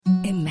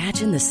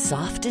Imagine the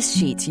softest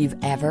sheets you've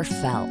ever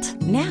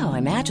felt. Now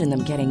imagine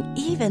them getting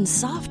even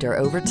softer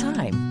over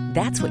time.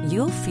 That's what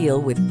you'll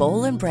feel with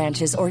Boll &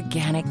 Branch's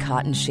organic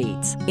cotton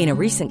sheets. In a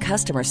recent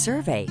customer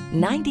survey,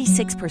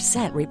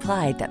 96%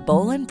 replied that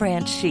Boll &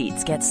 Branch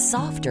sheets get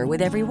softer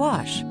with every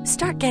wash.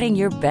 Start getting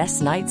your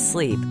best night's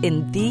sleep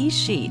in these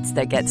sheets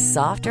that get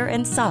softer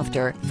and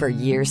softer for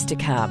years to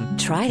come.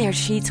 Try their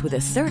sheets with a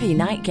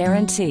 30-night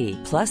guarantee.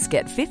 Plus,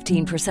 get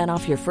 15%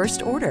 off your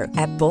first order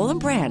at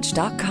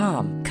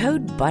bollandbranch.com.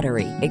 Code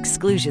BUTTERY.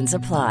 Exclusions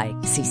apply.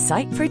 See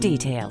site for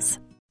details.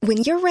 When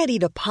you're ready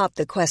to pop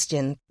the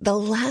question, the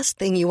last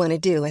thing you want to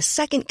do is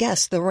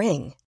second-guess the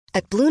ring.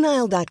 At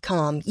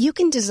BlueNile.com, you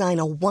can design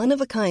a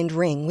one-of-a-kind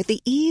ring with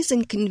the ease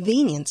and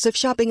convenience of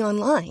shopping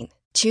online.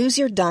 Choose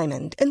your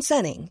diamond and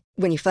setting.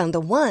 When you find the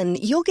one,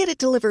 you'll get it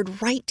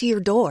delivered right to your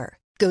door.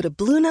 Go to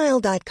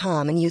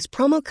BlueNile.com and use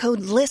promo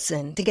code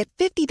LISTEN to get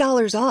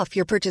 $50 off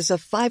your purchase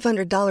of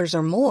 $500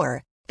 or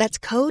more. That's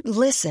code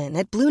LISTEN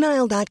at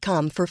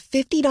BlueNile.com for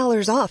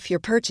 $50 off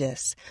your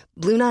purchase.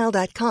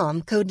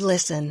 BlueNile.com, code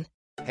LISTEN.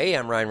 Hey,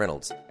 I'm Ryan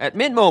Reynolds. At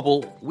Mint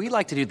Mobile, we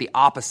like to do the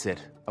opposite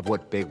of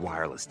what Big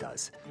Wireless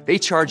does. They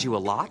charge you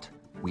a lot,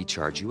 we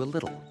charge you a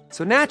little.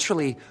 So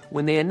naturally,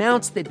 when they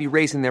announced they'd be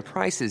raising their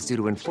prices due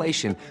to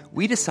inflation,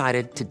 we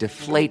decided to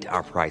deflate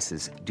our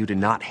prices due to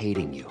not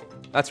hating you.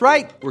 That's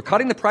right. We're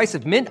cutting the price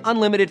of Mint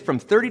Unlimited from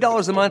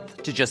 $30 a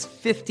month to just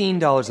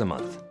 $15 a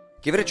month.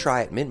 Give it a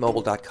try at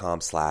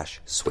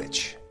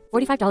mintmobile.com/switch.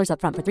 $45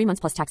 up front for 3 months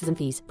plus taxes and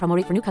fees. Promo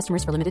rate for new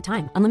customers for limited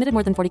time. Unlimited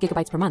more than 40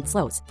 gigabytes per month.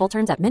 Slows full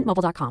terms at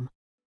mintmobile.com.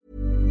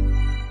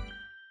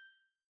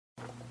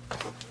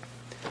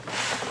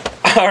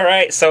 All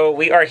right, so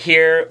we are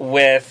here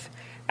with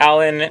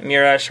Alan,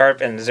 Mira,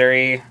 Sharp, and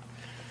Zuri.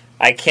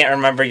 I can't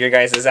remember your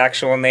guys'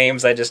 actual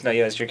names. I just know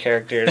you as your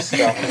characters. So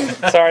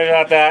sorry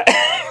about that.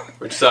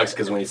 Which sucks,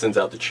 because when he sends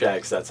out the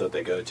checks, that's what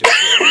they go to.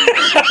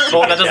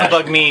 Well, that doesn't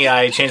bug me.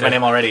 I changed my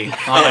name already.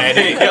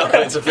 There you go.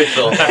 It's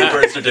official.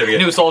 Birth certificate.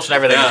 New social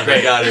and everything. Yeah,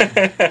 Great. Got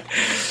it.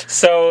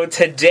 So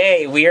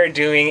today we are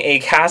doing a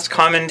cast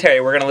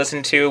commentary. We're going to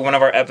listen to one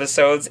of our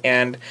episodes,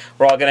 and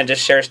we're all going to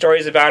just share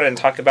stories about it and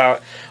talk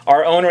about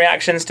our own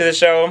reactions to the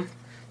show.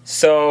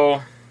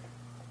 So,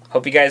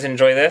 hope you guys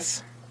enjoy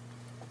this.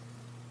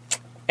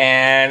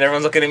 And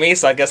everyone's looking at me,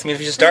 so I guess maybe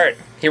we should start.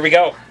 Here we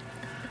go.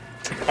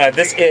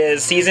 This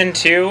is Season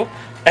 2,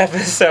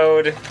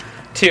 Episode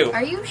 2.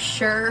 Are you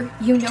sure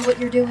you know what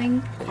you're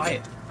doing?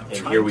 Quiet.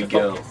 And here we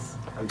go.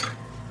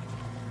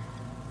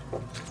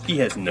 He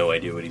has no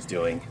idea what he's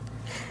doing.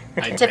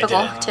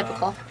 Typical.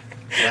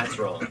 That's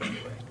wrong.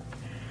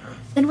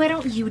 Then why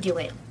don't you do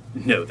it?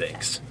 No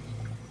thanks.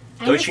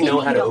 Don't you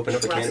know how to open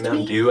up a can of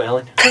Mountain Dew,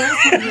 Alan?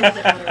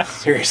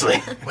 Seriously.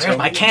 Where's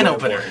my can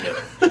opener?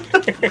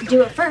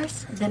 Do it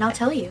first, then I'll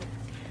tell you.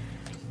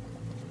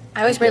 I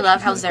always really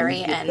love how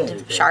Zuri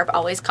and Sharp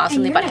always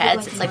constantly butt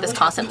heads. It's like this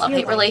constant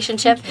love-hate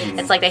relationship.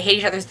 It's like they hate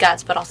each other's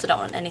guts, but also don't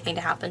want anything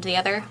to happen to the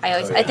other.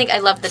 I think I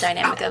love the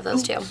dynamic of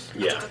those two.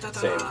 Yeah,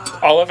 same.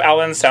 All of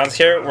Alan's sounds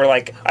here were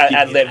like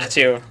ad-libbed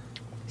too.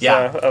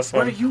 Yeah.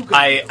 So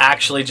I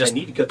actually just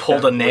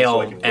pulled a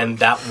nail, and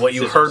that what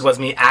you heard was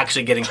me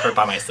actually getting hurt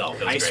by myself.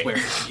 I swear,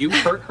 you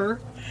hurt her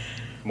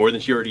more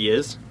than she already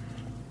is.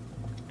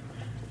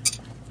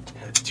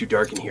 It's too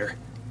dark in here.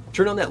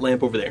 Turn on that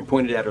lamp over there and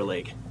point it at her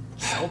leg.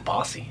 So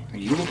bossy. Are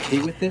you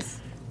okay with this?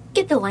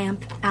 Get the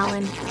lamp,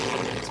 Alan.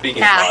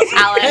 Speaking of bossy.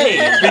 Alan.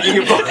 Hey, speaking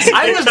of bossy.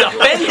 I was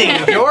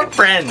defending your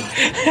friend.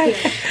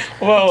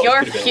 well, Your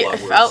Could've been a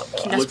lot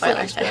worse. no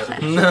spoilers.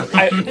 No. No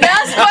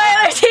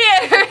spoilers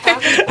here.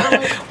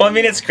 well, I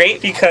mean, it's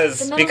great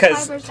because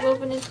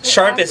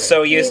Sharp is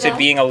so used to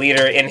being a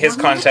leader in his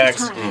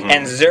context,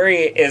 and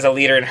Zuri is a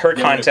leader in her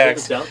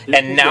context,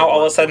 and now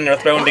all of a sudden they're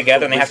thrown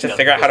together and they have to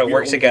figure out how to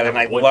work together, and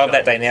I love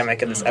that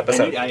dynamic in this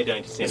episode,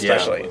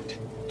 especially.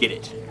 Get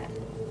it.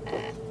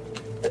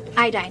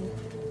 Iodine.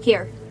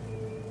 Here.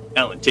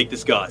 Alan, take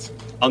this gauze.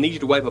 I'll need you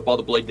to wipe up all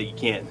the blood that you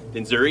can.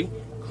 Then Zuri,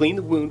 clean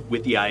the wound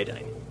with the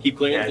iodine. Keep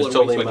clearing Yeah, the it's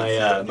blood.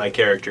 totally my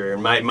character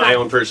and my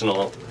own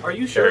personal Are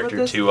you sure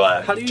character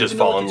about this? to just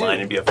fall in line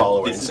and be a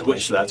follower instantly.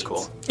 So that's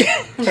cool.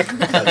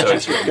 That's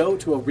always good. Go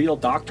to a real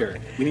doctor.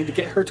 We need to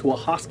get her to a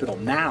hospital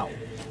now.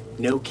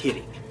 No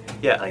kidding.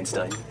 Yeah,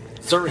 Einstein.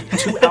 Zuri,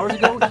 2 hours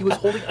ago, he was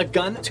holding a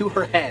gun to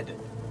her head.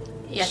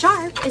 Yes.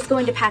 Sharp is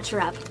going to patch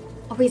her up,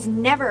 or he's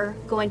never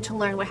going to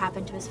learn what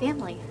happened to his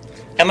family.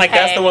 And like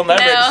that's the one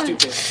leverage. No.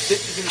 Stupid. This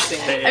is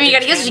insane. I mean, you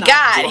gotta use what you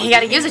got. You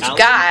gotta use what you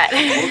got.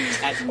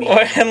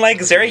 And like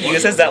Zuri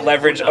uses that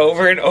leverage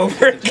over and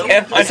over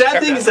again. The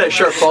sad thing is that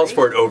Sharp falls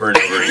for it over and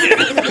over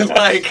again.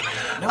 Like,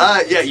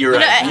 yeah, you're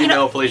right. You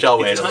know, Felicia, I'll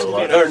wait a little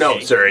longer. Or no,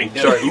 sorry.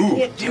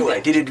 Ooh, dude, I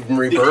did it in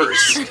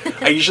reverse.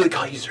 I usually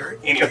call you Zuri.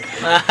 Anyway.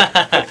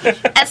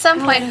 At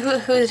some point,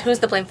 who's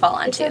the blame fall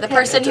onto? The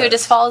person who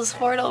just falls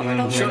for it over and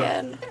over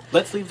again.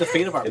 Let's leave the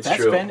fate of our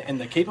best friend in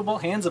the capable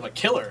hands of a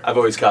killer. I've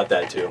always caught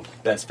that too.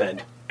 Best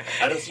friend.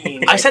 I don't see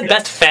any. I said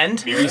best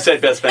friend. You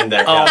said best friend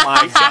there. Oh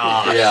my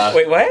god. Yeah.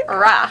 Wait, what?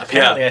 Rah.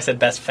 Apparently, I said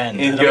best friend.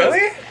 And he goes,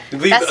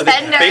 Leave Best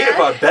fender. the fate of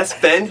our best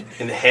fend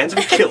in the hands of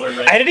a killer.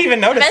 I didn't even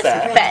notice Best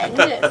that.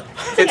 fend.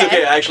 It's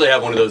okay. I actually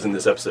have one of those in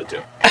this episode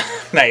too.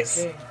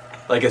 Nice.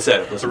 Like I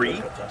said,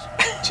 3,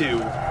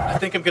 2, I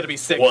think I'm gonna be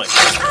sick. 1.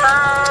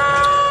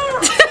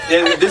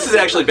 and this is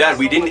actually bad.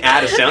 We didn't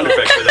add a sound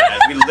effect for that.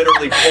 We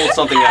literally pulled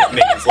something out of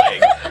Megan's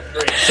leg.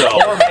 So,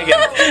 Poor Megan.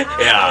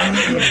 yeah.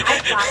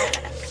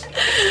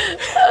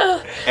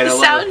 And The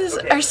sounds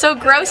are so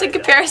gross in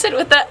comparison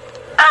with the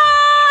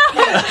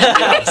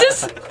It's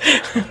just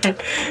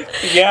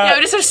Yeah.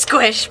 just a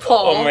squish pull.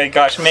 Oh my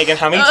gosh, Megan,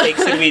 how many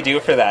takes did we do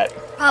for that?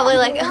 Probably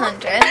like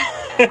 100.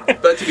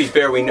 But to be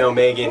fair, we know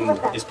Megan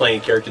is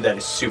playing a character that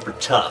is super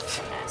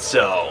tough,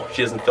 so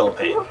she doesn't feel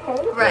pain.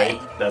 Right.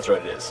 That's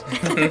what it is.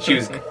 She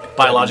was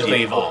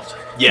Biologically evolved.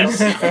 Yes.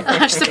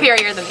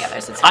 Superior than the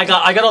others. I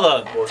got all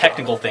the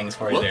technical things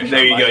for you there.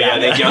 There you go. Yeah,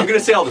 thank you. I'm gonna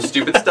say all the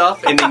stupid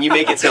stuff, and then you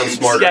make it sound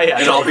smarter. Yeah.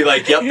 And I'll be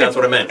like, "Yep, that's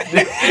what I meant."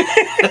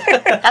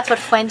 That's what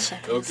friendship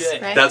is. Okay.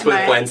 Right? That's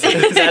what friends do.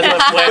 That's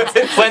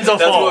what friends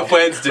That's what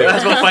friends do.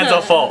 That's what friends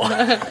are for.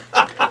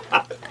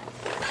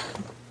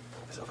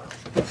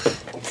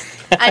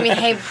 I mean,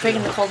 hey, bring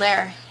in the cold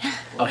air.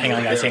 Oh, hang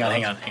on, guys. Hang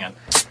on.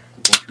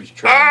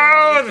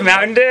 Oh, the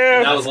Mountain Dew!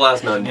 That was the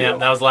last Mountain Dew. Yeah,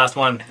 that was the last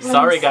one.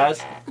 Sorry,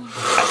 guys.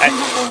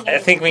 I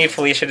think we need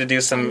Felicia to do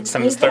some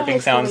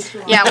slurping sounds.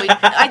 Yeah,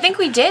 I think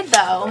we did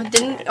though,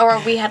 didn't? Or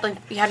we had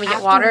you had me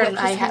get water and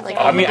I had like.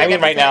 I mean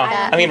right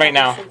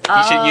now.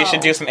 You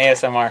should do some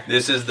ASMR.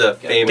 This is the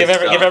famous.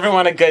 Give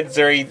everyone a good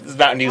Zuri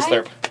Mountain Dew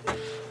slurp.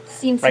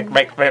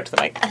 Right up to the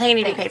mic. I think I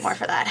need to be paid more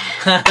for that.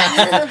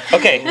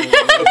 Okay.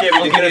 Okay,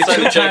 but you're gonna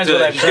sign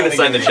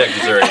the check to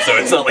Zuri, so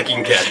it's not like you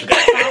can cash it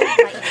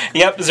out.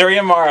 Yep, Zuri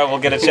Amara will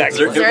get a check.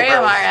 Zuri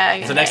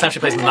Amara. So next time she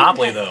plays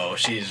Monopoly, though,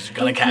 she's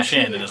gonna cash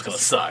in and it's gonna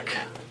suck.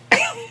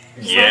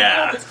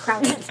 Yeah.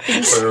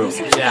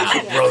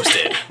 Yeah,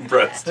 roasted.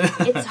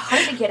 It's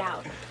hard to get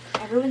out.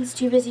 Everyone's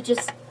too busy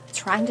just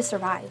trying to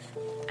survive.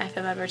 I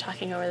feel bad we're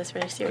talking over this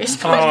really serious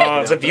Oh,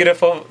 project. it's a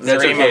beautiful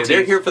That's Zuri okay. motif.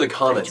 They're here for the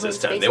comments this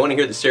time. They want to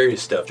hear the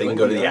serious stuff. They can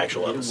go to the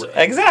actual episode.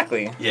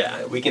 Exactly.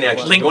 Yeah, we can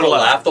actually. Link You want to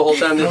below. laugh the whole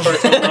time this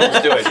part?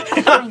 Let's do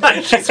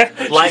it. She's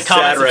Like,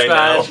 sad comment, right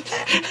now.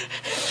 subscribe.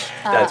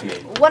 That's me.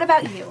 What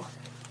about you?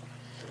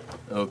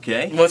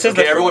 Okay. Well, this is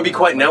Okay, everyone be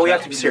quiet. Now we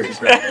have to be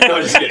serious. No,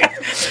 I'm just kidding.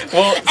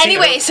 Well,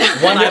 Anyways,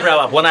 One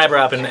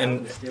eyebrow up,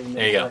 and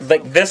there you go.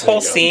 like this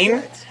whole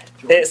scene.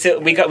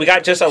 We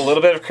got just a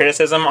little bit of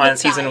criticism on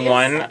season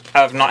 1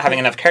 of not having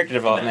enough character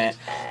development.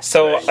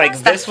 So like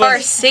the this was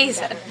first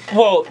season.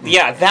 well,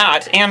 yeah,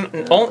 that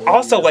and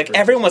also like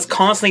everyone was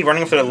constantly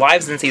running for their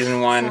lives in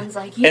season 1,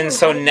 and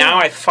so now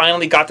I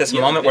finally got this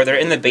moment where they're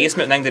in the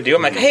basement, nothing to do.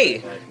 I'm like,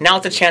 hey, now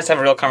it's a chance to have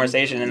a real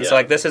conversation. And so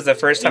like this is the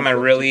first time I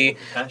really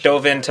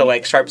dove into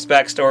like Sharp's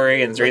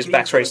backstory and Zuri's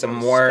backstory some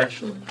more.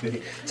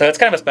 So it's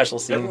kind of a special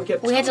scene.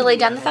 We had to lay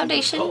down the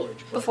foundation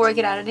before we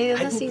get out of any of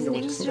the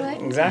seasonings to it.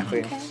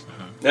 Exactly. Okay.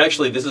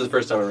 Actually, this is the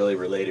first time I really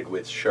related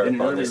with Sharp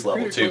on this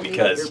level too,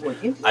 because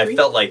I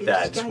felt like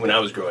that when I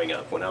was growing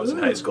up. When I was in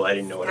high school, I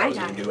didn't know what I was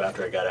going to do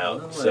after I got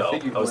out, so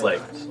I was like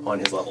on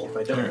his level.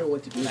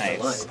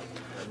 Nice.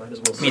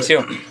 Me too.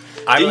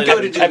 I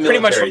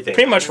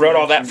pretty much wrote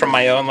all that from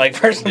my own like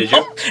personal. Did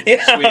you?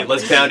 Yeah. Sweet.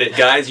 Let's pound it,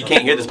 guys. You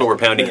can't hear this, but we're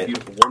pounding it.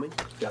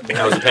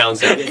 That was a pound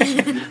sound.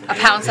 A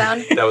pound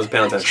sound? That was a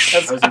pound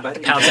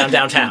sound. Pound sound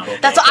downtown.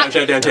 That's what Pound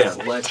sound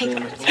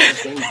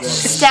downtown.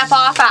 Step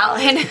off,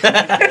 Alan.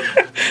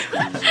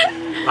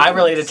 I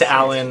related to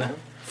Alan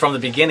from the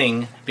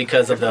beginning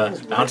because of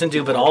the Mountain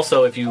Dew, but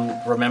also if you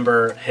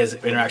remember his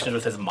interactions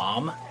with his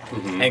mom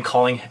and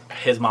calling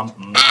his mom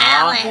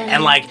Ma,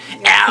 and like,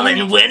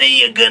 Alan, when are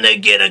you gonna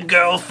get a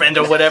girlfriend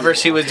or whatever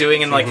she was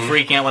doing, and like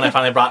freaking out when I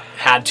finally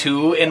had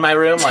 2 in my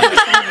room. Like,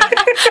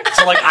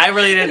 so like I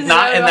related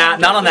not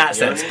on that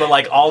sense, but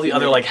like all the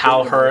other like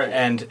how her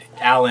and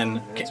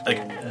Alan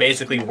like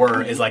basically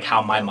is like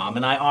how my mom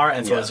and I are,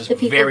 and so it's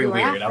just very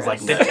weird. I was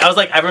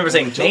like, I remember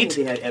saying, Nate,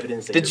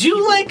 did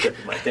you like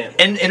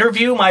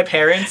interview my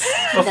parents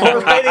before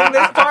writing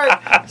this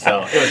part?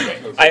 So it was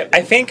great.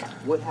 I think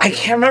I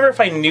can't remember if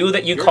I knew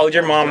that you called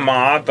your mom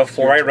Ma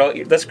before I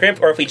wrote the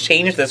script, or if we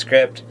changed the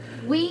script.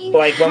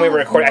 Like when we were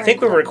recording, I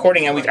think we were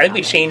recording, and I think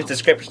we changed the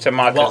script to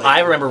Ma. Well, I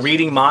remember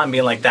reading Ma and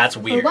being like, "That's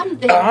weird,"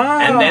 and then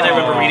I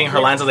remember reading her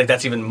lines. I was like,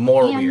 "That's even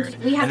more weird."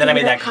 And then I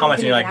made that comment,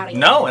 and you're like,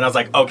 "No," and I was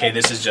like, "Okay,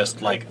 this is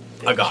just like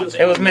a god thing."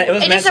 It was meant. It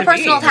was It's meant just a to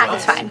personal be. attack.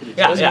 It's fine.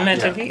 Yeah, it was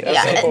meant to be.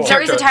 Yeah, So cool.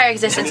 Zuri's entire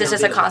existence is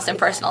just a constant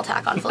personal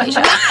attack on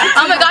Felicia.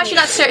 Oh my gosh,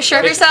 you're not sure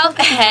of yourself?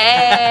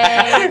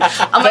 Hey.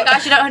 Oh my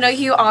gosh, you don't know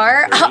who you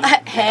are?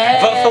 Hey.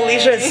 But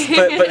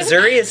but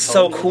Zuri is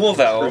so cool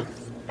though.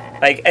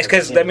 Like,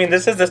 because I mean,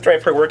 this is the story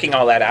of her working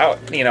all that out,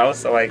 you know.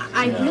 So like,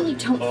 I really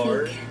don't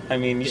think. I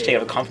mean, you should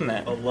take a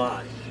compliment.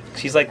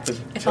 She's like the.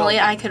 If only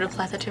I could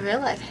apply that to real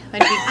life,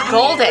 I'd be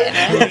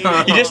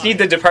golden. You just need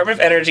the Department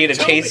of Energy to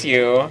chase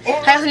you.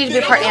 I also need to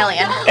be part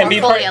alien. And be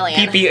fully part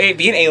alien. be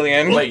an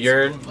alien. Wait,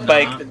 you're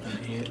like.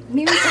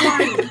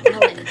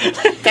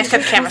 Guys, cut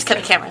the cameras. Cut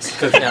the cameras.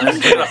 Cut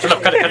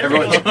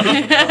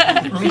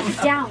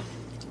it. Down,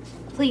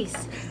 please.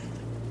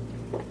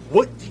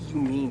 What do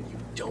you mean you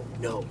don't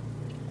know?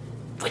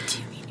 What do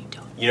you mean you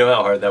don't? You know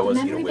how hard that was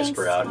to Memory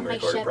whisper banks out on and my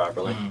record it ship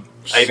properly?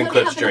 should I even have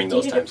clipped been during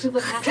those updated to times. prove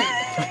what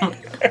happened.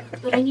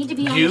 But I need to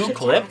be on the You ship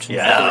clipped?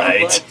 tomorrow. Yeah,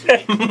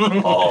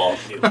 right. All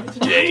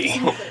day.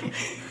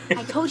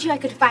 I told you I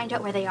could find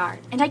out where they are,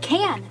 and I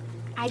can.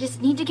 I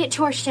just need to get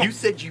to our ship. You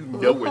said you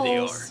know where they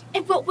are.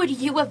 And what would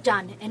you have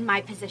done in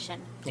my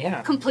position?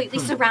 Yeah. Completely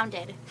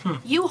surrounded.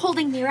 You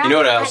holding Mira. You know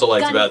what I also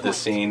at liked about gunpoint. this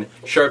scene?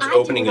 Sharp's I did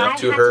opening what up I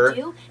to had her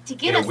do to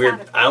get in a us weird.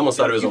 out of I almost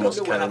thought it was You almost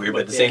don't know kind what of weird,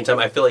 but at the happened, same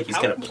time, I feel like he's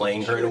kind of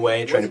playing her in a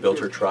way, trying to build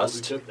her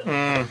trust.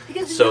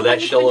 Because So no that one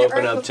she'll returned to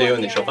open Earth up too, before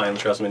and then she'll Mira. finally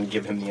trust him and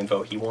give him the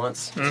info he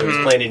wants. So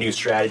he's playing a new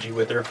strategy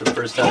with her for the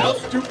first time. How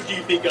stupid do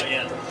you think I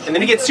am? And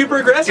then he gets super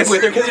aggressive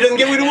with her because he doesn't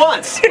get what he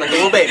wants, like a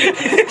little baby,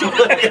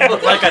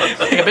 Like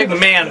a big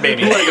man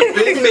baby. like a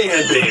big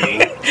man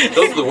baby.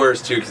 Those are the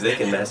worst too because they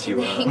can mess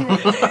you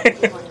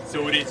up.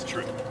 So it is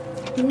true.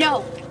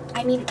 No,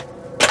 I mean,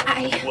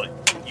 What?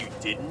 You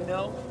didn't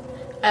know?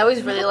 I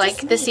always really Not like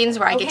just the me, scenes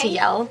where I get to okay?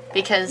 yell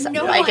because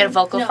No I get a one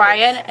vocal knows. fry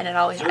in, and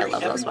I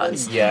love those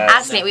ones. Yes.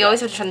 Ask Nate, we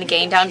always have to turn the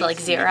gain down to like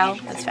 0.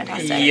 That's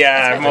fantastic.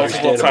 Yeah, That's my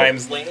favorite. multiple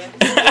times.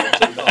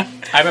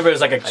 I remember it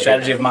was like a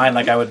strategy of mine.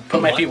 Like I would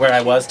put my feet where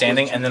I was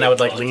standing, and then I would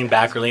like lean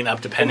back or lean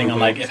up, depending on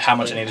like how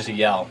much I needed to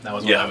yell. That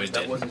was what I always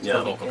did for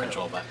vocal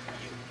control. But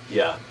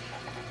Yeah.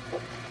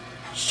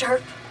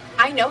 Sharp,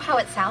 I know how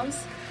it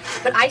sounds,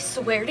 but I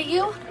swear to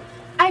you,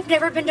 I've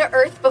never been to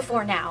Earth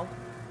before now.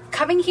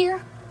 Coming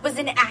here was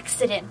an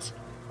accident.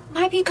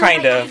 My people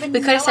Kind might of. even We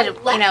could have know said, I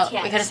it, left we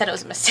yet. could have said it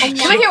was a mistake. And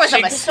Coming here was a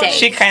now- mistake.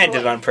 She kind of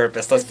did it on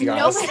purpose, let's be No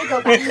honest. way to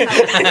go back to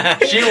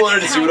my She wanted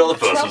to see what all the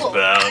fuss was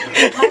about.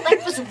 My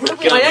life was ruined.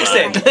 My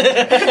exit.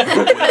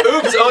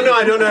 Oops! Oh no,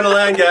 I don't know how to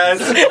land, guys.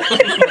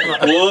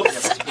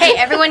 Whoops. Hey,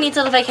 everyone needs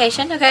a little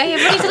vacation, okay?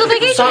 Everyone needs a little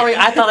vacation. sorry,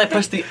 I thought I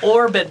pushed the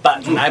orbit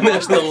button. I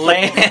pushed the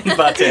land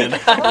button.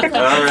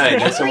 All right,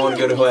 next I want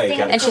to go to Hawaii.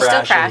 Gotta And she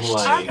still crash in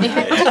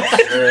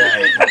crashed.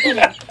 Hawaii. All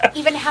right.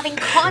 Even having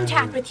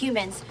contact with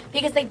humans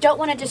because they don't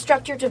want to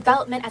disrupt your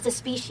development as a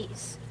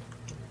species.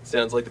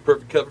 Sounds like the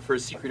perfect cover for a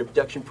secret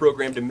abduction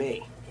program to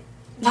me.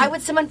 Why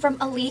would someone from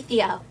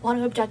Alethea want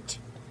to abduct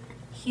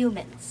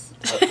humans?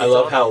 I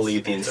love how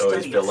Lethians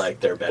always feel like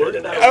they're better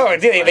than us. Oh,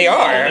 they are. Yeah, they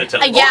are.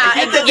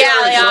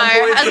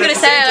 I was gonna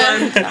say.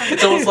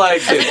 It's almost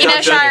like I was like, you know,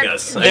 not Sharp. judging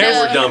us. I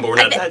know we're dumb, but we're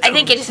not that dumb. I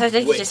think you just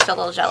feel a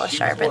little jealous,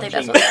 Sharp. I think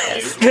that's what it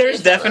is.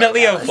 There's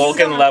definitely a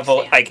Vulcan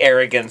level like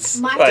arrogance.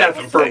 My Like,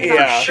 people for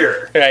yeah.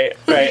 sure. Right.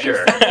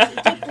 Sure.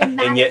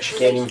 And yet she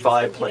can't even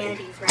fly a plane.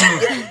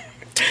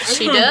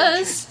 She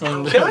does.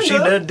 She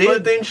did.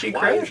 But then she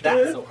crashed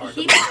it.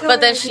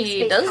 But then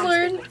she does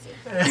learn.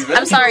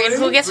 I'm sorry.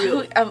 Who gets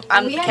who?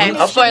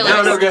 Okay.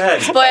 Spoilers. No, go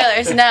ahead.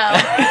 Spoilers. No.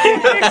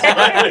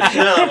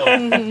 No.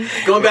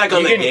 Going back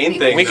on the game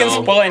thing. We can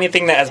though. spoil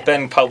anything that has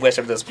been published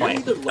at this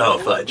point. Oh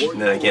fudge!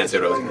 No, I can't say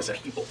what I was gonna say.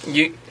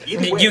 You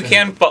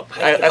can.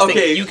 I Okay.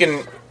 think you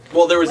can.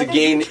 Well, there was a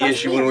gain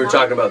issue when we were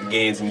talking about the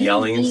gains and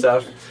yelling and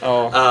stuff.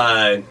 Oh.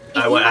 I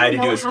had to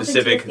do a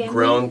specific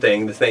groan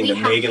thing, the thing that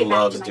Megan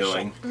loves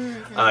doing.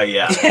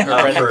 Yeah.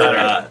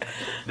 For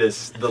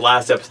the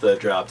last episode that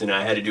dropped, and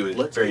I had to do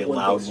a very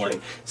loud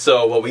one.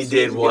 So what we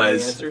did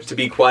was to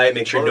be quiet,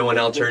 make sure no one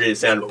else heard it. It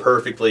sounded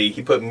perfectly.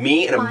 He put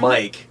me in a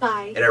mic,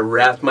 and I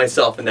wrapped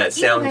myself in that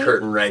sound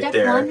curtain right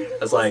there. I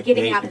was like, Nate,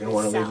 you're gonna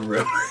want to leave the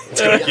room.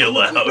 It's gonna get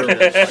loud.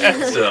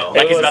 So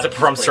Like he's about to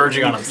perform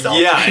surgery on himself.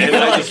 yeah, and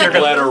I just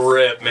let her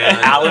rip, man.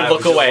 Alan, I look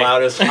was the away.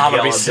 loudest I'm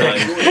gonna be yell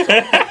sick. I've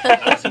done. I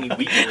don't see any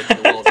weakness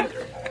in the walls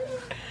either.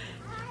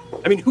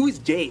 I mean, who is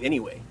Dave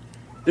anyway?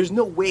 There's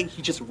no way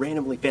he just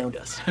randomly found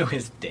us. Who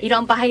is Dave? You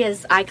don't buy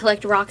his I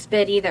collect rocks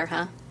bid either,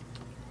 huh?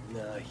 Nah,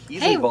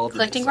 he's Hey, involved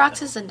collecting in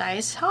rocks is a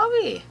nice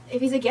hobby.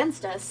 If he's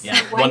against us, Yeah,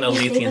 why one didn't he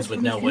save Alethians us would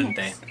from know, the wouldn't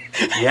they?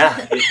 Phoenix?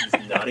 Yeah. If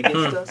he's not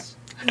against us,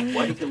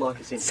 why did he lock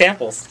us in?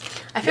 Samples.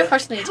 I feel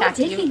personally attacked.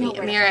 did he know You,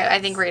 where Mira, I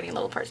think we're getting a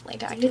little personally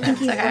attacked. Do you think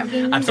he's Okay.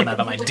 working I'm so mad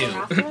about my with do.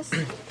 our officers?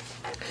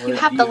 You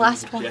have the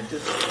last one.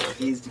 Objective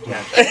is to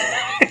capture him.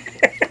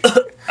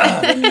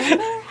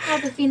 Remember how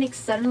the Phoenix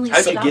suddenly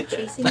How'd you stopped get that?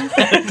 chasing us?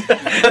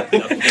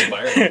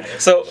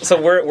 So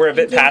we're a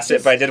bit past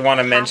it, but I did want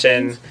to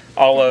mention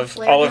all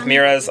of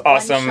Mira's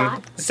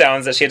awesome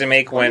sounds that she had to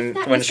make when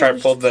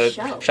Sharp pulled the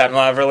shrapnel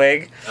out of her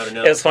leg. I don't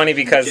know. It was funny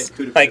because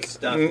like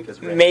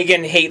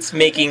Megan hates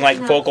making like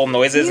vocal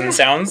noises and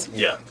sounds.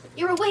 Yeah.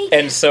 You're awake.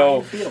 And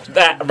so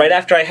that right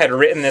after I had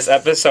written this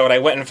episode, I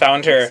went and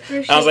found her.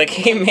 And I was like,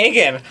 "Hey,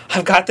 Megan,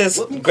 I've got this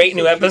great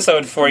new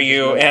episode for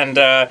you,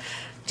 and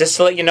just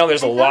to let you know,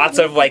 there's lots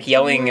of like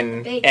yelling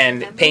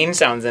and pain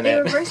sounds in They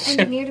it." reverse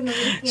engineered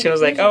a She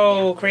was like,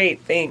 "Oh,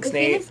 great, thanks,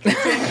 Nate."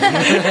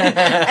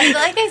 I feel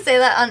like I say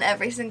that on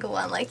every single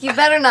one. Like, you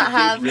better not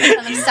have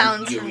kind of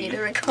sounds for me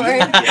to record.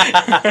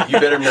 You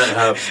better not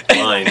have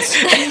lines.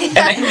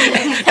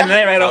 And then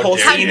I write a whole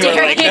dare scene you.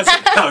 where like that's,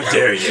 How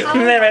dare you?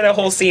 and then I write a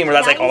whole scene where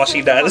that's like all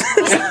she does.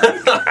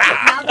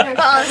 But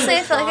honestly,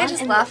 I feel like I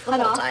just laugh the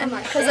whole time.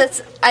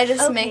 Because I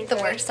just make the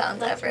worst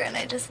sounds ever, and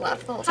I just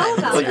laugh the whole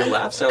time. Well, your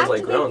laugh sounds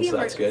like groaning. sound, so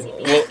that's good.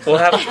 We'll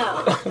have.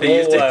 They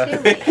used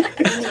it. They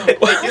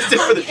used it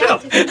for the show.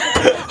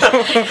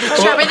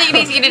 Sure, I think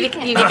you need to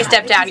take a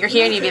step down. You're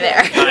here and you be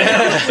there.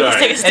 Sorry.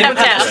 Take a step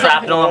down.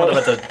 Strap it on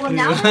with the.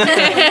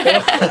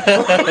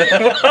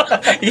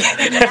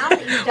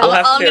 All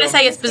I'm going to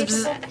say is bzz,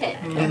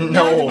 bzz.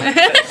 No.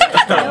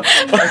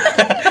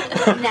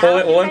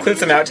 We'll include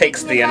some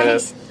outtakes at the end of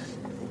this.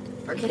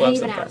 We'll have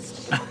some fun.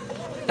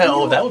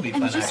 Oh, that would be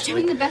fun, I'm just actually.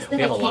 doing the best that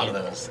We have I a lot can.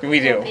 of those. We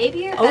do.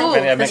 Oh,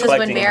 I've been this is when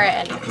collecting. Mira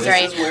and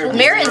Zuri.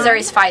 Mira and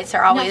Zuri's fights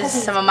are always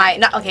some of my.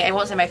 Not okay. I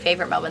won't say my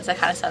favorite moments. That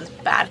kind of sounds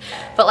bad.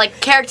 But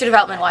like character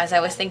development wise, I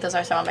always think those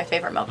are some of my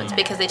favorite moments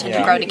because they tend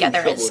to grow together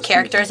as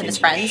characters and as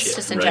friends,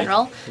 just in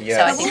general. Yes.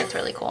 So I think it's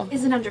really cool.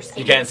 Is an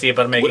understatement. You can't see it,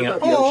 but I'm making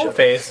a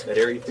face. At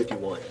Area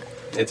 51.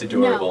 It's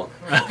adorable.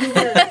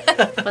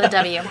 With a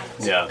W.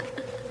 Yeah.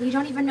 You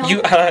don't even know.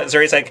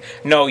 Zuri's like,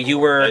 no, you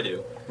were I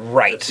do.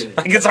 right.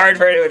 Like it's hard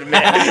for her to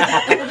admit.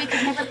 We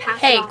could never pass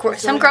Hey, it off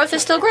as some one growth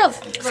is still growth.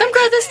 Some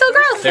growth is still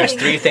growth. There's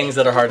 3 things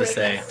that are hard to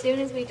say. As soon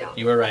as we don't.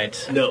 You were right.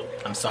 No.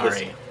 I'm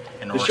sorry.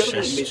 And The shuttle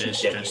mission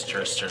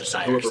Worcestershire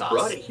Whoever sauce.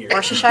 brought it here.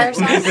 Worcestershire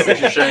sauce.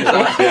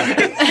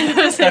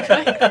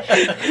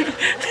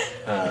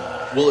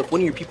 Well, if one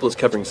of your people is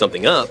covering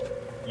something up,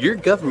 your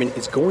government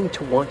is going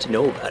to want to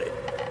know about it.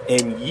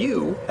 And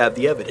you have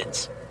the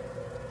evidence.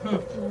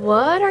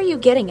 What are you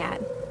getting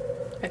at?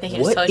 I think he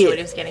just What told you what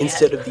he was if, getting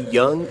instead at. of the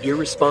young,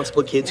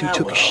 irresponsible kids who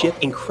took a ship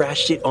and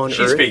crashed it on She's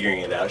Earth, figuring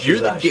it out. you're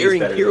the She's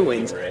daring better than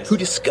heroines me, Grace. who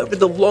discovered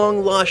the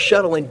long-lost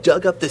shuttle and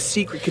dug up the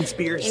secret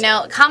conspiracy. You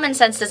know, common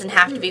sense doesn't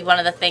have to be one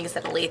of the things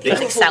that Alethians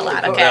excel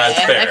at, okay?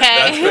 That's fair.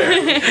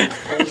 Okay?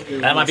 That's fair.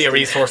 That might be a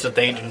resource that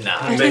they do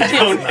not. They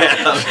don't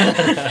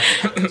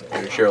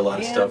have. We share a lot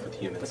of stuff with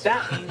humans.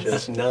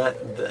 Just not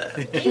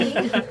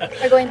that.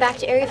 We're going back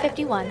to Area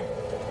 51.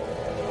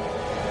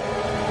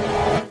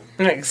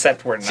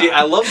 Except we're not. See,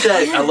 I love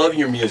that. I love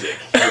your music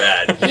you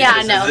add. Yeah,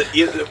 I know.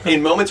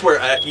 In moments where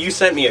you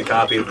sent me a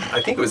copy of,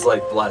 I think it was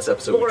like the last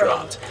episode we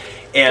dropped,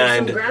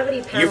 and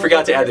you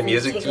forgot to add the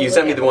music. You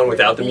sent me the one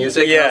without the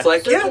music. Yeah. And I was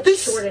like, yeah,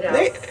 this is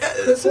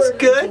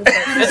good.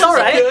 It's all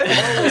right.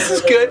 This is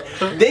good.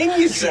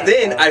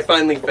 Then I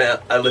finally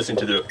found. I listened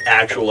to the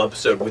actual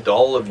episode with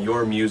all of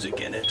your music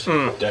in it.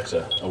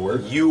 Dexa, a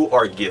word? You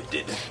are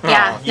gifted.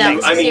 Yeah, no,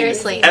 I mean,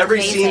 seriously. every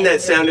amazing. scene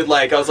that sounded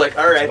like I was like,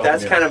 all right,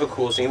 that's kind of a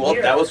cool scene. Well,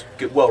 that was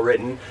good, well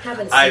written.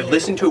 I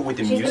listened to it with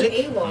the music,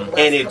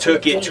 and it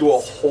took it to a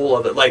whole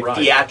other, like,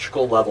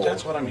 theatrical level.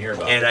 That's what I'm here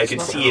about. And I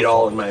could see it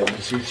all in my. You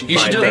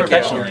should do it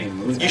professionally.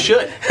 You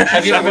should.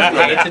 Have you ever been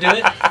paid to do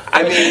it?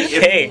 I mean,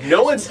 if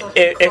no one's.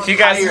 If you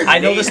guys, I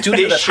know the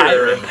studio that's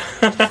hiring.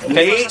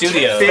 Nate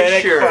Studio.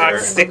 Fisher.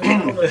 Fox.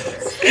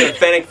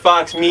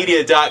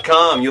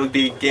 FennecFoxMedia.com. You'll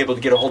be able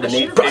to get a hold of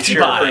Nate Brought to you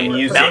Fisher for by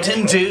music.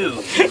 Mountain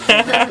Dew.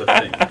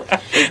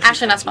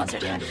 Actually, not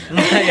sponsored yet.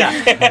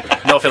 Yeah.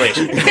 No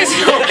affiliation. I mean,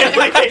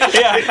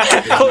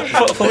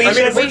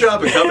 if we're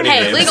dropping company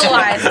Hey, names. legal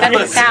wise, that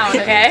doesn't sound,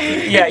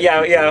 okay?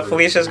 Yeah.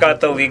 Felicia's got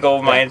the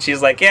legal mind.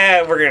 She's like,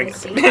 yeah, we're gonna. At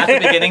the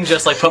beginning,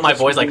 just like put my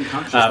voice like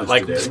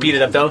speed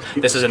it up though.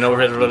 This is an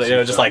over,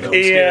 just like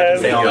speed it up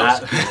and say all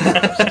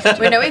that.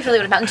 We know we really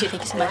would have Mountain Dew.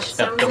 Thank you so much.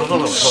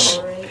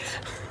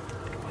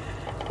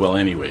 Well,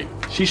 anyway,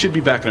 she should be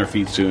back on her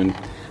feet soon.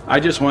 I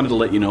just wanted to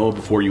let you know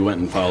before you went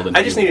and filed an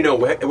I just need to know,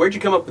 where'd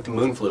you come up with the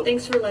moon flu?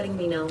 Thanks for letting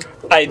me know.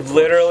 I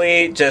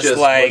literally just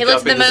like. He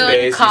looked up at the into moon,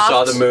 space, coughed. you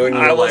saw the moon, and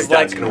I you're was like,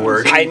 that's gonna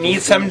work. I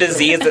need some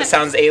disease that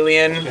sounds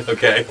alien.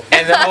 Okay.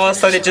 And then all of a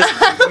sudden it just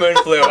moon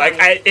flew. Like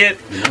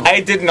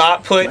I did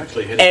not put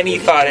any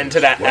thought into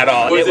that at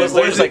all. Was It was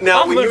literally like,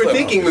 now, oh, when moon you were flu.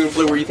 thinking moon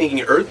flu, were you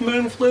thinking Earth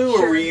moon flu,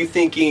 or were you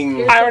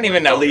thinking I don't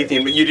even know.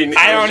 Lithium? But you didn't.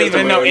 I it was don't just a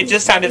even know. moon. It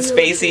just sounded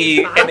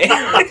spacey,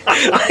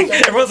 and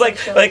everyone's like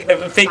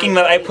thinking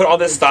that I put all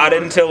this thought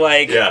into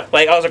like I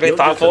was really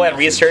thoughtful and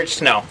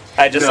researched. No,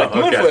 I just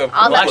moon flu.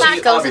 All that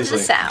actually, goes into the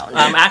sound.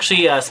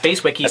 Actually,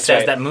 Space Wiki That's says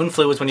right. that moon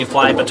flu is when you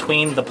fly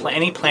between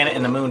any planet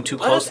and the moon too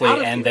closely,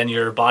 and then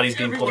your body's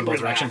being pulled in both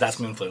directions. That's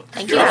moon flu.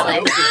 Thank you,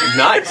 Alan.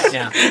 Nice.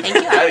 Yeah. Thank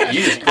you, Alan.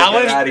 You just put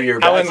that out of your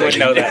Alan back would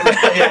know section.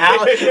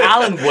 that.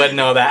 Alan would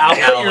know that. I'll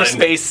put your Alan.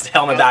 space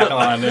helmet back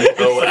on.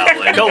 Oh,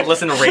 Alan. Go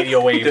listen to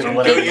radio waves or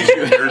whatever. Use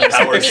your nerd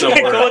power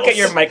somewhere Go look at else.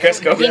 your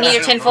microscope. You need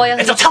your tinfoil?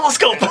 It's a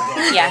telescope.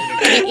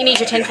 Yeah. You need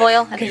your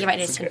tinfoil? I think you might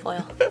need a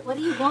tinfoil. What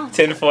do you want?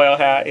 Tinfoil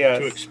hat. To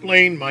Yes.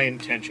 explain my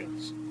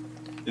intentions.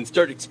 Then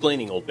start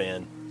explaining, old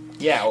man.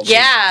 Yeah.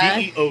 Yeah.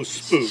 DEO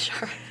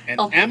Spook, an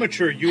Oh.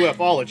 amateur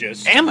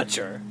ufologist,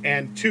 Amateur.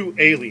 and 2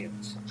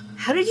 aliens.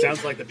 How did you...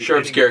 Sounds like the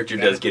Sharp's beginning character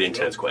of does that get episode.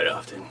 intense quite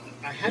often.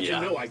 I had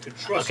to know I could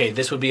trust Okay, them.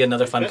 this would be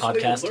another fun Best way to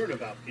podcast. learn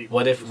about people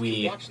What if is to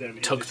we watch them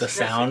in took the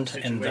distressing sound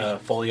and the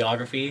situations.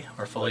 foliography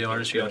or folio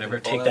artistry or whatever,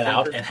 take that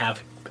out and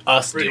have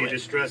us do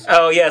it.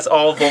 Oh yes,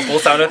 all vocal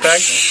sound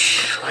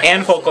effects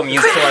and vocal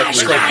music.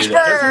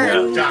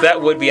 That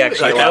would be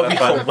actually a lot of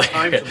fun.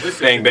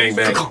 Bang, bang,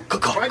 bang.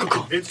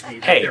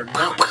 Hey,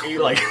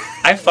 like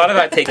I've thought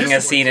about taking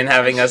a scene and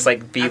having us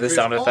like be the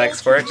sound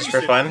effects for it, just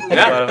for fun.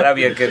 Yeah, that'd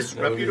be a good.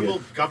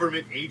 Reputable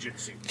government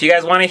agency. If you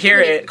guys want to hear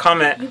it,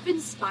 comment. You've been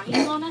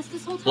spying on us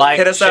this whole time? like,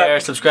 Hit us share,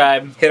 up.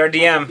 subscribe. Hit our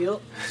DM.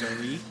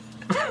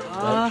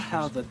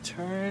 How the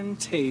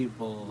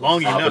turntable.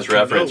 Long enough Office to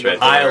reference know right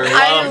I there.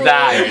 love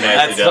that. Very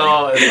That's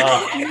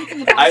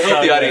nicely so. I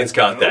hope the audience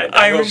caught that.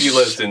 I hope you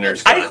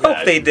listeners caught I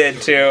hope they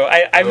did too.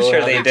 I'm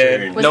sure they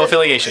did. No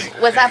affiliation.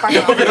 Was that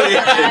Bartholomew?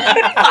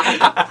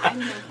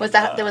 was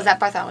that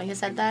Bartholomew who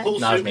said that?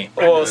 Not with me.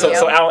 Well,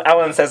 so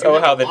Alan says, "Oh,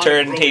 how the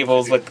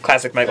turntables," with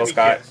classic Michael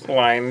Scott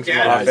line from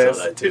Yeah, I saw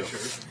Office. that too.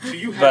 So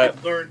you But-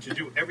 haven't learned to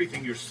do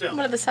everything yourself.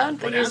 One of the sound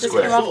But figures as just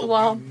a came off the result,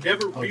 wall. you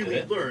never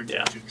really learned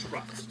to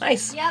trust.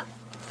 Nice. Yep.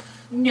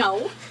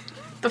 No.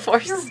 The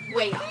Force. You're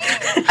way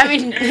off. I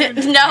mean,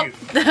 no.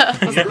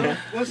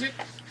 Was it?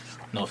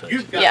 No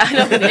affiliation. Yeah,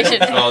 no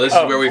affiliation. Oh, this is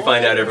where we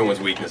find out everyone's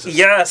weaknesses.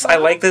 Yes, I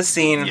like this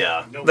scene.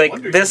 Yeah. No Like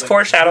wonder this you let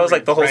foreshadows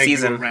like the whole drag you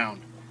season.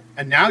 around.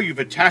 And now you've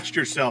attached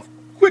yourself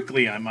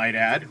quickly, I might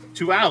add,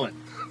 to Alan.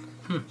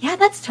 Yeah,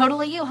 that's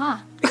totally you, huh?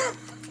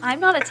 I'm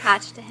not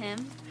attached to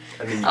him.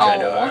 I mean, you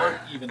kind of Oh.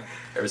 are.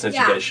 Ever since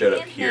you guys showed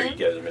up here, you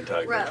guys have been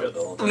talking about each other the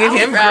whole time. Look at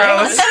him,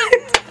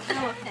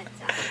 gross.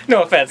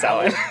 No offense,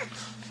 Alan.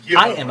 You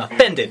I know, am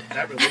offended.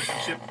 That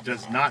relationship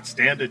does not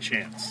stand a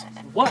chance.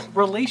 What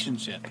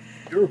relationship?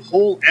 Your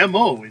whole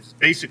MO is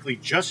basically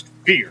just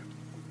fear.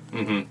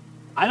 Mm-hmm.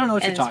 I don't know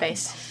what In you're talking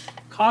space.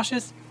 about.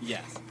 Cautious?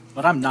 Yes.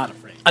 But I'm not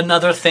afraid.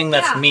 Another thing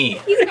that's me.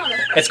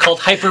 It's called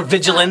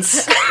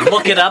hypervigilance.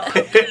 Look it up.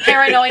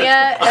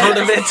 Paranoia. Heard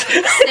of it?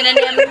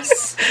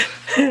 Synonyms.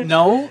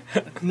 No.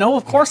 No,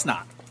 of course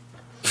not.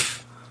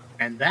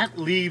 And that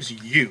leaves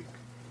you,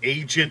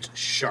 Agent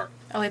Sharp.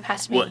 Oh, he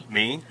passed me. What,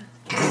 me?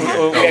 We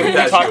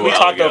That's talked, you a we while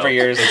talked ago. over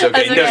yours. It's okay.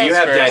 That's No, okay. you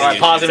have daddy issues.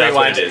 Pause and That's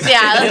what rewind. it is.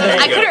 Yeah,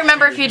 I couldn't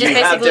remember if you just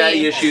You have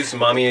daddy basically. issues, some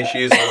mommy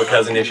issues, a little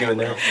cousin issue in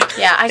there.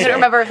 Yeah, I couldn't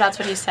remember if that's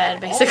what he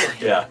said,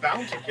 basically. Yeah.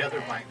 Bound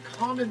together by a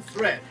common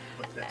thread.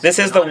 But that's This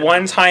is the not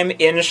one time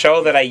in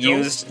show that I enough.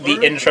 used Don't the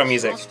learn intro to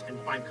music. trust and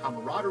find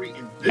camaraderie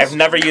in this I've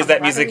never used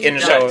that music in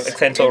show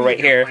Nice. until right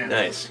here.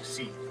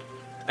 Nice.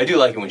 I do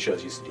like it when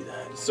shows used to do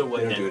that. So what?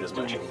 They don't then? do it as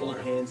much anymore.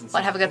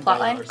 What, have a good plot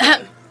line?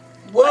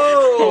 Whoa!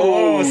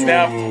 Oh,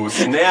 snap. Ooh,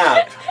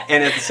 snap!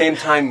 And at the same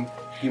time,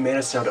 you made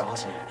us sound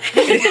awesome.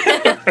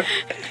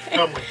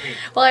 Come with me.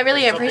 Well, I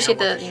really appreciate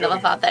the the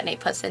thought that Nate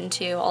puts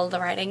into all of the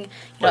writing. You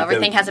know, Like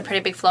everything the- has a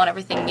pretty big flow, and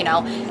everything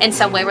in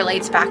some way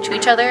relates back to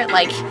each other.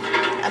 Like,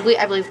 I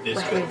believe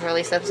we've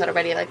released the episode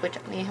already. Like, which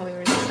have we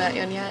released that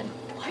one yet?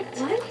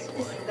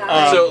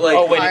 So, like-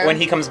 oh, when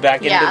he comes back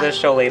into Yeah. the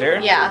show later?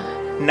 Yeah.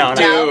 No,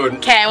 no. Dude.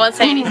 Okay, I won't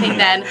say anything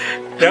then.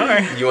 Don't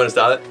worry. You want to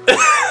stop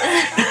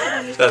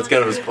it? That's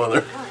kind of a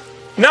spoiler.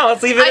 No,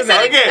 let's leave it in there.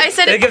 I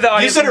said it. Give the You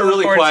audience said it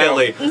really more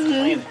quietly.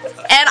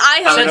 And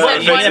I I said don't know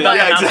one what about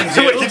yeah,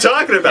 exactly what are you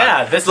talking about?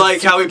 Yeah, this It's like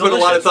is how we put a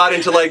lot of delicious. thought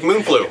into like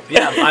moon flu.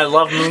 Yeah, I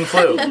love Moon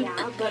Flu.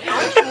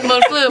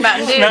 Moon Flu,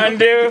 Mountain Dew. Mountain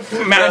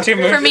Dew, Mountain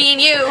Dew. For me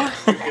and you.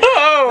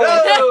 Oh!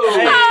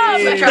 Ah,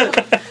 for sure.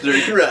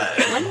 Dirty ride.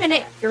 1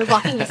 minute you're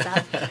locking us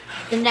up.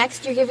 The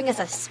next you're giving us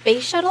a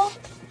space shuttle?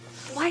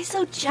 Why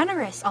so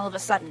generous all of a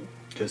sudden?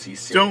 Because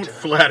he's Don't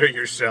flatter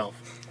yourself.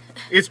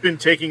 It's been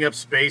taking up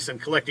space and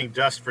collecting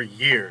dust for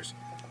years,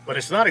 but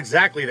it's not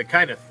exactly the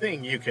kind of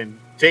thing you can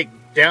take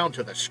down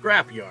to the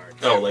scrapyard.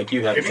 Oh, like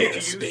you have to If you take a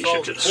use spaceship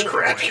all to the the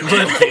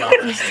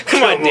scrapyard.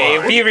 Come on,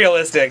 Dave. Be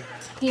realistic.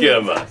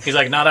 Come on. He's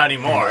like, not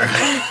anymore.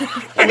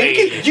 I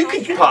mean, you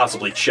could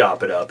possibly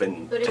chop it up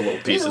into little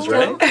pieces,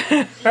 right?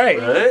 Right.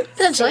 Right?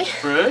 Essentially.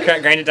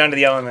 Right? Grind it down to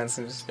the elements.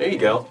 And just... There you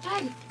go.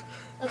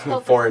 Let's go.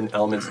 Foreign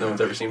elements no one's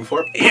ever seen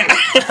before.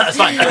 That's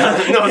fine.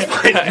 No, it's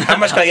fine. How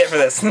much can I get for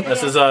this?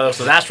 This is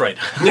an asteroid.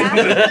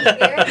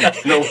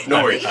 No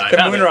worries.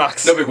 The moon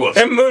rocks. No big whoops.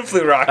 The moon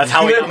flu rock. That's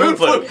how we got Moon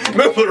Flu.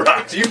 Moon flu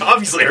rocks. You've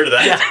obviously heard of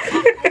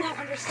that. I don't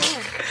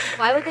understand.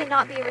 Why would they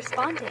not be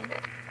responding?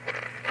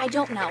 I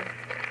don't know.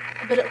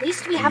 But at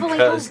least we have a way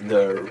home. Because it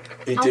I'll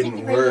take the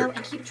didn't radio work.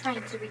 and keep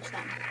trying to reach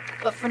them.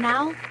 But for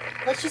now,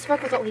 let's just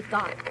work with what we've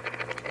got.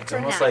 It's For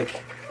almost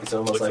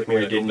now. like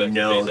Mary didn't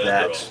know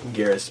that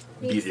Garrus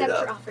We beat it accept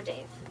your up. offer,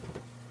 Dave.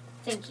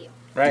 Thank you.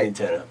 The Right.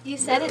 antenna. You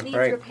said it needs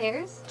Right.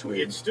 repairs? It's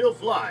weird. It still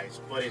flies,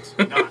 but it's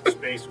not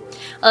space worthy.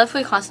 I love how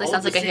he constantly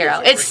sounds like a hero.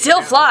 It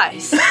still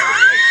flies.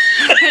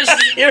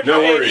 You're No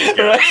right. worries,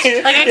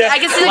 Right. Like, I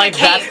can see Like, a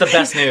that's cape. the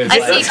best news. I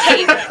Like,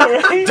 see a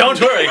cape.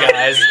 don't worry,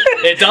 guys.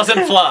 It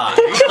doesn't fly.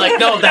 Like,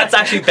 no, that's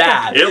actually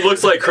bad. It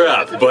looks like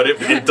crap, but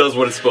it does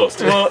what it's supposed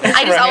to. Well,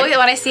 I just right. always,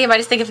 when I see him, I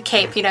just think of a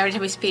cape, every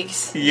time he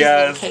speaks.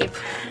 Yes. Just think of a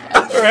cape.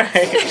 Right.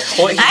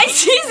 Well, I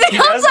see, he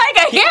sounds does- like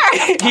a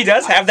hero. he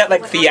does have that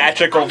like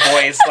theatrical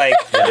voice, like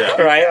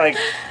Yeah. right, like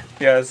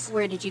yes.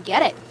 Where did you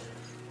get it?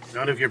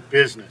 None of your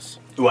business.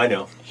 Ooh, I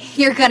know.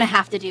 You're gonna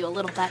have to do a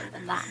little better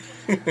than that.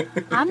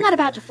 I'm not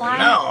about to fly.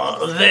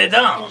 No, they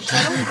don't.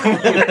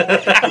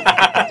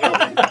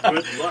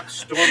 Good luck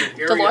storming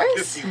Area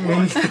Dolores?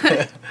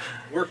 51.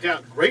 Worked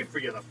out great for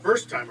you the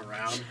first time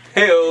around.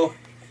 Hey-o.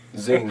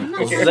 Zing.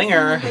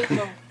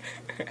 Zinger.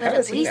 But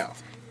at least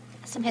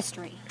some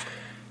history.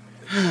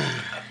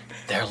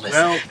 They're listening.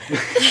 Well,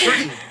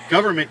 certain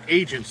government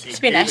agencies.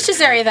 To be nice to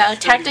Zuri, though,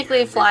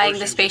 technically flying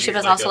the spaceship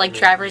is also like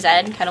driver's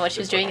ed. Kind of what she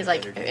was doing is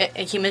like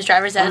a human's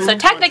driver's ed. So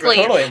technically,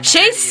 Totally.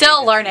 she's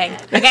still learning.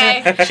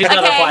 Okay, She's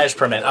got a flyer's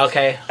permit,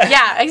 okay?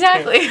 Yeah,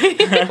 exactly.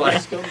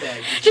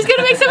 She's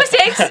gonna make some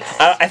mistakes.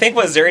 I think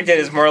what Zuri did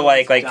is more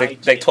like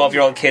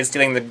 12-year-old kids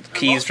stealing the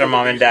keys from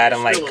mom and dad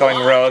and like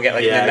going rogue at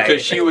like Yeah, midnight.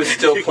 because she was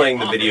still playing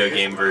the video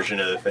game version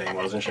of the thing,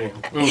 wasn't she?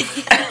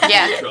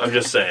 Yeah. I'm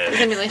just saying.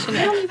 Simulation.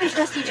 I don't even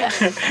trust each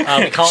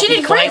other. We call She it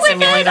did Flight great with it,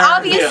 Simulator.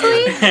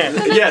 obviously.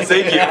 Yes,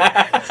 thank you.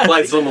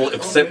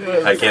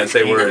 I can't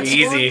say words.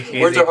 Easy.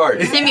 Words are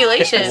hard.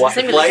 Simulation. Flight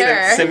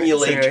Simulator.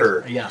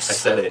 simulator. Yes. I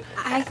said it.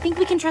 I think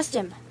we can trust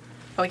him.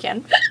 Oh, we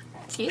can.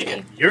 Excuse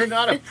me. You're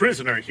not a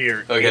prisoner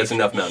here. Okay, that's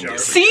enough Mountain Dew.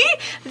 See?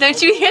 Don't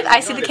you hear? I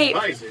see the cape.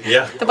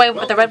 Yeah. The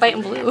white, the red, white,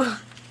 and blue.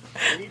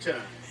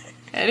 Anytime.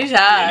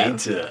 Anytime.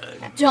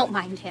 Anytime. Don't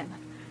mind him.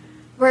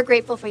 We're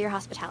grateful for your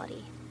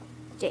hospitality,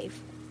 Dave.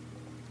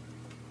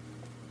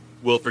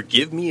 Well,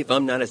 forgive me if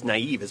I'm not as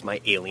naive as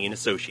my alien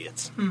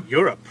associates.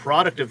 You're a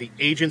product of the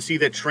agency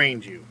that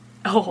trained you.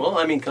 Oh. Well,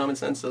 I mean, common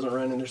sense doesn't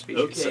run in their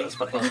species, so it's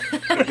fine. So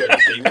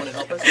you want to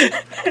help us?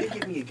 Hey,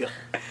 give me a gun.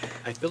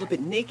 I feel a bit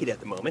naked at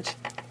the moment,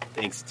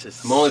 thanks to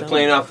I'm only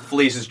playing off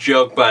Felice's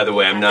joke, by the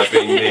way. I'm not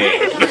being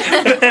mean.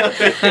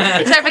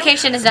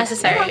 Clarification is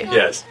necessary.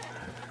 Yes.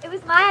 It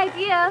was my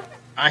idea.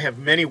 I have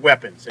many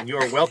weapons, and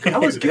you're welcome.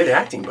 That was to good them.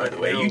 acting, by the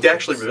way. You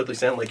actually really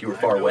sound like you were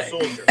far away.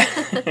 Soldier.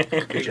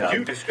 Good job.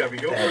 You discover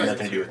your That had presence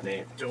nothing to do here. with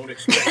Nate. Don't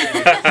expect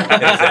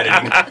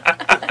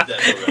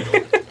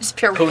Just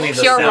pure, Who needs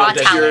a pure sound raw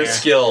engineer? talent.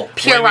 Skill.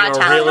 Pure raw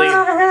talent.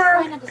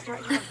 Try not to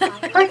start your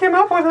fire. I came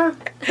up with it.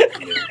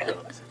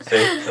 See?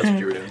 That's what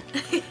you were doing.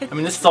 I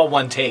mean, this is all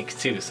one take,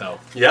 too, so.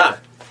 Yeah.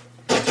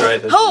 That's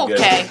right. That's Oh, good.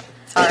 okay.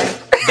 Sorry.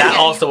 That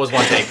also was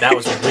one take. That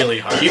was really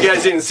hard. You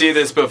guys didn't see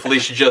this, but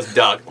Felicia just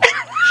ducked.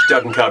 She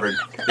ducked and covered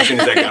as soon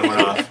as that gun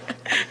went off.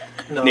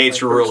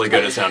 Nate's really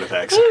good at sound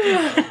effects.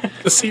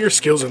 To see your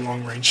skills in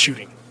long-range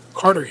shooting,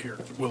 Carter here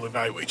will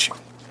evaluate you.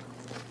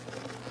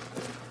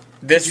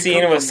 This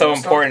scene was so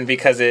important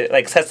because it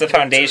like sets the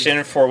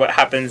foundation for what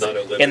happens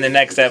in the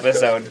next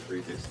episode.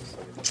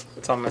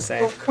 That's all I'm gonna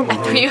say. I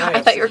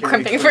thought you were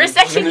crimping for a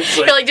second.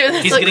 You're like doing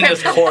this. He's like, getting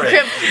crimp, his core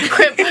in.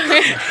 crimp.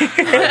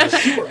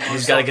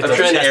 He's got to get I'm the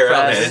trying to chest air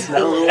out, man. press. It's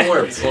not a little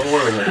warm. It's a little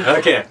warm in here.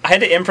 Okay. I had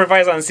to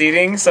improvise on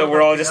seating, so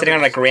we're all just sitting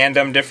on like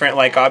random different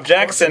like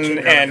objects, and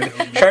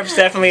Sharp's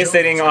definitely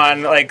sitting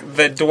on like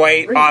the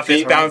Dwight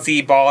office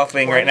bouncy ball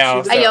thing right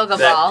now. A yoga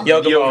ball.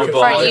 Yoga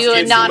ball. For you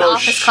It's the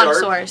non-office most sharp-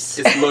 connoisseurs.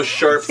 It's the most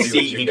sharp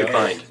seat you could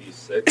find.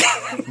 The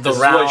This is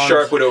round. what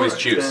Sharp would always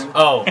choose.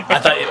 Oh, I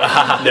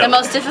thought. The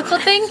most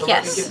difficult thing?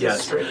 Yes.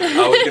 Yes. I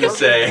was going to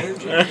say,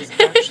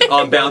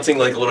 I'm bouncing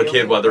like a little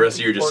kid while the rest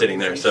of you are just sitting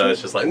there. So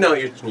it's just like, no,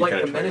 you're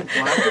kind of trying.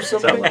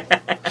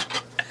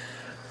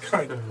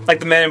 Kind of. Like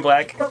the Men in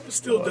Black. Purpose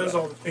still does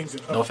all the things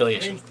that No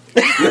affiliation.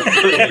 You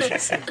have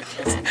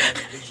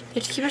to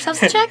keep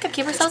ourselves in check.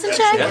 Keep ourselves in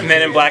check.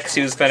 Men in Black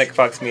sues Fennec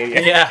Fox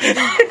Media. Yeah.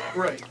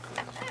 Right.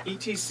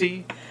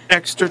 ETC,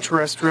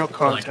 extraterrestrial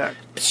contact.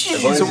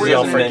 As long as you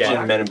don't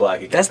mention Men in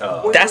Black again. That's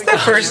the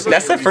first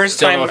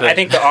Still time don't know if I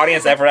think the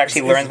audience ever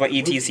actually learns what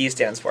ETC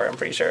stands for. I'm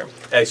pretty sure.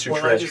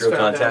 Extraterrestrial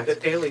contact.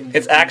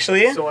 It's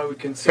actually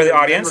for the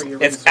audience.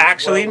 It's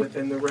actually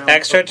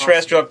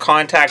extraterrestrial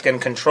contact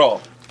and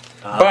control.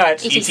 But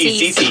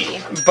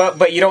ETC.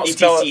 but you don't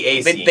spell it.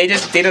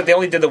 ETCAC. They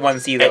only did the one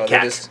C though. They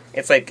ETCAC. just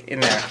it's like in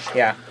there.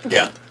 Yeah.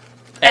 Yeah.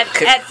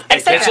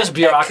 It's just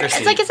bureaucracy.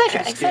 It's like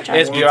etc. etc.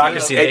 It's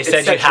bureaucracy. They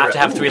said you have to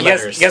have 3 You guys,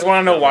 letters. you guys want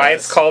to know why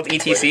it's called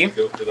ETC?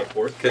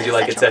 Because you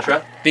like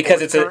etc.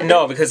 Because it's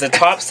a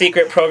top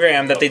secret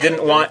program that they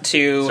didn't want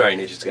to. Sorry,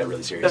 Nate just got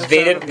really serious.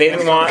 They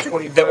didn't want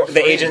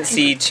the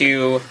agency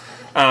to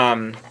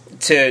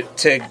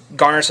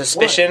garner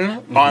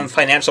suspicion on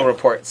financial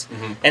reports,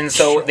 and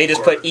so they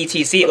just put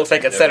ETC. It looks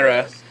like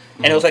etc.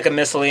 And it looks like a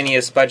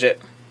miscellaneous budget.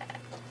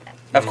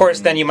 Of course,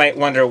 then you might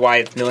wonder why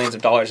it's millions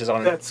of dollars is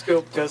on That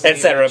scope doesn't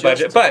etc. even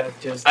budget, but I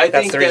that's think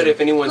the that reason. if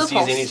anyone sees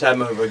Loopholes. any type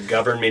of a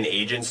government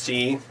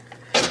agency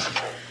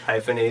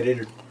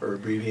hyphenated or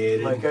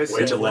abbreviated Like I with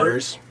said, the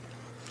letters,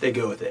 they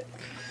go with it.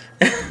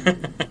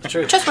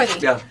 True. Trustworthy.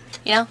 Yeah.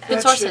 You know, good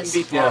That sources.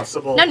 shouldn't be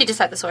possible. No need to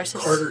cite the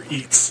sources. Carter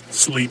eats,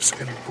 sleeps,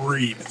 and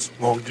breathes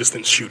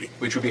long-distance shooting.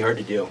 Which would be hard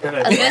to do. And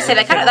I was gonna say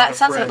that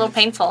sounds like a little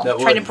painful. That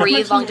Trying to would.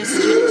 breathe long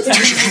distance.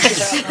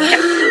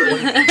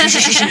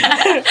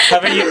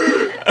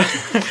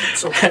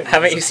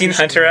 Haven't you seen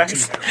Hunter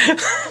X?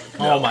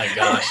 Oh my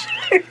gosh.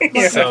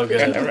 So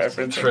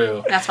good.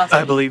 True. That's what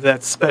I believe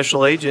that's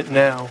Special Agent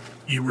now.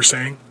 You were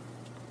saying?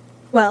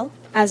 Well,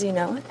 as you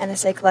know,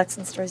 NSA collects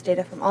and stores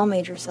data from all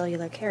major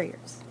cellular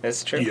carriers.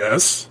 That's true.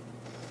 Yes.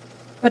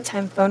 what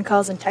time phone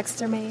calls and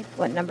texts are made,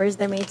 what numbers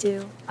they're made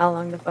to, how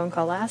long the phone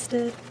call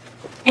lasted,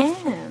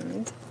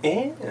 and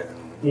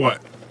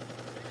what?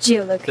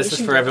 Geolocation. This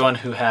is for everyone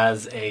who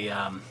has a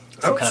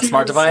some kind of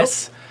smart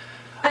device.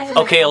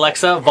 Okay,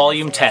 Alexa,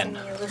 volume 10.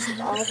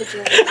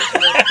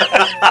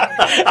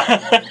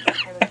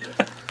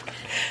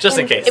 Just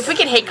in case. If we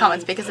get hate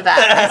comments because of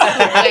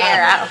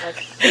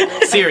that, we're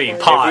out. Siri,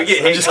 pause. If we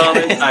get hate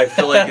comments, I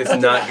feel like it's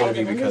not going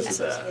to be because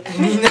of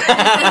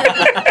that.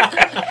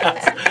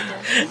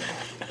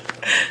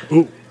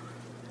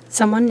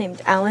 Someone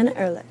named Alan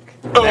Ehrlich.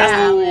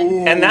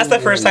 And that's the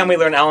first time we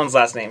learned Alan's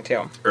last name,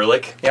 too.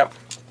 Ehrlich? Yep.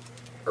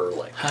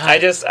 Ehrlich.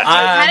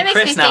 I'm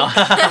Chris now.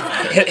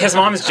 His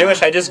mom's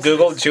Jewish. I just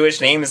Googled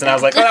Jewish names, and I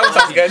was like, oh, that one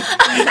sounds good.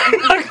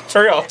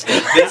 For real.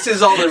 This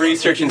is all the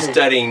research and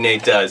studying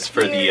Nate does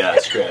for the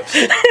scripts.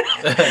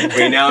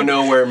 We now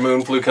know where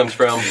Moonflu comes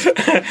from.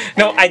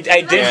 No, I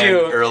did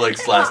do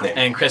Ehrlich's last name.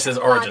 And Chris's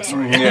origin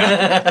story.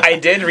 Yeah. I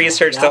did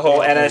research the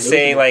whole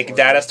NSA like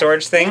data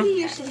storage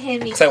thing,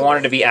 so I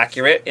wanted to be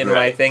accurate in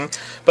my thing.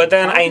 But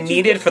then I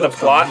needed, for the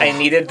plot, I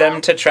needed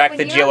them to track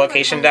the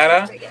geolocation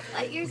data.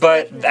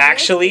 But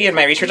actually, in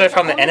my research, I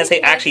found that NSA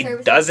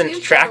actually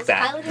doesn't track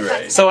that.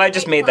 Right. So I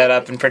just made that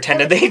up and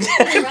pretended they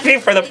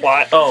did for the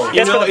plot. Oh,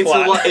 yes, for the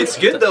plot. It's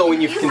good though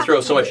when you can throw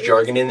so much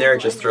jargon in there;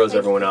 it just throws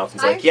everyone off.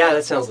 It's like, yeah,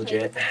 that sounds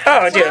legit.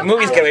 Oh, dude,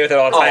 movies get away with it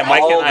all the time. Why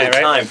can't I,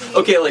 right? Time.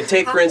 Okay, like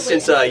take for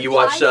instance, you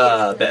watched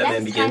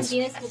Batman Begins.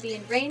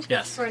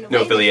 Yes.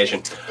 No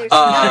affiliation.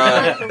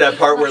 That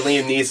part where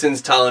Liam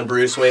Neeson's telling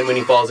Bruce Wayne when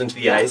he falls into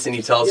the ice, and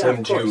he tells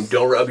him to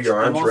don't rub your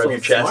arms, rub your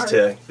chest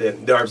to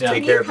the arms to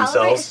take care of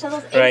themselves.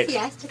 Right.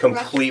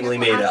 Completely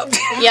made up.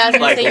 Yeah, I was gonna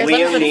Like say, yours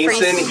Liam looks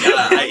like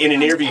Neeson in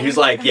an interview, he's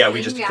like, "Yeah,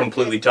 we just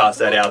completely tossed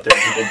that out there.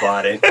 People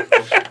bought it."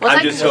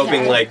 I'm just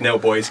hoping like no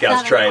Boy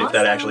Scouts try it if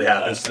that actually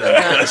happens.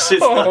 It's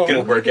not going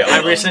to work out.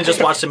 I recently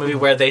just watched a movie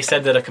where they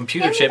said that a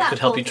computer chip could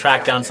help you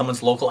track down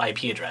someone's local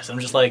IP address. I'm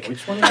just like,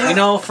 you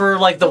know, for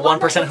like the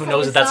 1% who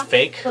knows that that's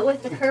fake,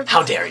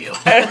 how dare you?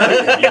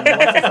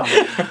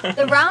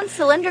 The round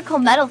cylindrical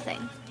metal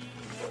thing.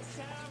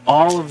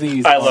 All of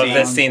these. I love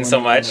this scene so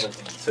much.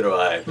 So do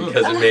I,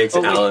 because it makes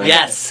Alan.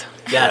 Yes.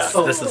 Yeah.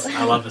 This is.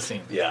 I love the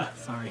scene. Yeah.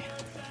 Sorry.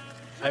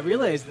 I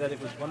realized that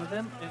it was one of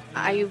them.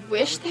 I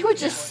wish they would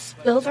just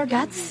spill their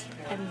guts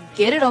and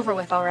get it over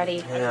with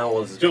already. Yeah,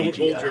 well, it's a Don't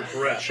PG hold your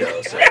breath.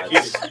 show, so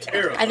It's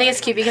terrible. I think it's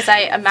cute because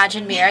I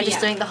imagine Mira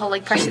just doing the whole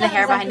like brushing the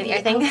hair behind the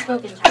ear thing.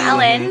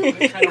 Alan.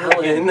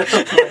 Alan.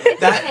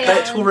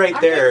 that tool right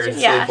there,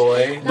 Yeah.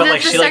 silly boy. But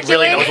like she like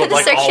really knows what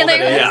like all of it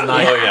is. Yeah.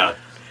 Oh yeah.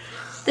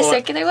 The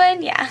circular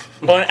one, yeah.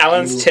 Well,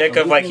 Alan's tick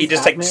of like he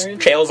just like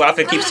trails off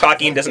and keeps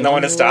talking and doesn't know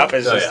when to stop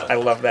is just I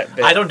love that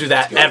bit. I don't do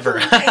that ever.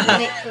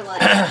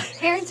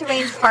 Parents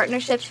arrange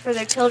partnerships for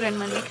their children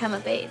when they come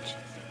of age.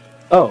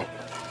 Oh.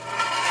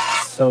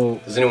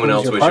 So. Does anyone who's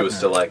else your wish partner? it was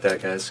still like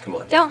that, guys? Come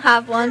on. Don't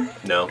have one.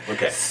 No.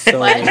 Okay. So,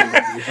 What?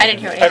 I didn't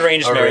hear it.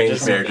 Arranged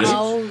marriages.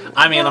 Oh.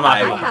 I mean, I'm not.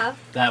 I have.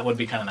 That would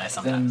be kind of nice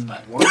sometimes,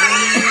 but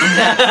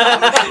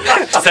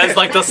says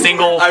like the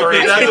single. I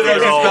think that's what I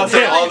was about to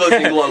say. All those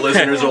single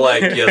listeners are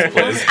like, yes,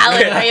 please.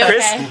 Alan, are you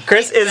okay?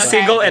 Chris is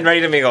single and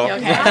ready to mingle. You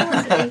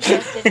okay?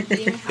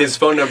 His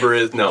phone number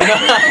is no. You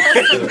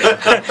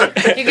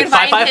can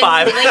find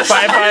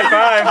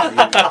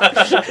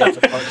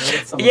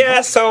 555.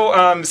 Yeah,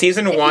 so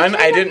season 1,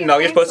 I didn't know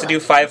you're supposed to do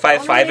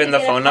 555 in the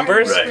phone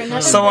numbers.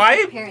 Right. So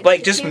I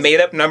like just made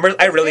up numbers.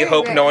 I really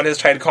hope no one has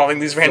tried calling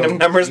these random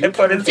numbers I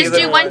put in Just season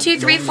do 1, 2,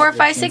 3, 4,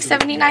 5, 6,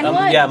 7, 8, 9,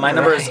 1. yeah, my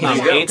number is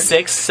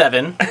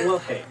 867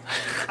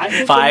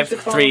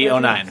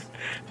 5309.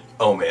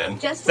 Oh man.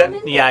 Just That-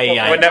 women?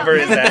 Yeah. What number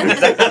is that?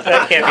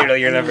 That can't be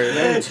really your number.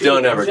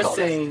 Don't ever just call it.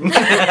 saying. You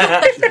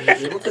should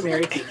be able to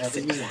marry whoever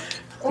you want.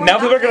 Now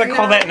people are gonna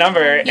call that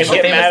number and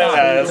get mad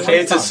at us.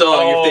 It's a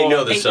song if they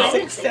know the song.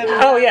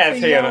 Oh yeah,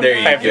 309. There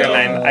you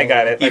 539. I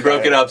got it. He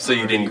broke it up so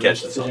you didn't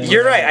catch the song.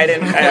 You're right. I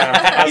didn't.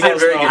 I He did a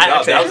very good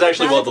job. That was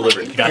actually well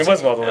delivered. It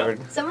was well delivered.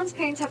 Someone's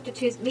parents have to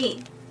choose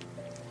me.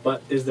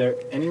 But is there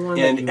anyone that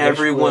you And wish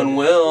everyone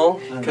would,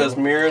 will, I don't because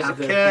know, Mira's a have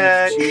their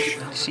catch. parents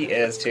choose- She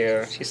is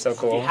too. She's so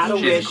cool. You had a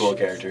She's a wish, cool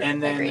character.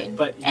 And then, Agreed.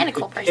 but you And a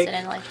could cool person pick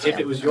in life, If too.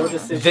 it was your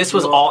decision, This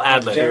was all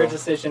ad-lib. Their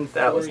decision.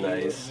 That was for you.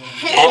 nice.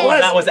 All of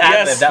that was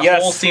ad lib. That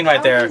yes. whole scene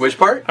right there. Which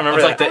part? I remember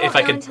It's like that.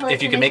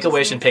 if you could make a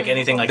wish and pick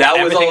anything like That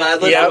was all everything.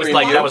 ad-lib? Yeah, That it was was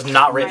like you? that was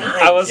not written.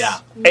 I was Yeah.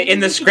 in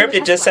the script.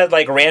 It just said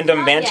like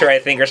random banter, I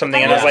think, or something,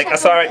 and I was like, "I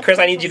saw it, Chris.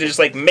 I need you to just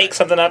like make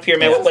something up here,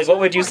 man. Like, what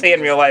would you say in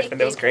real life?" And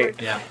it was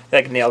great. Yeah.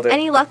 Like nailed it.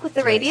 Any luck with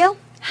the radio?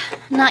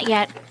 Not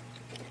yet.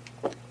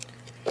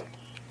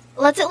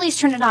 Let's at least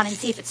turn it on and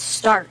see if it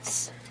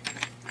starts.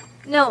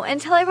 No,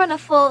 until I run a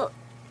full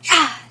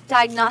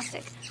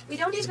diagnostic. We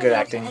don't even good know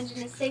acting. if the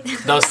engine is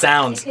safe. Those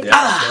sounds. Yeah.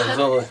 That was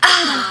all-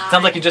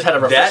 Sounds like you just had a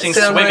That refreshing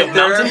sound swig right of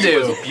Mountain there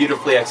Dew. was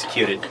beautifully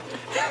executed.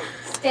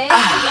 Stay.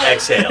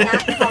 Exhale.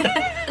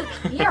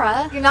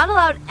 Mira, you're not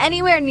allowed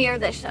anywhere near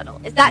this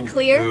shuttle. Is that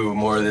clear? Ooh,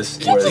 more of this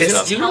stuff.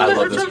 I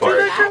love this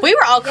part. We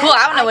were all cool.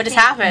 I don't know what just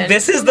happened.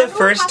 This is the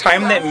first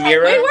time that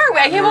Mira We were.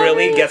 I came over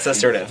really here. gets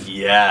assertive.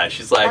 Yeah,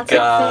 she's like,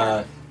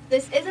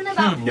 This isn't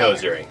about No,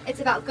 fair. Zuri. It's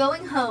about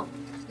going home.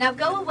 Now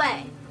go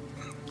away.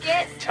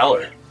 Get. Tell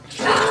her.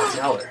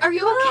 Tell her. Are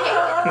you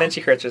okay? And then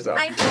she hurts herself.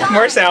 I'm fine.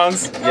 More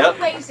sounds. Yep.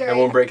 I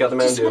won't break out the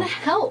Mountain Just want Dew. to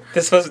help.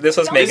 This was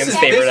Megan's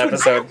favorite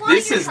episode.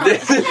 This is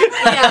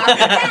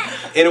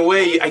in a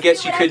way, I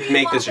guess you could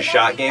make this a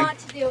shot game.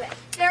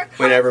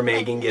 Whenever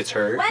Megan gets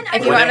hurt.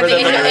 If you're under the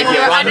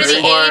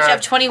age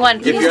of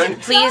 21, please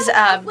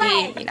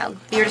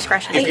be your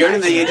discretion. If you're under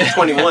the age of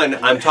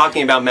 21, I'm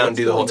talking about Mountain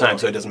Dew the whole time,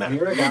 so it doesn't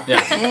matter.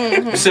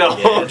 Yeah.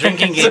 So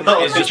drinking game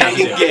is just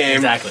drinking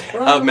game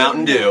of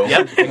Mountain Dew.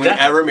 Yep.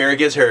 Whenever Mary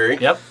gets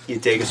hurt, yep. You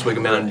take a swig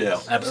of Mountain Dew.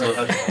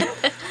 Absolutely.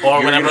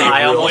 Or whenever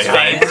I almost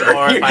faint,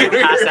 or if I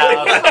pass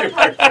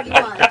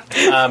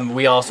out.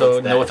 We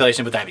also no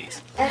affiliation with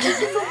diabetes.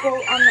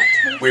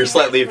 We're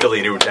slightly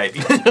affiliated with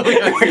diabetes.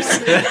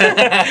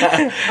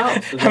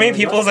 How many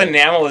people's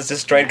enamel is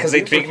destroyed because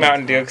they drink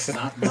Mountain Dew?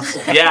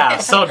 Yeah,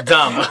 so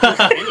dumb.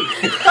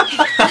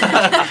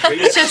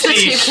 It's just the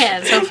two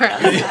cans over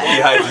on the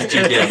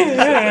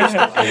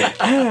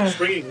side.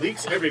 Springing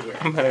leaks everywhere.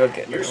 I'm gonna go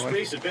get Your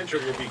space adventure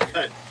will be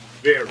cut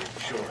very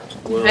short.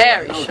 Well,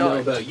 Very I don't short. know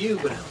about you,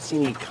 but I don't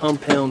see any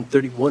Compound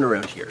 31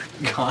 around here.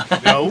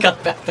 No,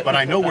 but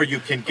I know where you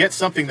can get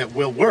something that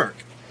will work.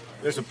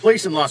 There's a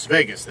place in Las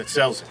Vegas that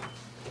sells it.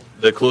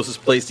 The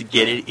closest place to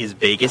get it is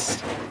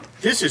Vegas.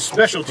 This is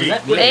specialty.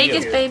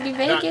 Vegas, baby,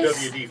 Not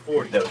Vegas.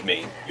 WD-40. That was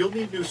me. You'll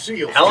need new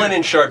seals. Ellen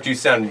and Sharp do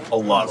sound a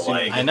lot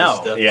alike. I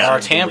know. Yeah.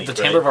 The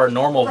timbre of our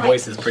normal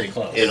voice is pretty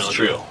close. It's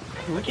true.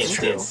 I can't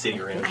stand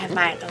sitting around. I have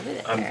mine over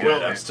there. I'm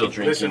good. I'm still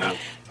drinking.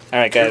 All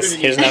right, guys.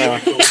 Here's another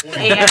one.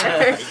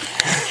 Air.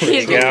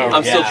 Here you go.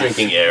 I'm still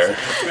drinking air.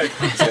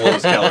 It's the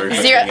lowest calorie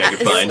thing I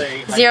can find.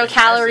 0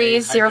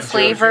 calories, 0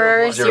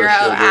 flavor, 0 sugar,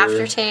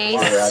 aftertaste.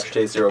 Zero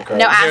aftertaste, zero carbs.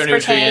 No Zero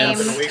aspartame.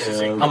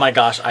 nutrients. Oh my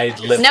gosh, I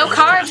live. No for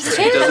carbs it.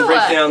 too. It doesn't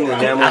break down the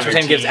enamel of your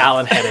Aspartame gives teeth.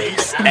 Alan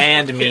headaches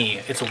and me.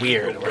 It's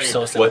weird. We're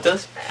so simple. What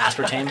does?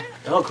 Aspartame.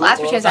 Oh, cool.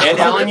 Aspartame's And actually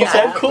Alan, you bad.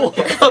 said cool.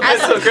 Oh,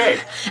 that's so great.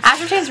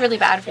 Aspartame's really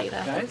bad for you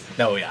though.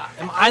 No, yeah.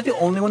 Am I the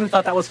only one who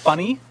thought that was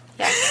funny?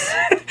 Yes.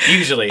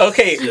 Usually.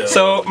 Okay,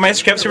 so my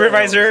script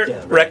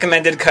supervisor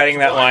recommended cutting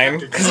that line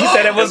because he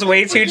said it was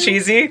way too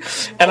cheesy,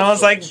 and I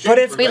was like, "But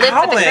it's We live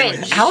for the Alan.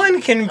 cringe.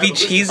 Alan can be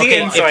cheesy." Okay,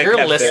 and so I if you're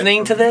kept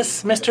listening to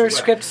this, Mr.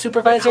 Script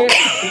Supervisor,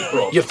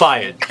 you're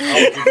fired.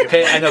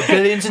 Okay, I know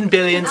billions and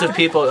billions of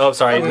people. Oh,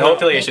 sorry, no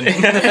affiliation.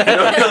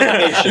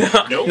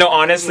 No,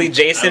 honestly,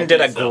 Jason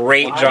did a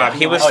great job.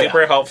 He was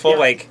super helpful,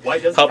 like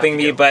helping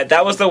me. But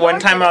that was the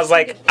one time I was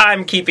like,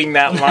 "I'm keeping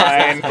that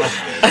line."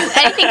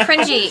 Anything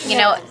cringy,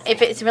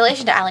 if it's in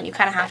relation to Alan, you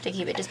kind of have to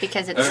keep it just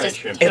because it's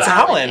just. It's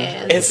Alan.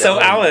 It's so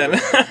Alan.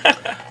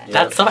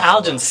 That's some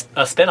Algin's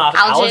spinoff.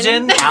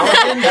 Algin.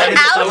 Algin? That is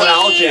so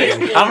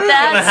Algin. I'm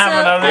gonna have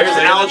another. There's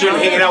Algin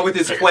hanging out with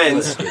his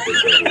friends.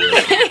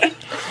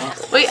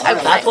 Wait,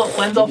 That's what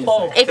Flynn's all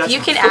for. if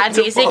you can add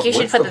music, you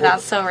should put the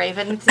That's So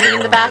Raven scene in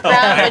the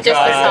background with just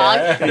the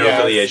song. No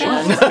affiliation.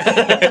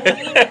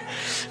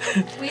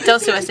 Don't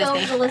sue us,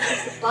 Disney.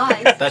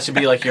 That should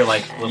be like your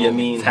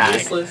little tag.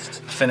 this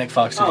list? Finnick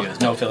Fox Studios,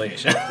 no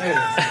affiliation.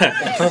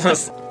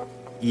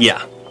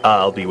 Yeah,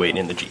 I'll be waiting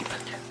in the Jeep.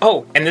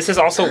 Oh, and this is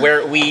also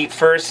where we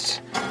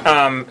first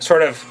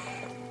sort of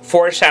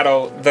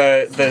foreshadow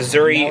the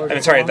Zuri.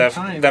 I'm sorry,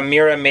 the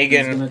Mira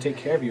Megan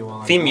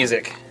theme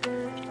music.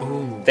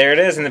 Ooh. There it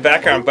is in the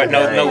background, but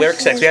no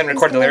lyrics yet. We haven't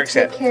recorded the lyrics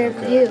yet. Take care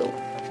of you.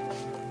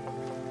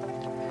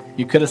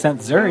 You could have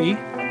sent Zuri.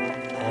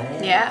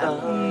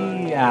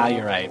 Yeah. Yeah,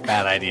 you're right.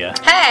 Bad idea.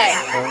 Hey!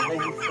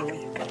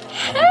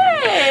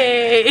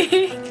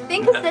 Hey!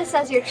 Think of this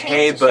as your chance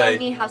Hey, to show but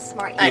me how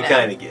smart you I You know.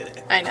 kind of get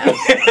it. I know.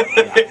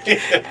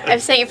 I'm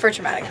saying it for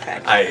dramatic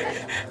effect.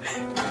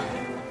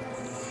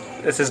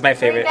 This is my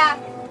favorite.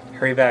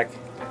 Hurry back.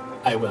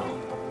 I will.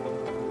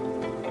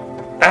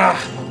 Ah!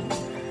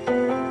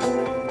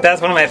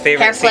 That's one of my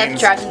favorite Hair flip, scenes.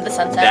 drive into the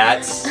sunset.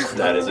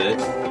 That is it.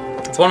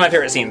 It's one of my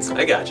favorite scenes.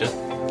 I gotcha.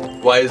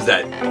 Why is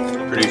that?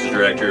 Producer,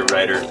 director,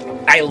 writer?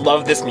 I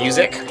love this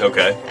music.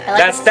 Okay.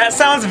 That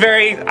sounds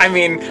very. I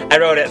mean, I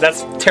wrote it.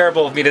 That's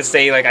terrible of me to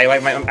say. Like I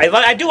like my.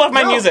 I do love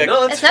my music.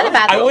 No, It's not a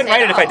bad thing. I wouldn't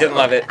write it if I didn't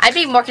love it. I'd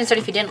be more concerned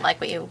if you didn't like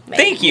what you made.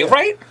 Thank you.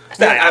 Right?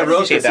 I wrote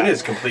appreciate this. It that.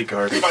 is complete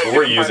garbage, but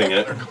we're using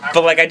it.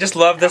 But like, I just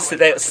love this.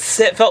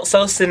 It felt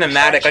so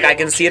cinematic. Like I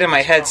can see it in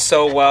my head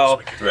so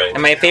well. Right.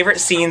 And my favorite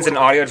scenes in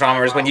audio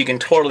drama is when you can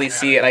totally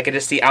see it. I could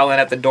just see Alan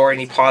at the door and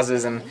he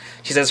pauses and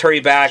she says, "Hurry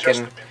back,"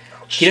 and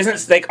he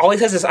doesn't like. All he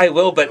says is, "I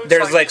will," but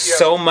there's like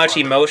so much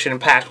emotion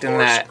packed in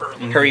that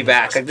 "hurry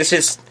back." Like this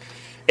is.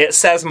 It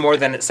says more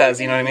than it says.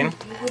 You know what I mean?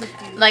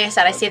 Like I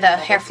said, I see the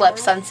hair flip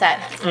sunset.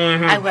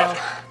 Mhm. I will.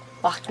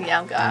 Walk me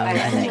down, go out.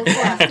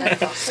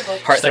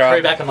 Heartthrob.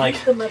 Hurry back. I'm like,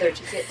 I will.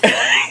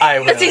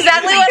 That's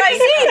exactly what I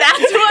see.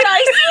 That's what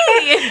I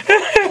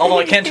see. Although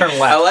I can't turn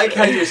left. I like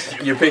how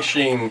you're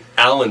picturing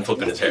Alan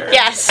flipping his hair.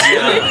 Yes.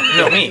 Yeah.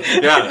 No, me.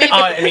 Yeah.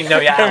 Oh, I mean, no,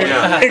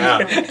 yeah.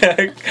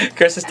 Yeah.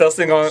 Chris is still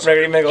single,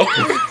 ready to mingle.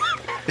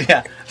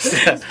 Yeah.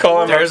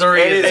 Call him. There's a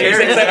reason. It's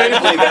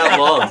exactly that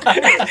long.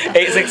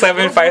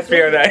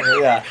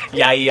 867-5309.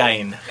 Yeah.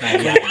 Yayin.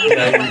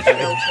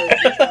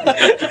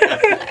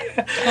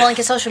 Well, link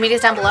his social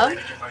medias down below.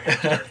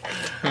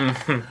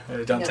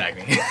 Don't tag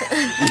me.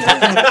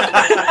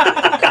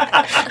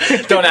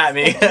 Don't at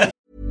me.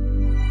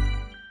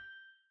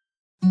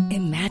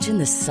 Imagine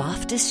the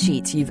softest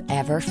sheets you've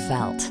ever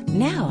felt.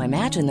 Now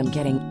imagine them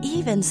getting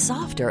even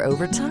softer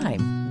over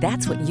time.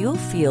 That's what you'll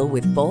feel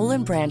with Boll &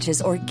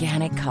 Branch's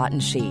organic cotton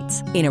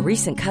sheets. In a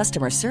recent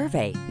customer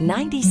survey,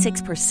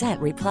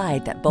 96%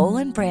 replied that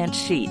Boll & Branch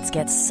sheets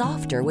get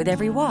softer with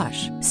every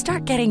wash.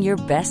 Start getting your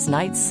best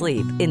night's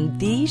sleep in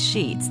these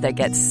sheets that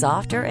get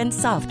softer and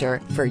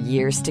softer for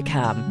years to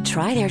come.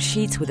 Try their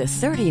sheets with a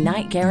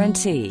 30-night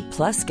guarantee.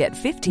 Plus, get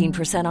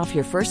 15% off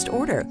your first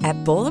order at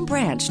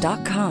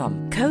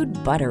bollandbranch.com. Code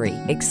BUTTERY.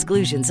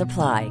 Exclusions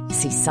apply.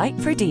 See site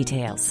for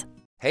details.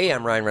 Hey,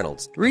 I'm Ryan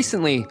Reynolds.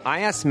 Recently,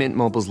 I asked Mint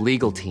Mobile's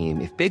legal team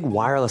if big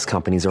wireless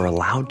companies are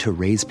allowed to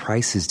raise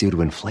prices due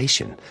to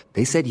inflation.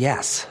 They said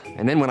yes.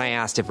 And then when I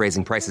asked if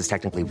raising prices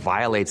technically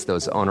violates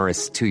those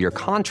onerous 2-year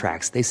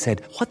contracts, they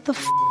said, "What the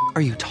f***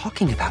 are you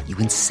talking about, you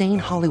insane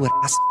Hollywood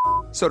ass?"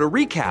 So to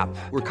recap,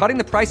 we're cutting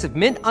the price of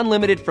Mint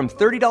Unlimited from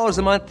 $30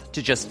 a month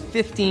to just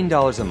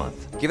 $15 a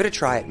month. Give it a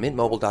try at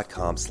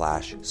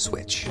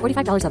mintmobile.com/switch.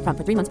 $45 up front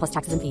for 3 months plus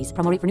taxes and fees.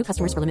 Promo rate for new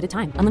customers for limited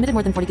time. Unlimited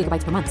more than 40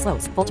 gigabytes per month.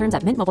 Slows full terms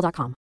at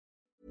mintmobile.com.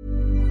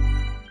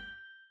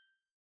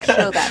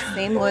 Show that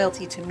same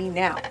loyalty to me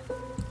now.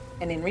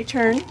 And in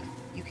return,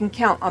 you can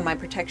count on my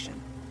protection.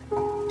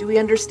 Do we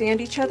understand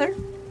each other?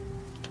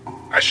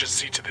 I should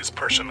see to this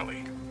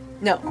personally.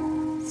 No.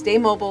 Stay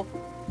mobile.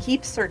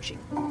 Keep searching.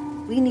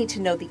 We need to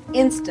know the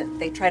instant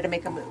they try to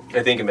make a move.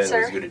 I think Amanda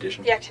was a good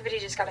addition. The activity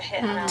just got a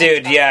hit.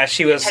 Dude, yeah,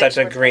 she was such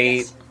a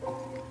great.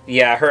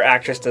 Yeah, her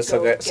actress does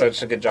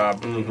such a good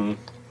job. Mm-hmm.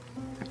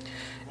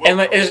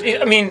 And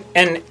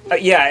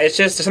it's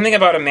just something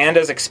about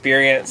Amanda's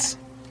experience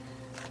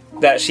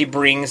that she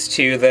brings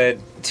to the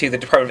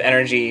Department of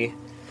Energy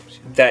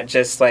that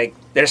just like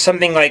there's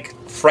something like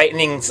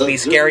frighteningly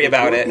scary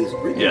about it.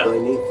 Yeah,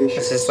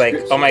 it's just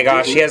like, oh my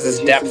gosh, she has this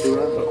depth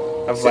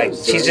of like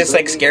she's just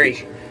like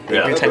scary.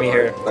 Every time you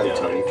hear her.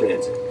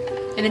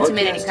 An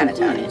intimidating kind of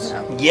tone, you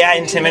know? Yeah,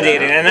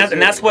 intimidating,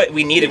 and that's what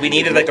we needed. We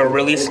needed like a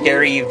really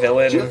scary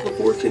villain.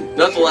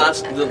 Not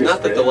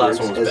that the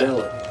last one was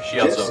bad. She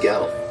also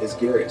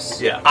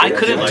Yeah, I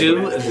couldn't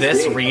do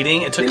this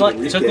reading. It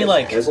took me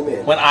like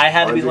when I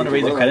had to be the one to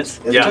read the credits.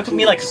 It took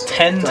me like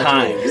 10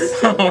 times.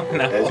 Oh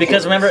no!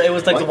 Because remember, it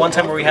was like the one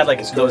time where we had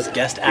like those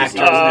guest actors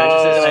and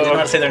actresses. I didn't know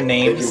how to say their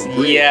names.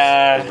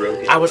 Yeah,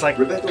 I was like,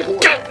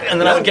 and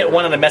then I would get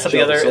one and I mess up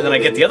the other, and then I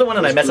get the other one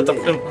and I mess up the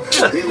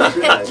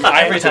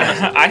every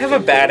time. I have a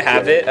bad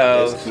habit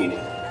of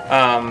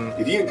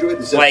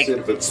like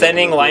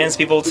sending lines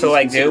people to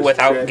like do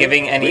without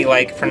giving any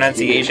like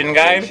pronunciation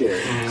guide,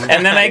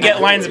 and then I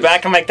get lines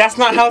back. I'm like, that's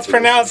not how it's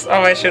pronounced.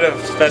 Oh, I should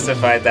have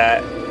specified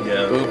that.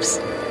 Yeah. Oops.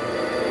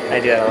 I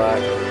do that a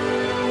lot.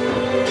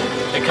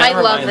 I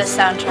love this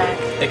soundtrack.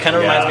 It kind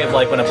of reminds me of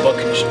like when a book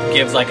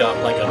gives like a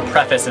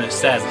preface and it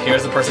says,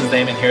 here's the person's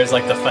name and here's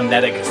like the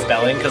phonetic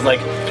spelling, because like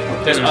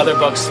there's other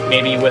books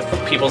maybe with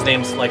people's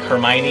names like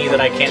Hermione that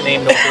I can't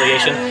name, no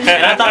affiliation,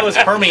 and I thought it was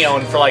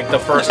Hermione for like the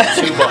first 2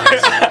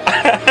 books.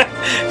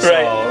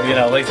 So, you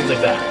know, like things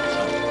like that.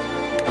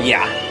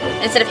 Yeah.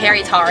 Instead of Harry,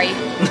 it's Harry.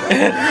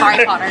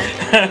 Harry Potter.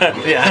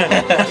 Yeah.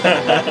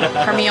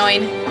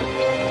 Hermione.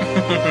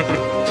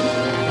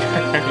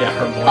 Yeah,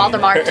 Hermione.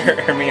 Voldemort.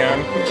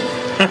 Hermione.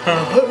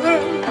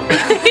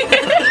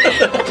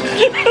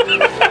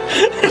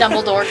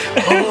 Dumbledore.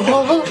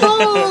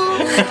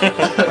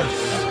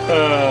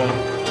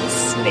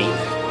 Snape.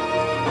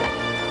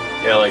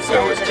 Yeah, I like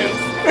Star Wars too.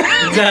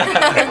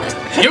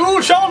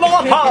 You shall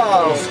not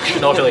pass!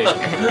 No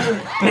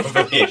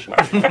affiliation.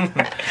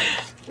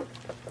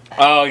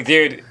 Oh,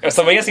 dude.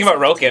 So what do you guys think about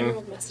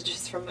Roken?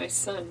 Messages from my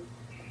son.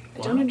 I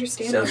don't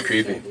understand. Sounds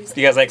creepy.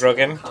 Do you guys like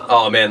Roken?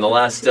 Oh man, the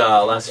last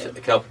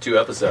 2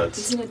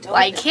 episodes.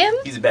 Like him?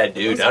 He's a bad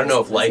dude. I don't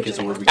know if like is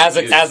the word we As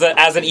use.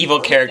 an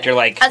evil character,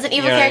 like As an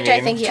evil you know what character, I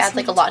mean? think he adds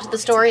like a lot to the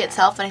story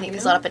itself, and I think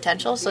there's a lot of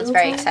potential. So it's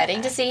very exciting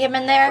to see him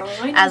in there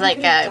as like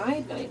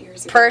a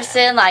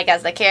person, like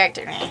as the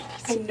character.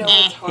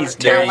 He's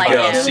There you like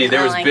go. him. See,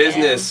 there was I like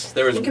business.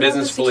 There was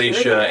business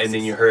Felicia, and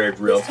then you heard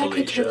real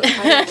Felicia.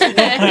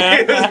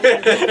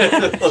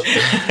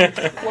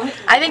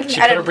 I think She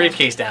I put her don't.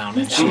 briefcase down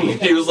and she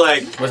He was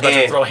like, was about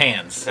to throw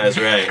hands. That's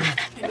right.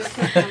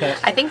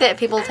 I think that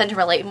people tend to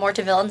relate more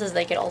to villains as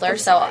they get older.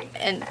 So,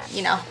 and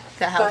you know,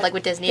 how like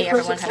with Disney,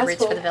 everyone kind of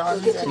roots for the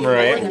villains, and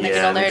Right. when they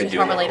get older, it's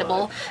more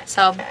relatable.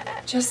 So,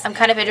 I'm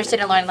kind of interested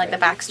in learning like the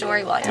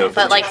backstory. Well, I No, know,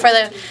 but like for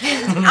the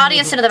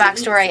audience to know the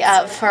backstory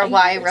of for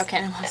why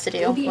Roken wants to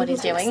do what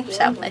he's doing.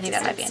 So, I think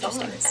that might be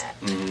interesting.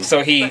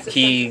 So he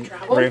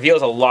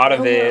reveals a lot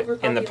of it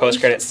in the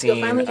post-credit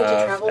scene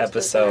of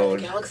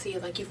episode galaxy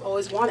like you've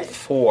always wanted.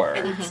 4.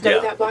 And study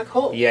that black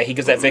hole. Yeah, he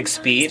gives that big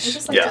speech.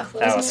 Yeah.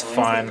 That was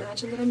fun.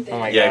 Oh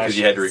my Yeah, gosh. because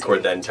you had to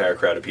record that entire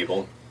crowd of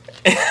people.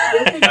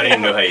 I didn't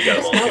even know how you got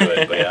them all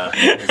to it, but yeah,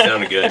 it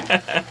sounded good.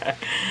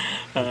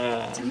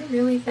 Do you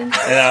really think?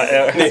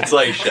 It's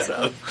like, shut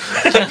up.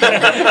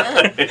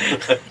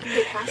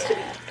 It has to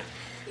be.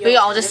 We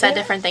all just said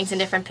different things in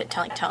different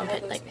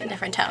in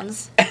different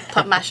tones.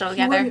 Put mashed it all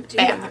together.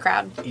 Bam, the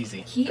crowd.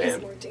 Easy. He is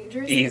more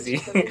dangerous.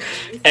 Easy.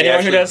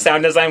 Anyone who does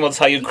sound design will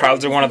tell you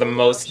crowds are one of the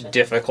most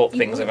difficult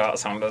things about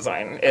sound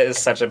design. It is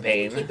such a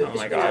pain. Oh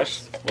my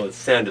gosh. Well, it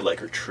sounded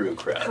like a true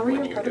crowd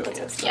when you were doing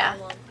it. Yeah.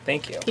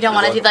 Thank you. You don't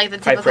want to do like the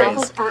typical.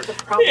 Levels aren't the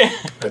problem.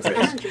 It's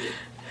energy.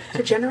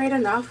 To generate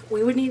enough,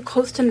 we would need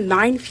close to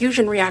 9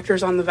 fusion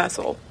reactors on the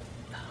vessel.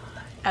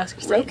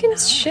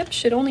 Roken's ship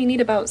should only need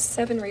about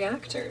 7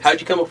 reactors. How'd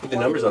you come up with the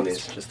numbers on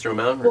these? Just threw them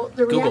out? Well,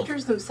 the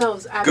reactors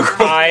themselves add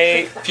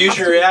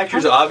Fusion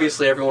reactors,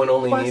 obviously everyone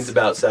only needs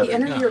about 7. the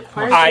energy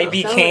required I to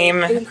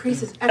became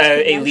increases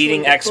a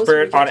leading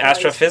expert on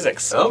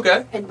astrophysics.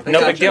 Okay.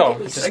 No big deal.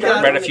 Just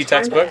read a few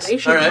textbooks.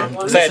 All right.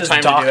 Because I had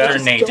time to do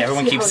that. Nate.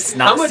 Everyone keeps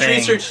not How much saying.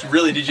 research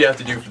really did you have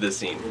to do for this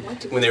scene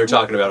when they were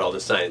talking about all the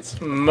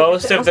science?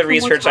 Most of the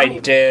research I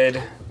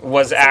did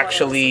was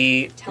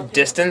actually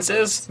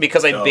distances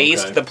because I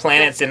based the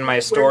planets in my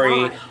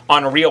story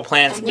on real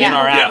planets in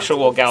our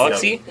actual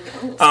galaxy.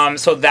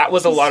 So that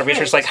was a lot of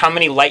research, like how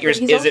many light years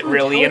is it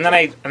really? And then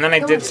I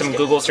did some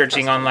Google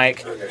searching on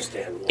like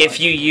if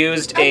you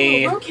used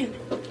a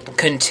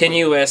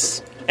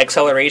continuous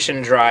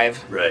acceleration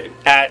drive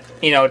at at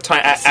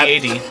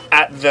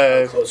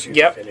the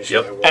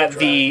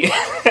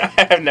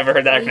I've never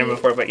heard that acronym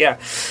before, but yeah,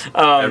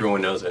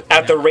 everyone knows it.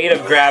 At the rate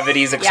of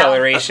gravity's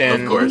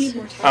acceleration, of course.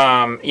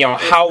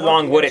 How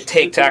long would it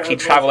take to actually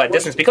travel that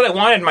distance? Because I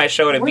wanted my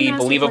show to be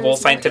believable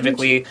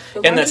scientifically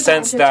in the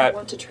sense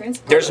that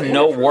there's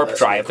no warp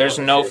drive, there's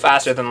no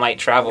faster than light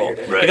travel,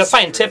 because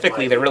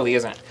scientifically there really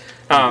isn't.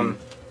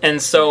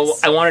 And so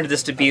I wanted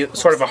this to be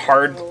sort of a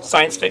hard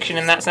science fiction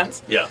in that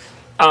sense. Yeah.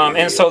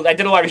 And so I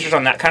did a lot of research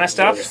on that kind of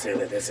stuff.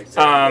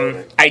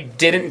 I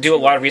didn't do a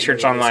lot of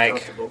research on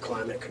like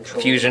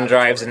fusion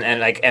drives and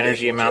like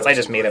energy amounts. I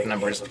just made up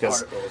numbers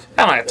because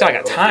I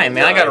got time,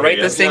 man. I got to write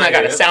this thing. I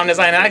got to sound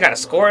design it. I got to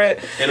score it.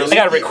 I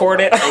got to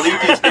record it.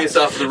 Elite is based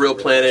off of the real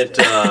planet.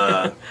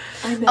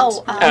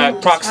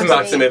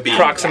 Proxima B.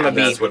 Proxima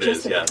B. That's what it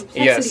is. Yeah.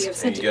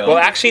 Yes. Well,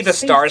 actually, the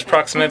star is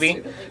Proxima B.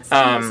 It's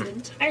an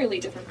entirely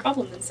different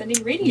problem than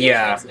sending radio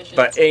transmissions.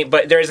 but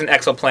there is an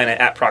exoplanet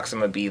at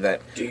Proxima B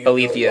that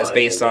Alethea is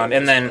based on,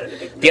 and then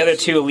the other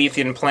 2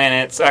 Alethian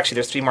planets. Actually,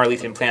 there's 3 more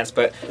Alethian planets,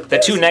 but the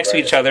 2 next to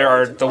each other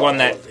are the one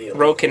that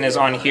Roken is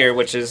on here,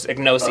 which is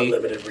Ignosi,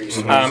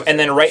 and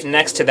then right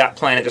next to that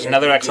planet, there's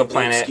another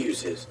exoplanet,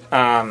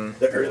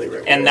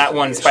 and that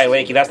one's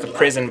Spilaki. That's the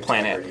prison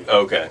planet.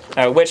 Okay.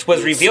 Which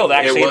was revealed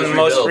actually in the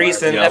most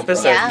recent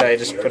episode that I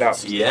just put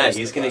out. Yeah,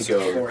 he's gonna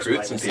go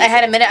recruit some people. I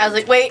had a minute. I was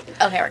like, wait.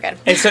 Okay, we're good.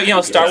 And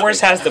so Star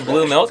Wars has the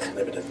blue milk.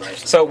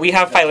 So we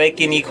have Phylake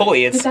and E.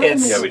 coli.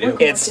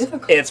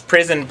 It's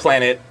prison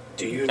planet.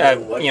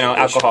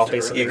 Alcohol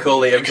basically. E.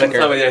 coli. Every time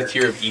I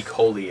hear of E.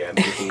 coli, I'm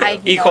thinking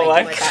of E.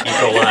 coli. E.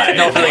 coli.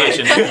 No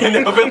affiliation.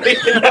 No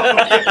affiliation.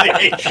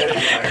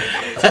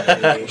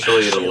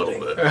 Actually, a little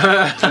bit.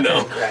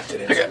 No.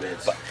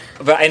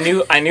 But I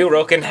knew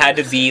Roken had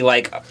to be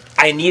like,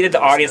 I needed the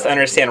audience to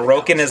understand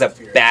Roken is a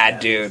bad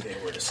dude.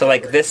 So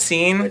like this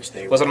scene was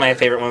one of my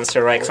favorite ones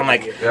to write. So I'm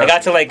like, I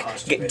got to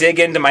like dig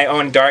into my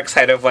own dark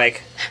side of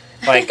like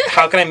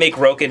how can I make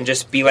Roken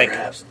just be like,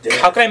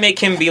 how can I make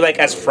him be like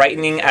as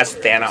frightening as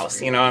Thanos?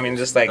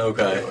 Just like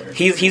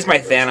he's my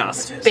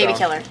Thanos. Baby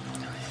killer.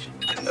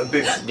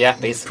 Yeah,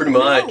 basically. Pretty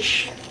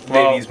much.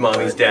 Babies,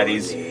 mommies,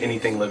 daddies,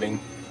 anything living.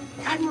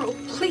 Admiral,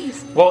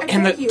 please. Well,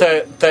 and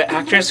the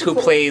actress who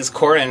plays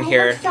Corin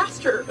here,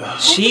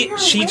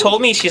 she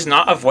told me she's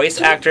not a voice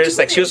actress.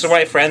 Like, she was one of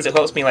my friends that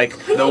helps me, like...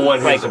 The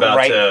one who's about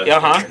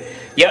to...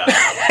 Yep.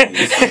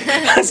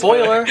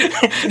 Spoiler.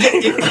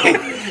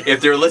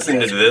 If they're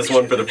listening to this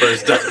one for the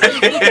first time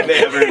and they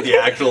haven't heard the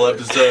actual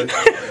episode,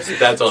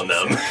 that's on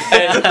them.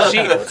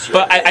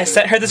 But I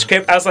sent her the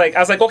script. I was like,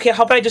 okay,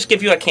 how about I just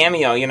give you a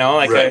cameo,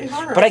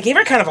 but I gave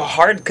her kind of a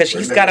hard because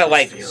she's got to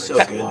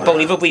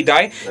believably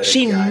die.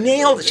 She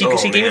nailed it. She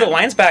gave me the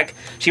lines back.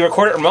 She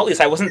recorded it remotely,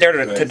 so I wasn't there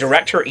to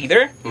direct her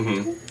either.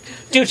 Mm-hmm.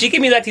 Dude, she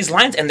gave me these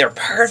lines and they're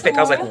perfect.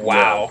 I was like,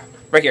 wow,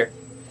 right here.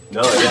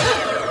 No,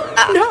 yeah.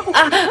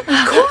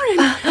 Corin!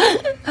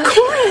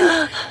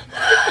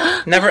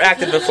 Never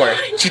acted before.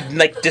 She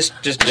just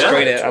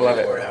destroyed it. I love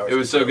it. It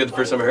was so good the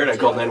first time I heard it, I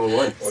called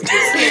 911.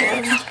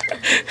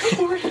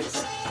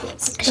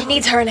 She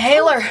needs her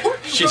inhaler.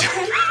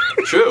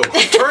 True.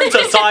 Turn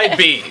to side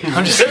B.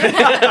 I'm just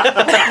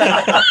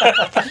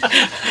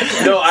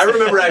No, I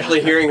remember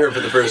actually hearing her for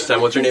the first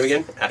time. What's her name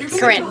again?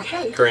 Corinne.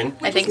 Corinne?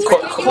 I think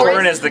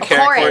Corinne is the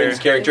character. Corinne's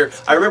character.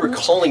 I remember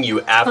calling you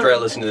after I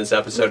listened to this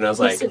episode, and I was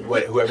like,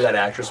 whoever that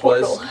actress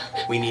was,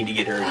 we need to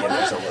get her again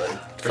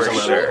for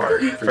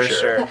someone. For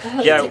sure.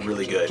 Yeah,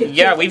 really good.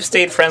 Yeah, we've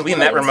stayed friends. We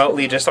met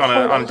remotely just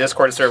on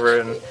Discord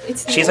server, and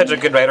she's such a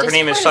good writer. Her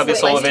name is Shelby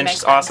Sullivan.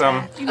 She's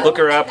awesome. Look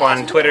her up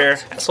on Twitter.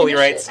 Sully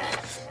Writes.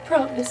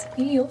 Promise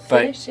me you'll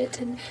finish it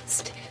and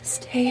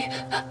Stay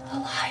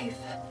alive.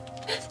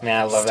 Man,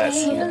 I love that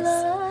scene.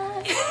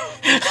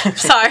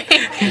 Sorry.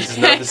 This is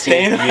not the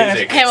scene of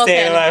music.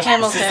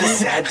 Hamilton. This is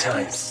sad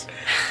times.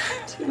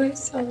 To my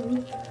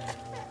son.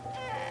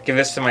 Give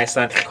this to my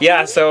son.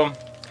 Yeah, so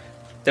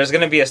there's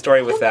going to be a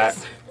story with that.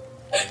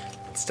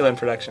 It's still in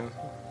production.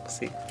 We'll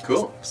see.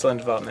 Cool. Still in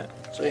development.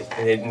 Sweet.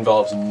 And it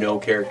involves no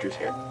characters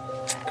here.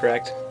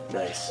 Correct.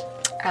 Nice.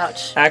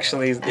 Ouch.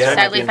 Actually,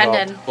 Sadly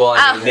offended. Well,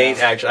 I mean,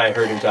 Nate, actually, I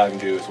heard him talking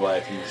to his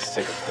wife. He's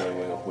sick of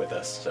staying with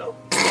us, so.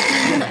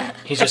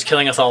 He's just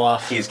killing us all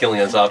off. He's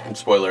killing us off.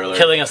 Spoiler alert.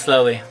 Killing us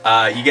slowly. You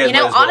guys might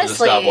as well just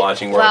stop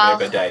watching. We're all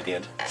going to die at the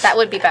end. That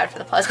would be bad for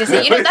the plot. I was going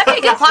to say, that'd be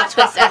a good plot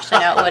twist.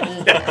 Actually, no, it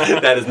wouldn't.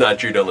 That is not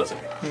true. Don't listen.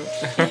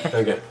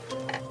 Okay.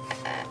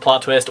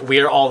 Plot twist,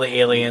 we're all the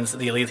aliens.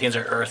 The Alethians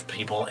are Earth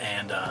people,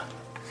 and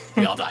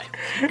we all die.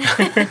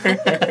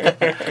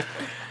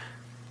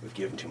 We've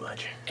given too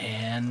much.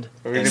 And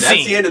that's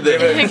the end of the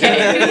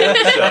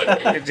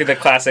episode. Do the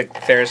classic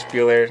Ferris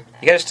Bueller.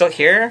 You guys are still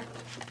here?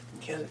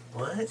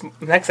 What?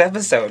 Next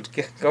episode.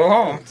 Go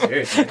home.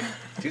 Seriously.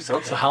 Do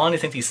something. So how long do you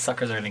think these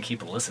suckers are going to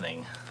keep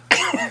listening?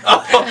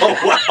 Oh,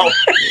 wow.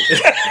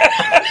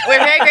 We're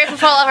very grateful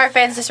for all of our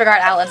fans. Disregard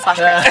Alan /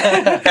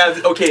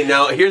 Chris. Okay,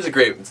 now here's a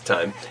great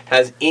time.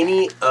 Has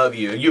any of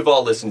you've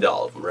all listened to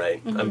all of them,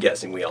 right? Mm-hmm. I'm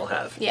guessing we all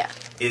have. Yeah.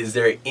 Is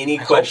there any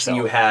question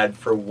you had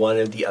for one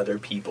of the other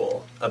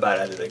people about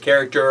either the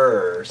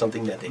character or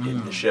something that they did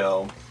in the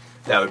show?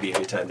 That would be a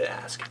good time to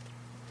ask.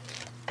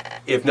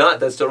 If not,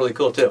 that's totally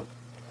cool too.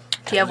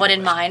 Do you have one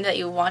in mind that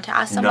you want to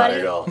ask somebody?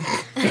 Not at all.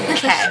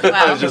 Okay, I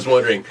well. was just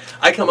wondering.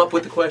 I come up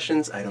with the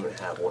questions. I don't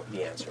have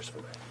the answers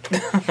for them.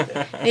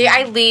 Yeah,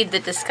 I lead the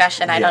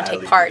discussion. I don't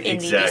take part in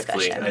the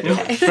discussion. I don't.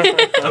 I'm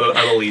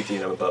a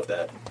Lethean. I'm above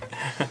that.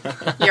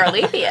 You're a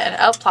Lethean.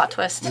 Oh, plot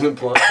twist.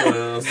 Plot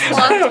twist.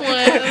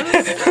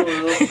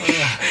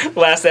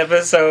 Last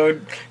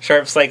episode,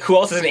 Sharp's like, who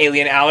else is an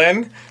alien,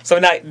 Alan? So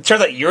now it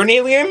turns out you're an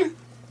alien?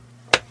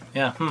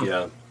 Yeah.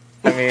 Yeah.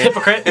 I mean,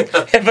 Hypocrite.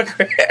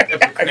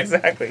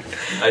 Exactly.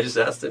 I just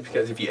asked it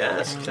because if you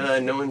ask,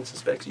 no one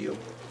suspects you.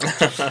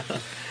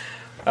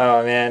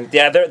 Oh man,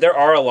 yeah. There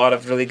are a lot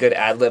of really good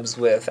ad libs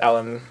with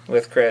Alan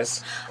with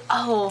Chris.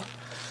 Oh,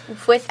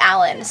 with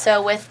Alan.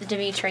 So with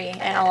Dimitri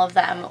and all of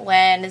them,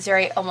 when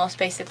Zuri I won't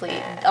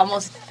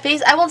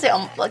say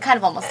kind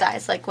of almost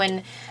dies. Like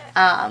when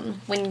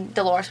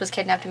Dolores was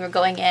kidnapped and we were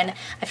going in,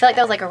 I feel like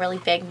that was like a really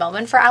big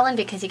moment for Alan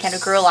because he kind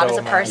of grew a lot as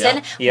a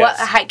person. Yeah.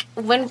 Yes.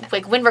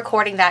 When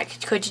recording that,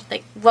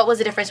 what was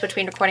the difference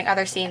between recording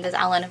other scenes as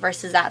Alan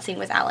versus that scene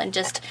with Alan?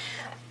 Just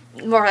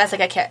more as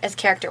as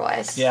character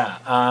wise. Yeah.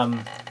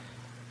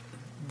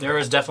 There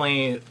was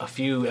definitely a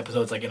few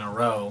episodes like in a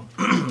row,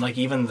 like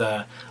even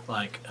the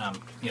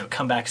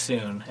come back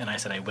soon, and I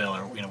said I will,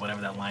 or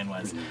whatever that line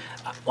was.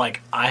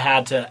 Like I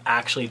had to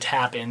actually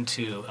tap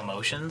into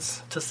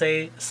emotions to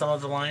say some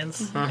of the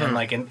lines,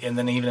 Mm-hmm. and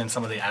then even in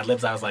some of the ad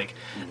libs, I was like,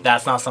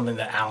 that's not something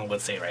that Alan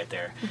would say right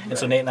there. And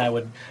so Nate and I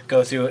would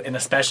go through, and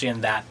especially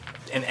in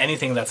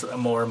anything that's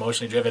more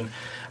emotionally driven,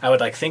 I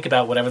would think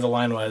about whatever the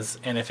line was,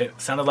 and if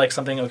it sounded like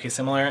something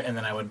similar, and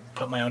then I would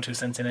put my own 2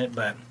 cents in it,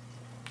 but.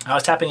 I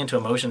was tapping into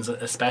emotions,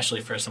 especially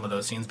for some of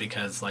those scenes,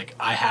 because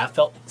I have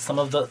felt some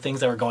of the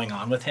things that were going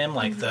on with him,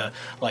 the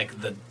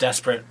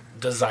desperate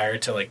desire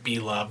to be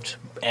loved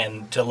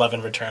and to love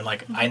in return.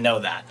 I know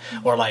that,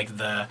 or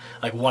the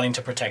wanting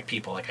to protect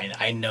people.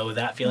 I know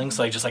that feeling.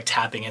 So just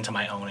tapping into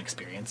my own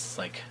experience.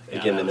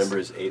 Again, the number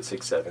is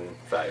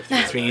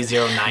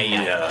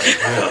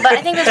 867-533-09. But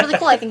I think that's really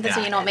cool. I think that's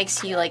what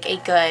makes you a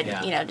good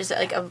just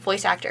a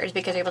voice actor, is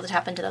because you're able to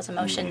tap into those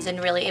emotions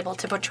and really able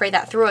to portray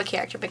that through a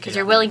character because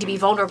you're willing to be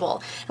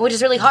vulnerable, which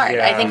is really hard.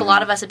 I think a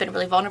lot of us have been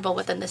really vulnerable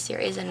within this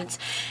series, and it's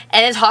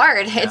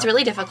hard. Yeah. It's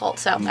really difficult.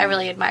 So I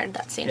really admired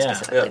that scene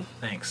specifically. Yeah.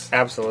 Thanks.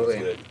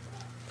 Absolutely.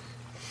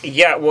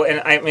 Yeah, well,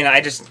 and I mean,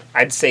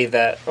 I'd say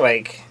that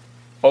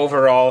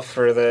overall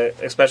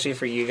especially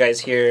for you guys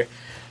here,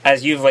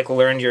 as you've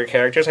learned your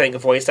characters, I think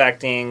voice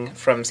acting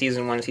from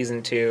season 1,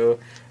 season 2,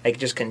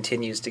 just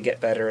continues to get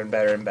better and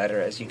better and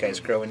better as you guys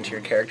grow into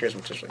your characters,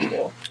 which is really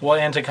cool. Well,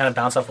 and to kind of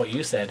bounce off what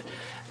you said,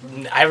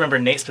 I remember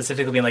Nate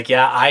specifically being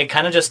I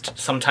kind of just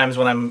sometimes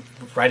when I'm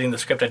writing the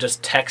script, I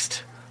just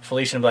text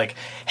Felicia and be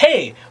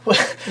hey,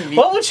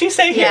 what would she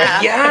say here?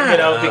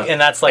 Yeah. And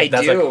that's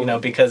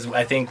because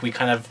I think we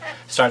kind of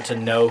start to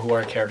know who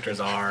our characters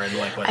are and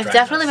what. I've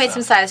definitely made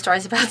some side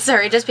stories about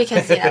Zuri just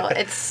because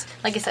it's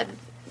like I said,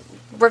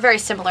 we're very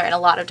similar in a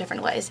lot of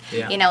different ways.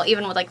 Yeah.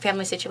 Even with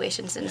family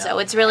situations, and so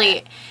it's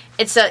really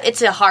it's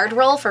a hard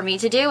role for me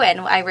to do. And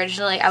I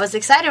was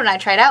excited when I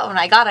tried out. When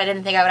I got it, I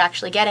didn't think I would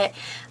actually get it.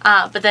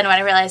 But then when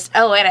I realized,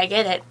 oh wait, I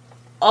get it.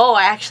 Oh,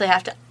 I actually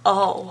have to.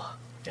 Oh.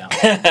 Yeah.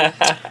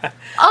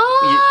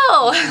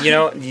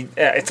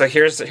 So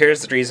here's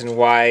the reason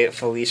why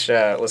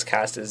Felicia was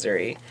cast as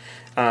Zuri.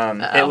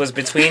 It was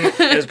between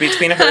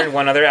her and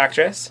one other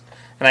actress,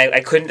 and I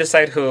couldn't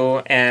decide who.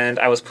 And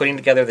I was putting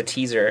together the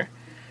teaser,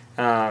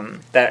 that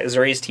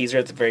Zuri's teaser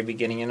at the very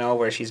beginning,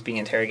 where she's being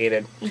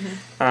interrogated,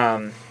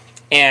 and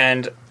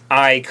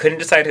I couldn't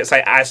decide, so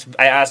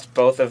I asked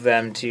both of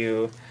them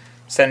to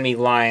send me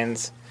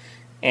lines,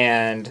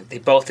 and they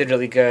both did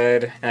really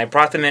good. And I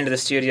brought them into the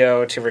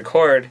studio to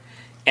record,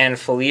 and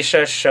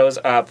Felicia shows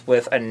up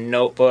with a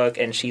notebook,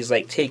 and she's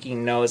like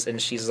taking notes,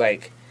 and she's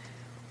like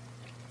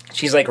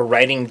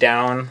writing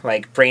down,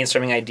 like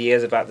brainstorming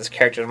ideas about this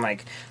character. I'm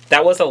like,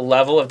 that was a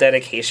level of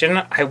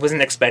dedication I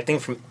wasn't expecting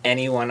from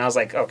anyone. I was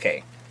like,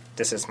 okay,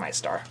 this is my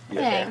star.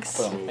 Thanks.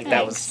 Boom. Like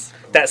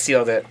that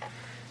sealed it.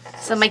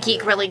 So my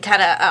geek really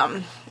kind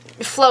of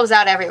flows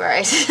out everywhere.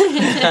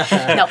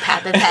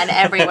 Notepad and pen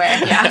everywhere.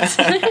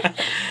 Yeah.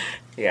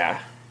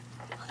 Yeah.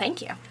 Well,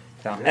 thank you.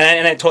 So,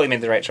 and I totally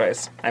made the right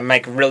choice. I'm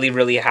like really,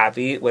 really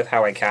happy with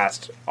how I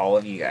cast all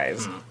of you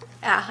guys.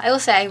 Yeah, I will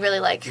say I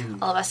really like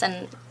all of us,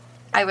 and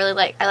I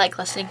like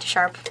listening to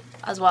Sharp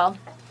as well.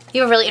 You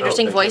have a really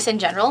interesting voice in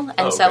general,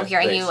 and so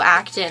hearing you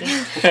act and,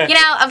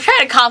 I'm trying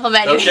to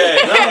compliment you. Okay,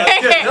 no,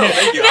 that's good. No,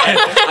 thank you.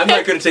 I'm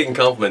not good at taking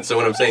compliments, so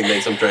when I'm saying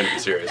thanks, I'm trying to be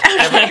serious.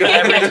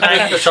 Every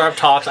time Sharp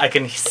talks, I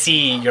can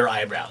see your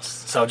eyebrows.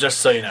 So just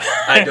so you know.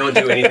 I don't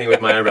do anything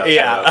with my eyebrows.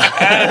 Yeah.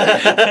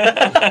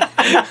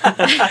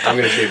 I'm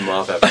going to shave them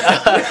off after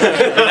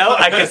that. No,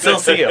 I can still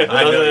see them.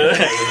 I know.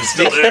 It's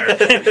still there.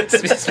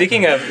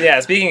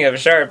 Speaking of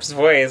Sharp's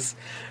voice...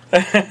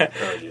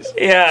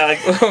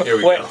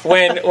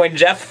 when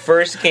Jeff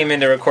first came in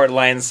to record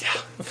lines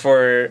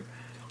for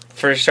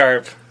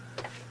Sharp,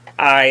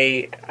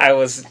 he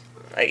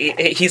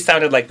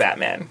sounded like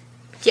Batman.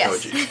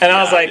 Yes. And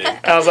I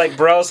was like,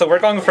 bro, so we're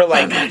going for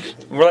like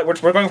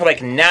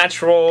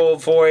natural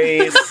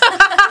voice.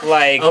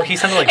 Like, he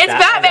sounded like it's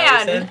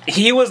Batman.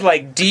 He was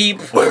like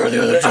deep. Where are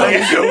the other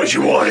times? Get what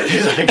you wanted.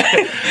 He's like,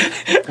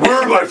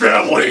 where are my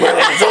family? Where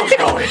are the films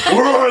going?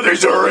 Where are they,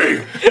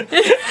 Zuri?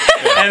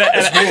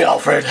 It's me,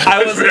 Alfred.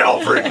 It's me,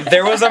 Alfred.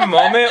 There was a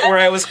moment where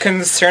I was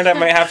concerned I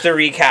might have to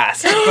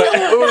recast.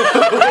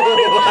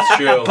 That's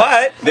true.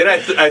 But then I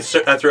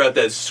threw out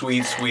that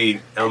sweet,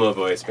 sweet Elmo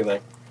voice, being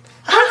like,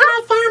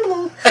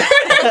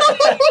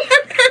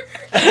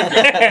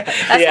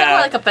 That's more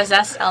like a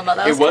possessed Elmo.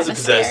 That it was a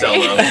possessed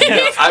Elmo.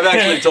 I've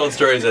actually told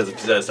stories as a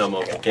possessed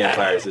Elmo for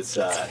campfires. It's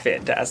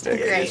fantastic.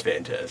 Yeah, it's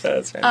fantastic.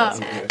 That's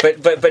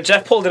fantastic. But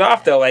Jeff pulled it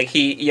off though. Like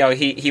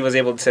he was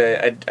able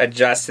to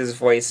adjust his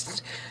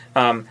voice.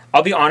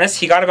 I'll be honest,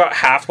 he got about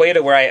halfway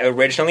to where I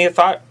originally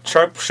thought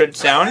Sharp should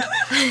sound.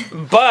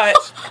 But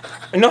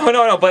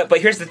no. But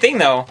here's the thing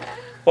though.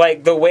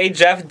 Like the way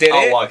Jeff did it.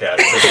 I'll walk out.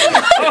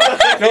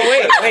 No,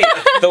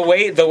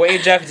 wait. The way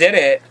Jeff did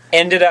it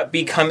ended up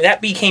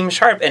became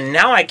Sharp, and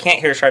now I can't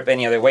hear Sharp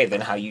any other way than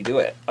how you do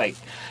it. Like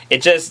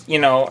it just, you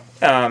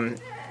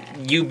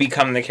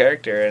become the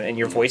character, and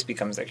your voice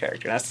becomes the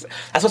character. That's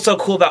what's so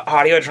cool about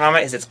audio drama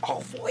is it's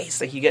all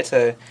voice. Like you get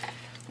to.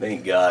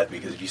 Thank God,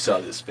 because you saw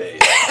this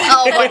face.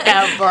 Oh,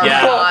 whatever.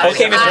 Yeah.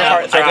 Okay, Mr.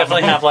 Heartthrob. I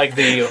definitely have like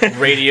the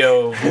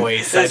radio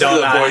voice. This is the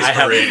voice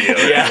for radio.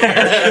 Yeah.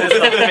 This is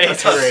the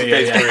face for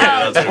radio.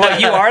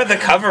 Well, you are the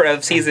cover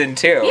of season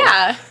 2.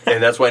 Yeah.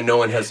 And that's why no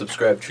one has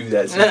subscribed to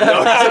that season.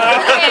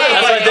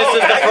 That's why this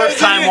is the first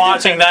time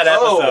watching that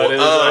episode.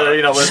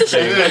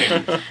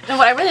 Listening. And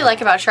what I really like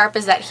about Sharp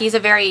is that he's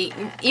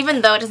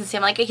even though it doesn't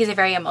seem like it, he's a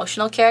very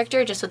emotional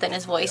character just within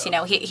his voice.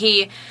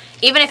 He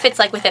even if it's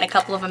like within a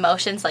couple of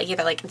emotions, like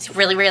either like it's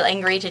really, really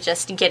angry to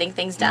just getting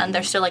things done,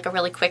 there's still like a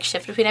really quick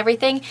shift between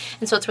everything.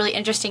 And so it's really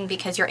interesting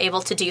because you're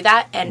able to do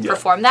that and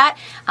perform that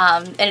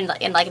in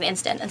like an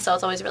instant. And so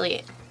it's always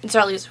really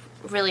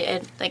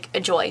like a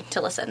joy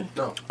to listen.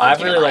 No.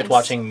 I've really liked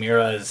watching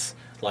Mira's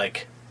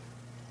like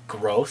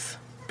growth.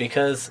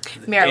 Because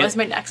Mira was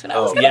my next one I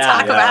was going to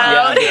talk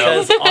about.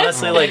 Yeah, because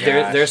honestly, like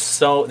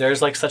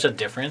there's like such a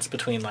difference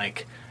between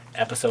like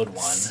episode 1.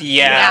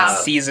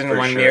 Season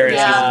 1 Mira,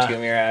 season 2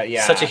 Mira.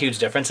 Yeah, such a huge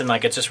difference, and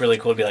like it's just really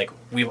cool to be like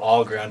we've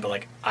all grown, but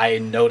like I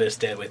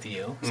noticed it with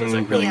you, so it's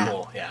like really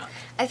cool. Yeah,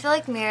 I feel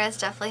like Mira is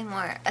definitely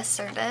more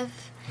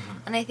assertive,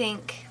 and I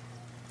think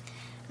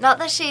not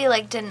that she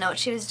like didn't know what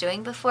she was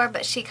doing before,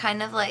 but she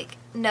kind of like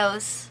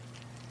knows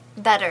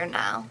better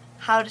now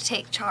how to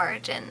take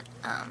charge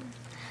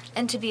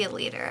and to be a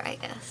leader, I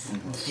guess.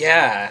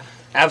 Yeah,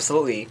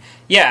 absolutely.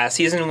 Yeah,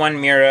 season 1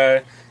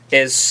 Mira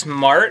is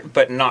smart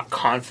but not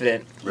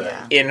confident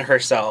in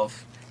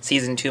herself.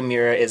 Season 2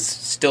 Mira is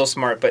still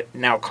smart but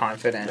now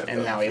confident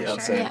and now able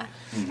to.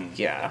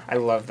 Yeah, I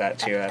love that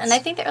too. And I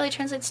think that really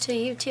translates to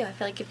you too. I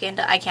feel like you've gained.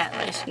 I can't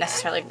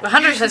necessarily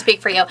 100%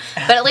 speak for you,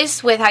 but at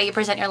least with how you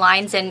present your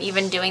lines and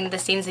even doing the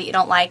scenes that you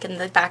don't like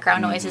and the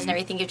background noises and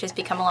everything, you've just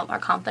become a lot more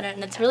confident.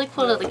 And it's really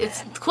cool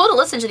to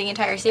listen to the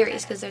entire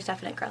series because there's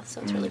definite growth.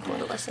 So it's really cool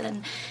to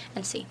listen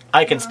and see.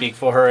 I can speak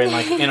for her, and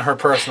like in her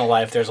personal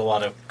life, there's a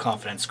lot of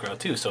confidence growth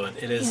too. So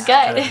it is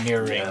kind of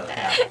mirroring.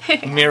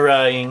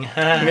 Mirroring. Mirroring.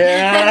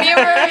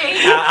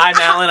 I'm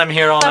Alan. I'm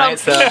here all night.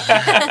 So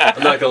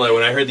I'm not gonna lie.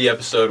 When I heard the episode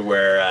episode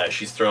where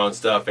she's throwing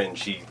stuff and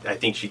I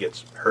think she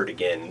gets hurt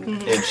again,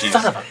 and she's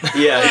Son of a-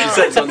 she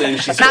said something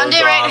and she storms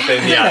off,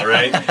 and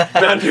right,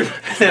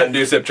 Mountain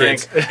Dew sip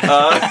drinks.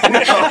 No,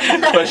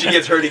 but she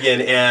gets hurt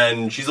again,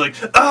 and she's like,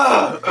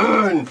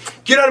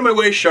 get out of my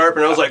way, Sharp.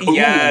 And I was like, ooh,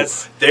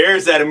 yes,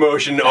 there's that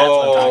emotion.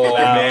 Oh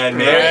man,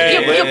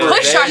 you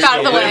push Sharp out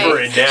of the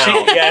way.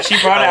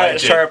 She brought out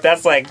Sharp.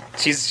 That's like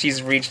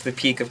she's reached the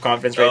peak of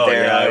confidence right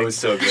there. Yeah, like, it was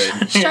so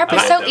good. Sharp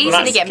is so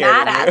easy to get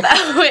mad at,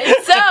 though.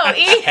 It's so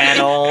easy.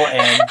 Panel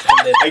and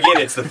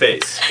again, it's the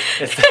face.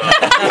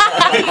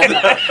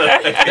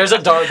 There's a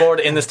dartboard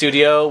in the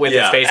studio with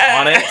his face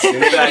on it.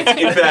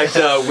 In fact,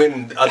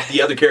 when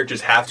the other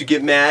characters have to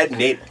get mad,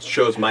 Nate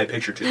shows my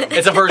picture to them.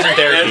 It's aversion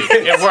therapy.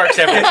 It works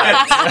every time.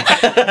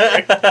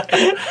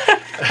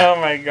 Oh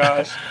my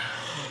gosh.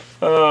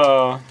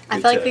 Oh. I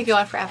feel like we go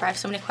on forever. I have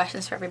so many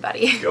questions for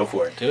everybody. Go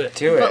for it. Do it.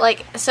 But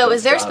like, so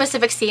is there a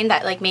specific scene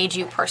that like made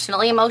you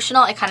personally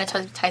emotional? It kind of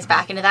ties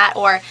back into that,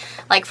 or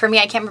like for me,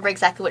 I can't remember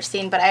exactly which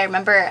scene, but I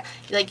remember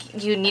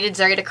like you needed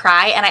Zuri to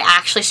cry, and I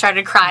actually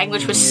started crying,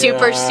 which was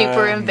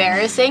super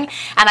embarrassing,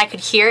 and I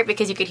could hear it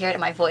because you could hear it in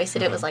my voice,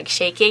 and it was like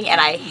shaking,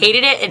 and I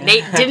hated it, and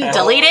Nate didn't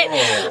delete it.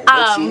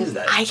 What scene is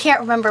that? I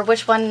can't remember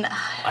which one.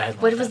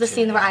 What was the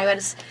scene where I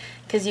was?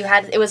 Because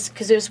it was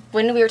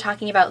when we were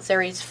talking about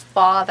Zuri's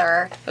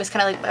father. It was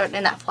kind of like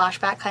in that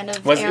flashback kind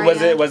of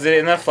area. Was it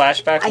in the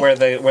flashback where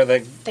the I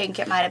think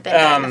it might have been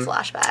in the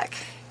flashback.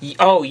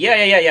 Oh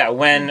yeah.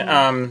 When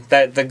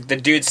the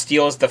dude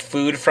steals the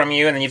food from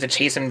you, and then you have to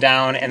chase him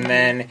down, and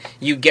then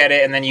you get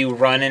it, and then you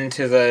run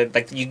into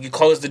you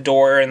close the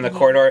door in the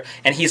corridor,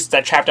 and he's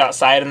trapped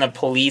outside, and the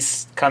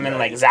police come and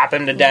like zap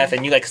him to death,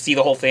 and you like see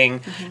the whole thing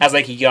as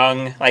like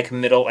young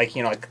middle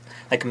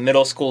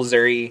middle school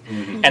Zuri,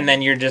 and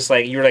then you're just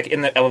like you're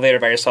in the elevator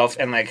by yourself,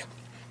 and like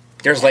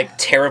there's like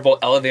terrible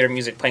elevator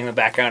music playing in the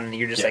background, and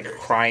you're just like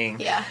crying.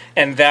 Yeah.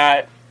 And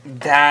that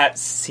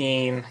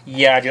scene,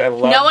 dude, I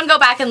love. No one go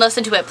back and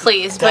listen to it,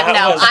 please. But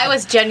I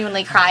was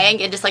genuinely crying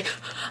and just like,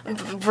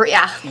 breathing.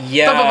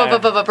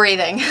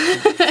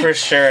 For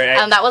sure.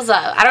 That was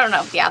I don't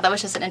know. Yeah, that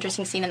was just an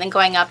interesting scene. And then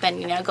going up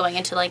and going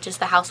into like just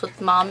the house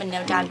with mom and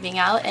dad being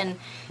out, and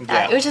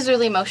it was just a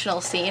really emotional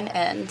scene.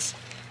 And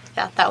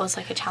that was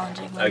like a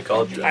challenging one. I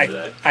called you for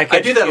that. I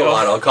do that a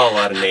lot. I'll call a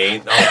lot of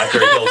Nate after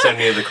he'll send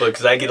me the clip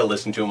because I get to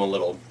listen to him a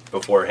little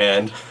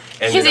beforehand.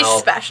 Because he's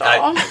special.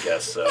 I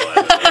guess so.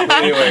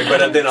 Anyway,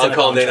 but then I'll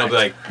call Nate and I'll be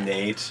like,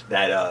 Nate,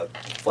 that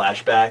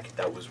flashback,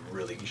 that was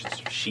really,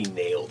 she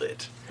nailed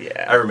it.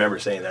 Yeah. I remember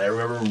saying that. I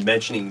remember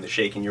mentioning the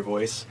shake in your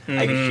voice.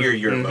 I could hear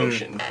your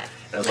emotion. And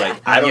I was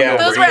like, I don't know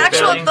those were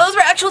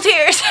actual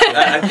tears.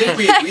 I think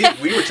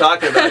we were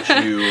talking about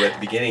you at the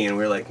beginning, and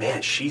we were like,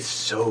 man, she's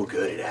so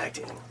good at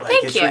acting. Like,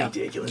 Thank it's you.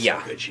 ridiculous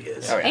how good she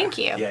is. Oh, yeah. Thank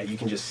you. Yeah, you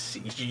can just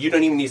see, you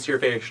don't even need to see her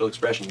facial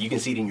expression. You can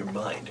see it in your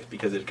mind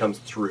because it comes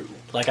through.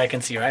 Like I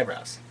can see your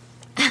eyebrows.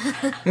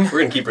 We're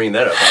going to keep bringing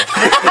that up.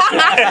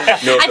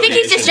 Huh? I think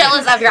he's just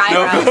jealous of your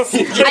eyebrows.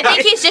 I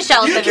think he's just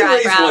jealous of your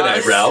eyebrows. You can raise one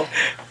eyebrow.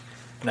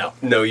 No.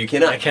 No, you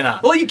cannot. I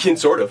cannot. Well, you can,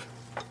 sort of.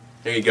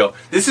 There you go.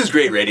 This is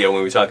great radio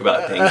when we talk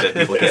about things that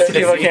people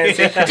can't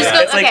see.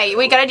 Just go, you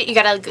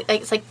gotta,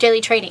 it's like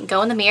daily training.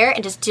 Go in the mirror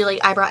and just do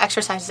like eyebrow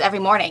exercises every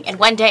morning, and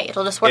one day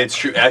it'll just work. It's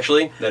true.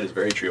 Actually, that is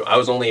very true. I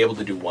was only able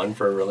to do one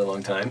for a really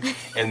long time,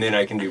 and then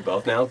I can do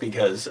both now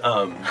because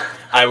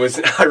I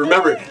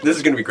remember, this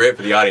is going to be great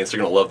for the audience. They're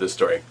going to love this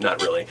story.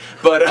 Not really.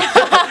 But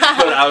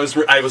I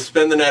was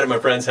spending the night at my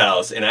friend's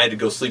house, and I had to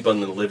go sleep on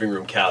the living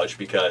room couch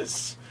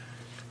because...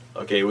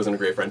 Okay, he wasn't a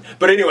great friend.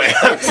 But anyway,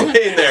 I was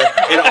laying there,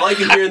 and all I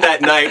could hear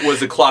that night was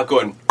the clock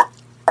going...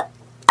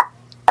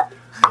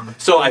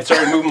 So I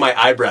started moving my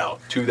eyebrow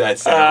to that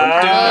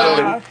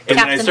sound. And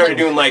then I started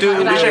doing I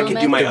wish I could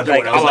do my other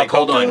one. I was like,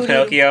 hold on.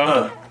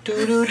 Pinocchio.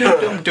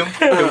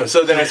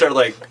 So then I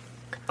started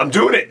I'm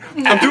doing it.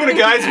 I'm doing it,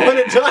 guys, one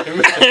at a time.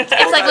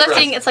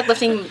 It's like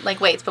lifting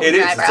like weights, but with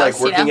your eyebrows. It's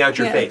like working out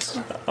your face.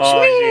 Oh,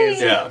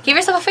 jeez. Yeah. Give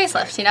yourself a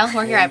facelift,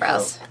 work your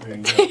eyebrows.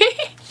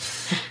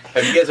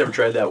 Have you guys ever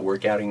tried that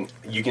workouting?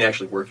 You can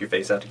actually work your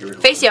face out to get rid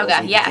of face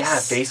yoga, yes. Yeah,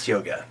 face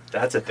yoga.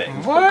 That's a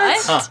thing.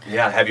 What? Huh.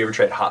 Yeah, have you ever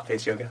tried hot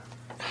face yoga?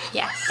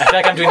 Yes. I feel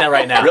like I'm doing that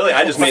right now. Really?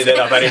 I just made that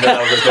up. I didn't know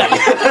that was a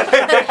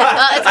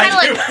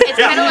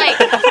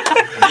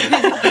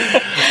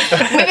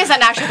thing. Maybe it's not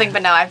a natural thing,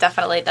 but no, I've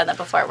definitely done that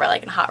before. We're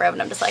in hot room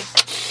and I'm just like...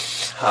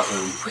 Hot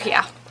room.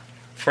 Yeah.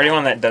 For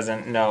anyone that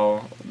doesn't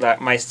know,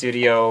 that my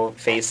studio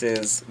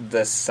faces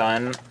the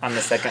sun on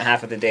the second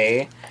half of the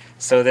day.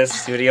 So this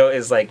studio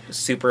is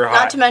super hot.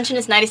 Not to mention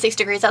it's 96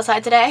 degrees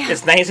outside today.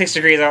 It's 96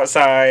 degrees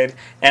outside,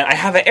 and I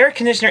have an air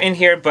conditioner in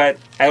here, but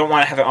I don't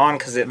want to have it on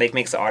because it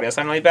makes the audio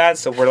sound really bad.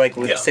 So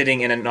we're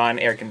sitting in a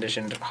non-air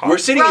conditioned hot. We're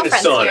sitting in a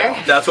sauna.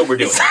 Here. That's what we're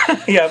doing.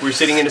 Yeah, we're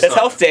sitting in a sauna. It's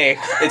health day.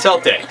 It's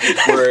health day.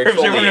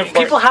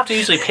 People have to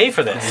usually pay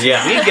for this.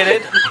 Yeah, we get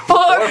it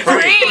for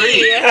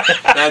free.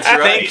 That's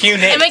right. Thank you,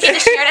 Nick. And we get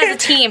to share it as a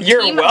team.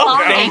 You're team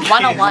welcome. bonding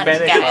 101,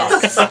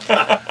 guys.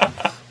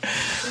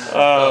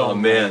 Oh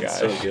man,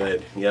 so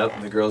good.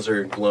 Yep, the girls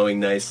are glowing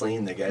nicely,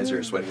 and the guys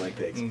are sweating like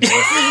pigs.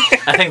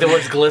 I think the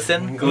word's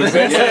glisten.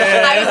 Glisten.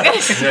 I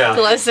was gonna Yeah.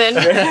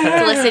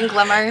 glisten,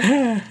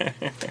 glimmer.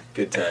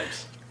 Good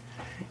times.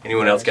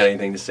 Anyone else got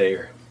anything to say?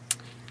 Or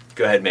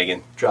go ahead,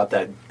 Megan. Drop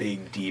that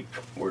big, deep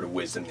word of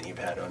wisdom that you've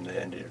had on the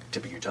end of the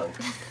tip of your tongue.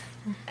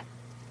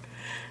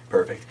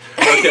 Perfect.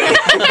 Okay.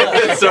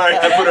 Sorry,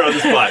 I put her on the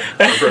spot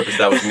on purpose.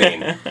 That was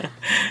mean.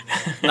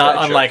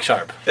 Not unlike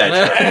Sharp. That's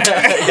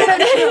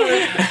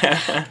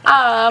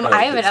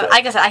I haven't.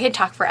 Like I said, I could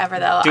talk forever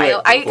though.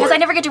 Because I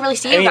never get to really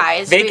see you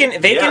guys. They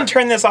can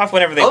turn this off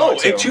whenever they want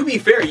to. And to be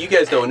fair, you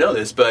guys don't know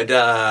this, but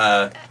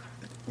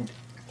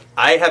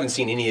I haven't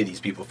seen any of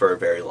these people for a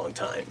very long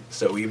time,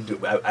 so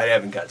I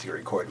haven't got to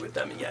record with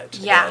them yet.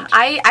 Yeah, And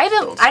I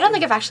don't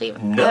think I've actually.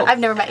 No. I've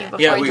never met you before.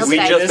 Yeah, until we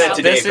today, just met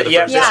today for the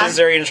first time. This is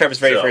Zuri and Sharp's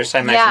very first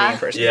time actually meeting in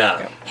person.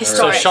 Yeah.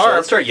 Historic. So Sharp,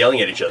 let's start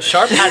yelling at each other.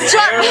 Sharp has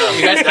hair.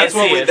 You guys can't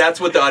see it. That's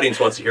what the audience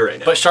wants to hear right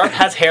now. But Sharp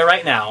has hair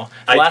right now.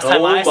 The last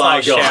time I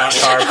saw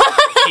Sharp,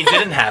 he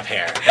didn't have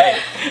hair. Hey,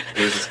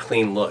 it was this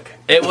clean look.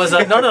 It was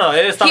no.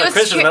 It's not a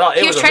criticism at all.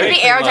 He was trying to be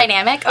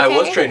aerodynamic. I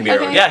was trying to be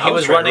aerodynamic. Yeah, he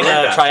was running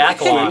a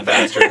triathlon.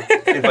 Faster,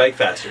 and bike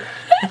faster.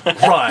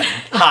 Run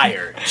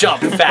higher,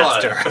 jump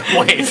faster.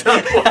 Wait.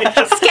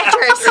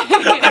 Skechers.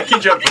 I can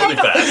jump really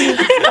fast.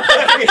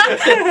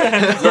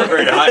 It's not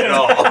very high at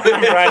all.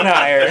 Run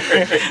higher.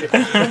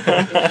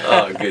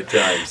 Oh, good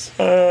times.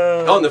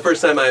 And the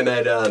first time I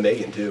met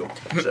Megan too.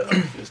 So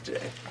just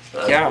today.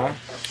 Yeah.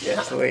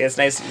 Absolutely. It's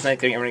nice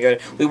getting everyone together.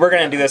 We were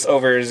going to do this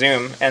over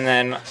Zoom, and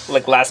then,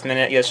 like, last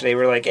minute yesterday,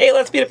 we were like, hey,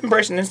 let's meet up in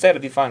person instead.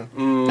 It'd be fun.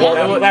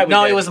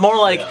 It was more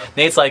like,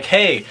 Nate's like,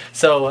 hey,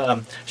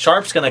 so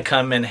Sharp's going to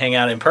come and hang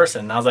out in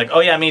person. And I was like, oh,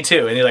 yeah, me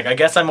too. And he's like, I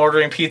guess I'm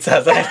ordering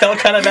pizzas. And I felt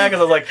kind of bad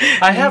because I was like,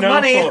 I have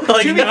money.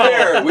 Like, to be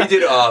fair, we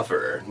did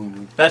offer. You're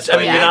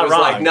not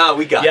wrong. Like, no,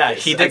 we got this. Yeah,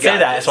 he did say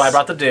that, so I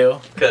brought the do.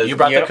 You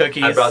brought the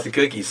cookies. I brought the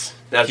cookies.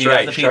 That's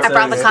right. I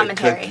brought the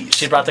commentary.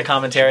 She brought the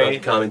commentary.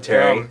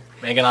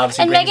 Megan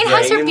obviously and Megan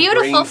has her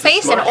beautiful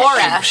face and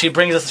aura. She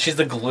brings us. She's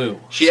the glue.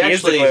 She's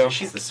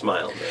the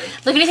smile, man.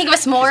 Like when you think of a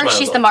s'more,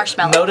 she's the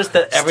marshmallow. Notice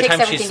that every time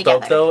she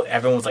spoke, though,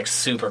 everyone was like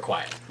super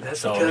quiet.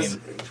 That's because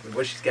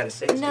what she's got to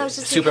say. No, it's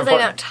just super because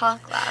important. I don't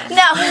talk loud.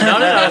 No.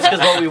 No. It's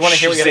because we want to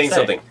hear what you're saying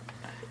something.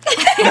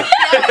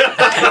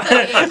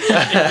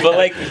 But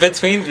like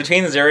between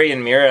Zuri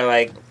and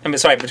Mira,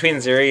 between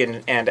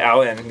Zuri and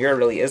Alan, Mira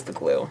really is the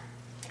glue.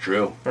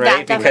 True.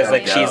 Right?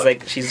 Because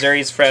she's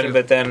Zuri's friend,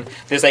 but then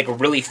there's like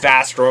really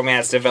fast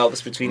romance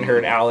develops between her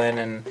and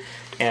Alan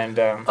and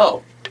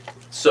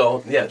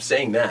So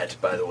saying that,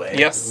 by the way.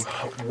 Yes.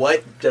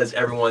 What does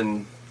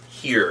everyone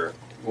here,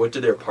 what do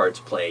their parts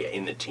play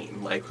in the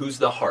team? Like who's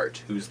the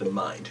heart? Who's the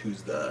mind?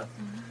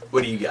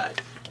 What do you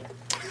got?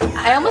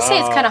 I almost say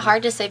it's kind of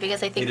hard to say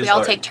because I think we all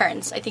hard. take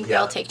turns. I think we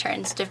all take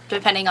turns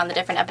depending on the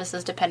different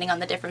episodes, depending on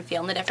the different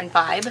feel and the different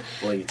vibe.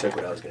 Well, you took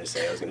what I was going to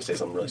say. I was going to say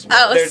something really smart.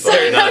 Oh,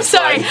 I'm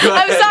sorry.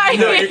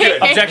 No, you're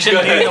good. Objection,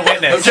 needing a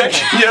witness.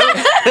 Objection.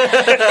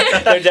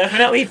 They're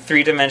definitely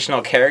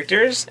three-dimensional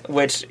characters,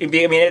 which,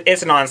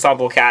 it's an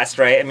ensemble cast,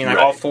 right? I mean, like,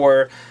 all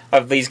four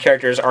of these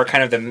characters are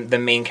kind of the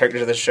main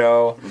characters of the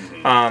show.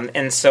 Mm-hmm.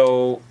 And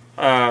so,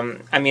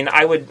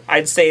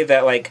 I'd say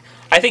that, like,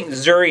 I think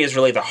Zuri is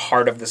really the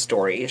heart of the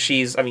story.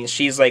 She's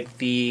like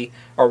the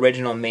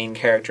original main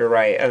character,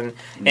 right? And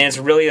it's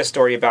really a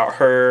story about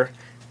her,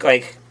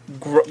 like,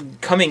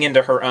 coming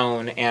into her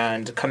own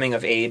and coming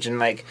of age and,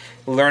 like,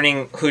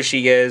 learning who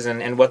she is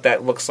and what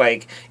that looks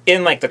like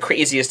in, like, the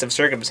craziest of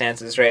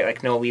circumstances, right?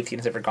 Like, no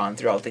Leaftian's ever gone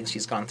through all the things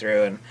she's gone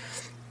through.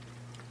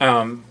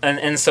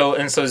 And so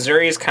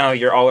Zuri is kind of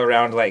your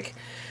all-around, like,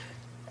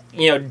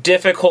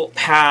 difficult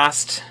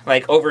past,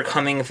 like,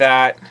 overcoming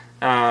that,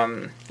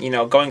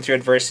 going through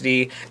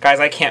adversity. Guys,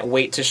 I can't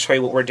wait to show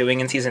you what we're doing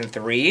in season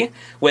 3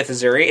 with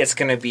Zuri. It's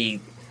gonna be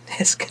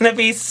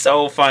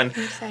so fun.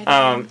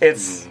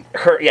 It's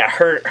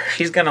her.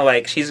 She's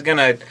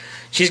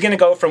gonna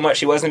go from what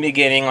she was in the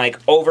beginning, like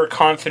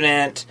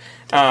overconfident,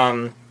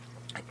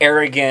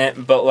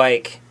 arrogant, but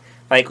like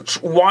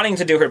wanting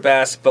to do her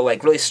best, but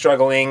like really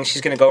struggling.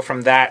 She's gonna go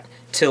from that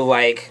to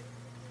like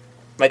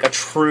a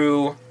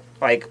true,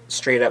 like,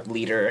 straight up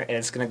leader, and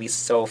it's gonna be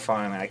so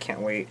fun. I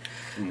can't wait.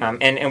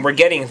 And we're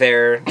getting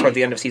there toward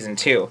the end of season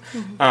 2.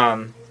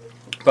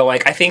 But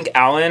like I think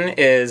Alan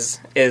is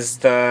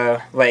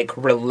the, like,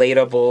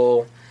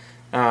 relatable.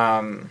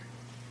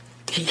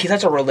 He's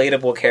such a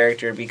relatable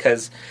character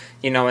because,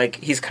 like,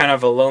 he's kind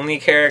of a lonely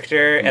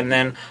character, and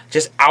then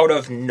just out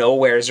of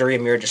nowhere, Zuri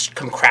and Mira just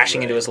come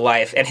crashing into his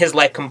life, and his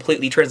life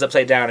completely turns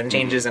upside down and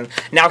changes, and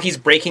now he's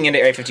breaking into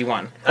Area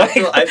 51. I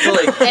feel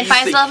like and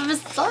finds love of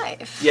his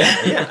life.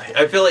 Yeah.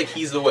 I feel like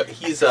he's what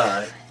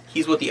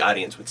the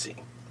audience would see.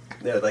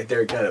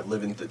 They're kind of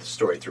living the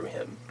story through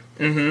him.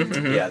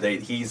 Yeah,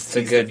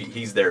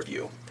 he's their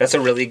view. That's a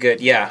really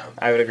good. Yeah,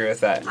 I would agree with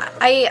that.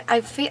 I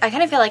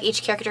kind of feel like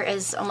each character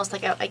is almost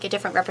like a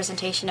different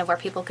representation of where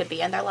people could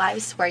be in their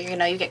lives. Where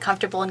you get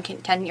comfortable and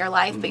content in your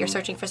life, but you're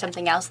searching for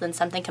something else. Then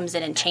something comes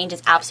in and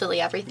changes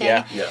absolutely everything.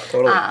 Yeah,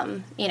 totally.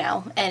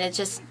 And it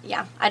just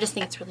I just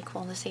think it's really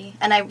cool to see.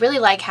 And I really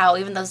like how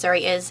even though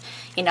Zuri is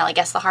I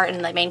guess the heart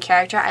and the main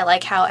character, I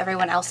like how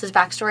everyone else's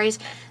backstories.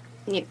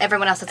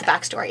 Everyone else has a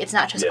backstory. It's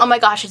not just, oh my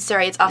gosh, it's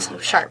Zuri. It's also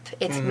Sharp.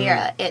 It's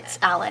Mira. It's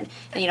Alan.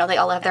 And they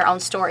all have their own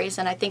stories.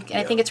 And I think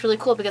it's really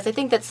cool because I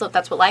think that's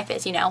what life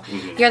is.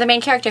 You're the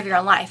main character of your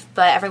own life,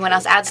 but everyone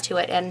else adds to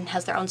it and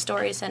has their own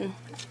stories and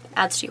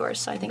adds to yours.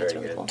 So I think it's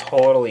really cool.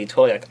 Totally.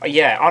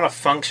 On a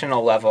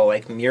functional level,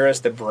 like Mira's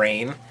the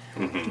brain.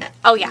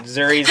 Oh yeah.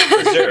 Zuri's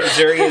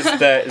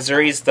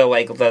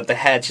the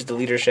head. She's the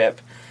leadership.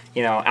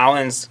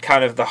 Alan's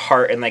kind of the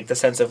heart and the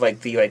sense of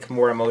the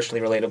more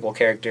emotionally relatable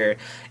character,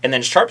 and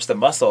then Sharp's the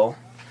muscle.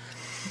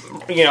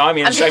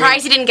 I'm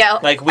surprised he didn't go.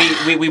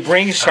 We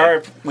bring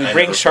Sharp.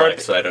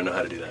 Sharp, so I don't know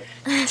how to do that.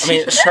 I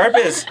mean,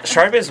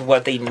 Sharp is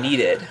what they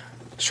needed.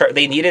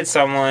 They needed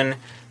someone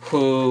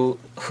who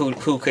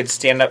could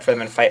stand up for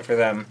them and fight for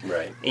them.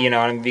 Right.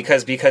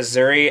 Because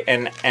Zuri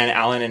and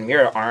Alan and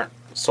Mira aren't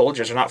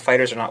soldiers. They're not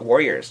fighters. They're not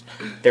warriors.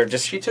 They're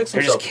just she took some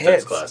they're just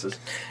self-defense kids. classes.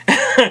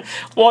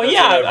 Well,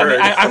 yeah.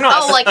 I'm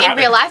not. Oh, like in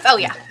real life? Oh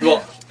yeah.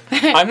 Well.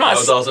 I'm not. I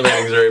was also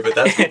manning Zuri, but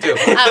that's good too.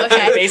 Oh,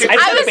 okay.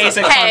 I took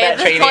basic combat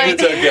training.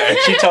 It's okay.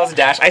 She tells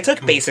Dash, I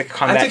took basic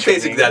combat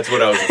training. That's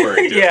what I was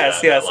referring to.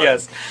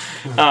 Yes.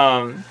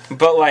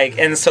 But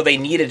and so they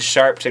needed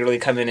Sharp to really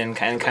come in and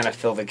kind of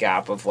fill the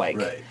gap of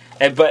Right.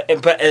 But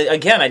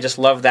again, I just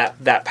love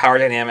that power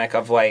dynamic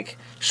of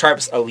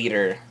Sharp's a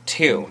leader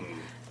too.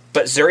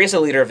 But Zuri's a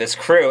leader of this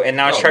crew, and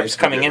now Sharp's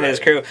coming into this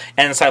crew,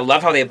 and so I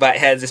love how they butt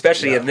heads,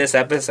 especially in this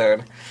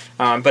episode.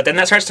 But then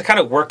that starts to kind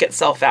of work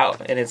itself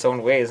out in its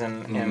own ways,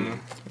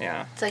 and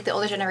yeah. It's like the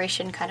older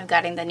generation kind of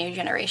guiding the new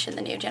generation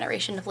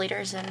of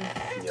leaders, and I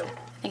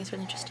think it's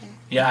really interesting.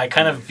 Yeah, I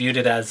kind of viewed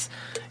it as,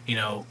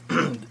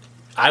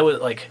 I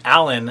was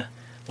Alan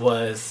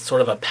was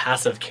sort of a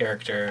passive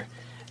character,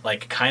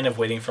 kind of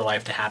waiting for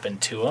life to happen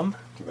to him.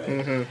 Right.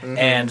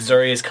 And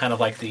Zuri is kind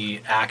of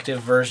the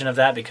active version of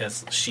that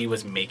because she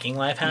was making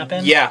life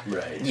happen. Yeah.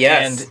 Right.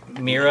 Yes. And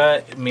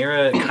Mira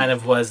kind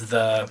of was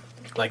the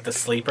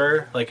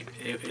sleeper.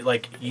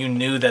 You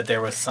knew that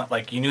there was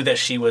you knew that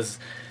she was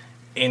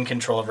in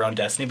control of her own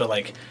destiny,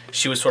 but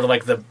she was sort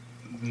of the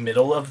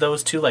middle of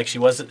those two. She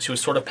was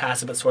sort of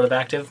passive but sort of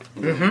active.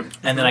 Mm-hmm.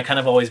 And then I kind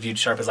of always viewed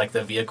Sharp as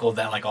the vehicle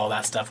that all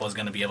that stuff was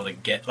going to be able to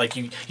get.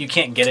 You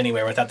can't get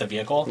anywhere without the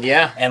vehicle.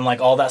 Yeah. And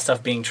all that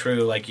stuff being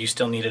true, you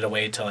still needed a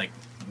way to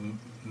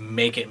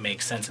make it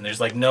make sense. And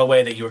there's no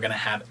way that you were going to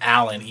have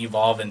Alan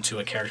evolve into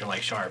a character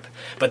like Sharp,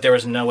 but there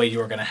was no way you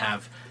were going to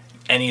have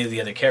any of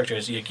the other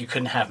characters. You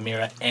couldn't have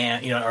Mira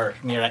and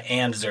Mira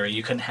and Zuri.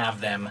 You couldn't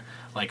have them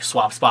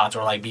swap spots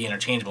or be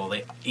interchangeable.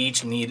 They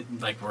each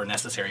were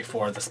necessary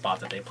for the spot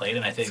that they played,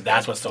 and I think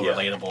that's what's so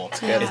relatable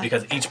is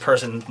because each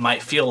person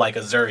might feel like a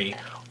Zuri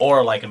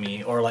or like a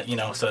me or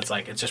so it's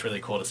just really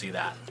cool to see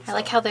that. I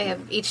like how they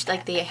have each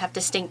they have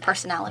distinct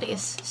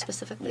personalities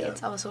specifically. Yeah.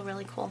 It's also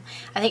really cool.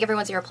 I think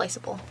everyone's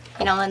irreplaceable.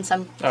 And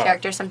some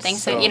characters, some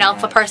things. So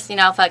if a person,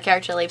 if a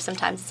character leaves,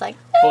 sometimes it's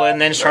well, and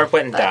then Sharp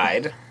went and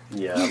died.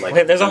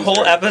 Yeah, there's a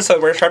whole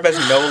episode where Sharp has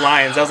no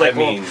lines. I was like,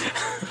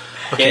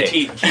 okay.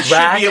 He should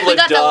be able to we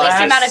got the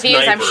least amount of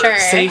views, I'm sure.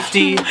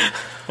 Safety,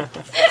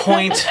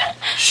 point,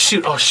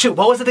 shoot. Oh shoot,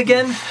 what was it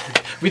again?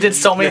 We did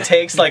so many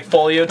takes,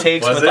 folio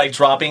takes with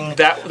dropping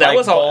that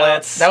was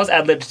bullets. That was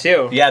ad-libbed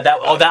too. Yeah, that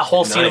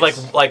whole scene of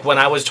when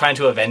I was trying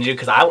to avenge you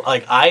because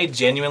I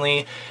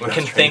genuinely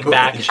can think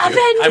back.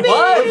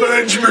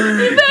 Avenge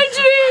me!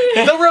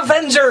 The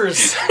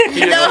Revengers. He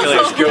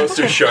just Ghost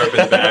or Sharp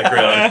in the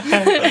background.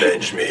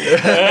 Avenge me!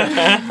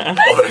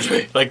 Avenge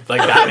me! Like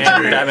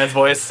Batman's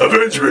voice.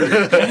 Avenge me!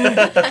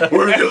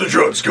 Where are the other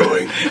drugs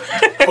going?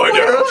 Find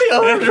out. Where are the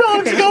other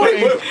drugs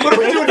going? What are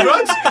we doing,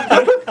 drugs?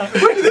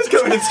 Where did this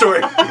come in the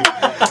story?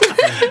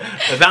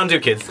 Mountain Dew,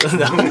 kids.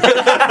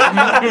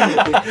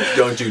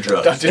 Don't do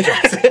drugs. Don't do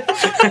drugs.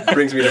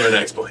 Brings me to my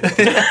next point.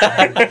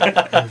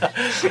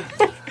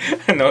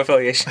 No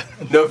affiliation.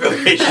 No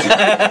affiliation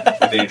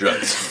with any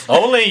drugs.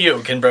 Only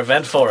you can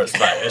prevent forest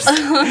fires.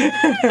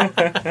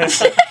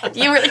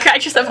 You really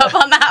cracked yourself up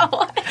on that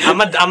one.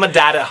 I'm a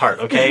dad at heart,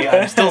 okay?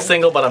 I'm still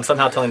single, but I'm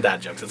somehow telling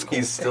dad jokes. It's cool.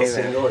 He's still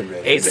single and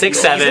ready.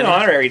 867. He's an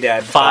honorary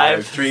dad.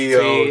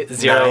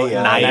 53099.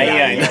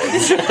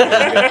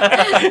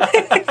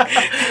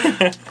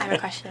 I have a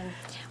question.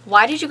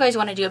 Why did you guys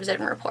want to do Observe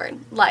and Report?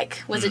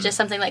 Was it just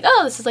something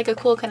this is a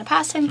cool kind of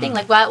pastime thing?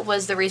 What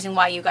was the reason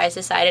why you guys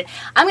decided,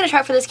 I'm going to try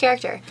out for this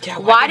character? Yeah,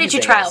 why did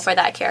you try out for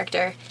that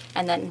character?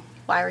 And then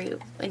why were you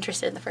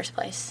interested in the first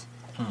place?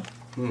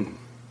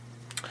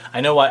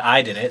 I know why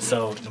I did it.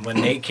 So when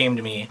Nate came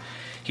to me,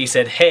 he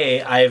said,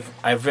 hey, I've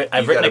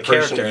written a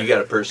character. You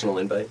got a personal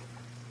invite?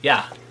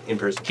 Yeah. in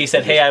person. He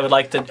said, "Hey, I'd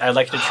like to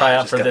try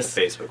out for this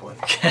Facebook one."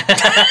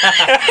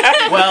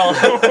 Well,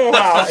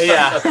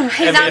 yeah.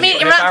 You're not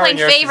playing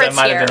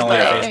favorites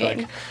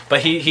here.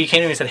 But he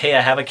came to me and said, "Hey,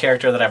 I have a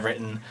character that I've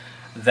written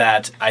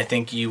that I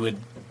think you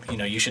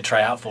should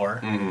try out for.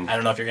 I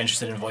don't know if you're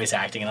interested in voice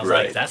acting." And I was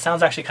like, that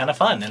sounds actually kind of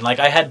fun. And like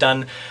I had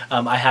done,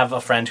 I have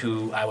a friend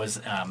who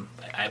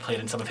I played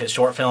in some of his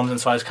short films, and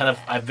so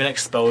I've been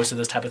exposed to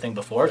this type of thing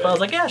before. But I was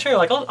like, yeah, sure,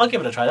 like I'll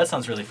give it a try. That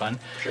sounds really fun.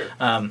 Sure.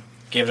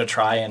 Gave it a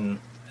try, and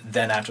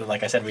then after,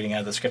 like I said, reading out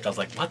of the script, I was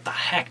like, what the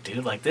heck,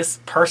 dude? Like, this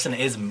person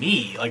is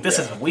me. Like, this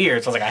is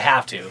weird. So I was like, I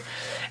have to.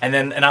 And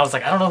I was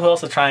like, I don't know who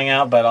else is trying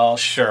out, but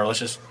let's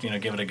just,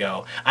 give it a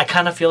go. I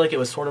kind of feel like it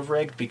was sort of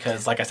rigged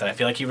because, like I said, I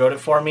feel like he wrote it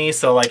for me.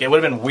 So, like, it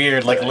would have been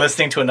weird, like,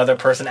 listening to another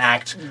person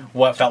act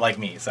what felt like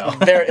me. So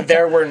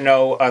there were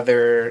no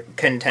other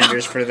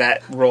contenders for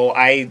that role.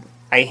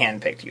 I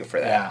handpicked you for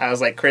that. Yeah. I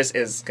was like, Chris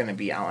is going to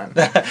be Alan.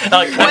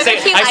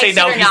 I say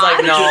no. He's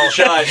like, no,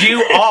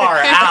 you are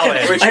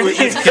Alan.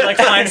 He like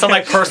finds some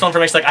like personal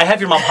information. Like, I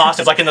have your mom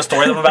hostage, like in the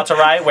story that I'm about to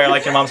write, where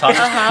like your mom's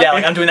hostage. Yeah,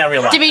 like I'm doing that in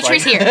real life.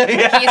 Dimitri's here.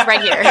 He's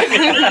right here.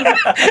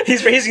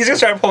 He's going to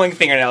start pulling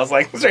fingernails,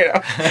 like straight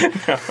up.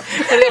 A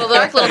little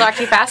dark,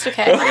 too fast.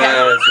 Okay.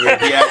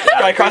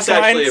 I crossed the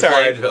line.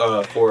 Sorry.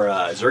 For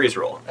Zuri's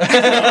role. He would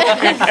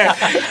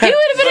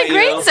have been a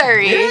great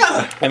Zuri.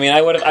 Yeah. I mean,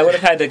 I would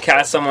have had to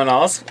cast someone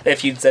else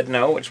if you'd said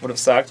no, which would have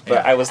sucked.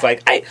 But I was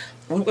like,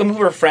 when we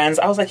were friends,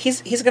 I was like,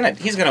 he's gonna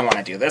want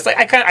to do this.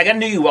 Like, I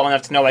knew you well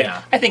enough to know, like,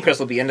 I think Chris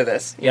will be into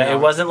this. Yeah, it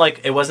wasn't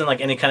like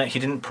any kind of. He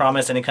didn't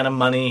promise any kind of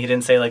money. He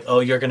didn't say like, oh,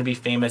 you're gonna be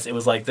famous. It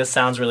was like, this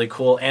sounds really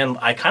cool, and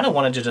I kind of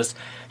wanted to just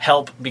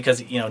help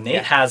because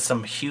Nate has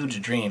some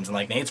huge dreams, and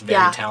like Nate's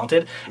very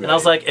talented. And I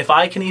was like, if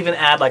I can even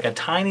add like a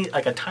tiny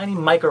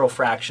micro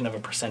fraction of a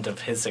 % of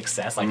his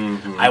success, like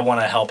I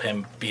want to help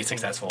him be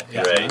successful.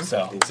 Yeah. Right.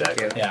 So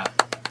exactly. Yeah.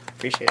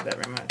 Appreciate that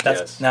very much.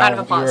 That's now round of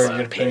applause. You're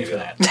going to pay me for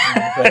that.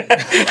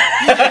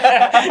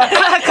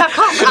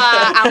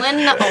 Alan.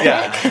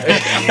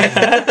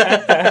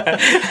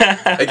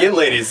 Again,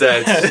 ladies,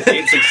 that's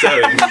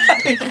 867.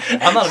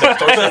 I'm not a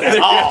bit at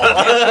all.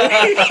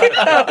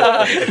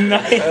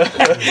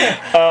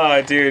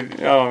 Oh,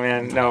 dude. Oh,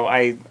 man. No,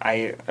 I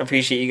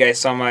appreciate you guys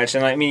so much.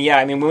 And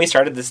when we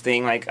started this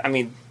thing,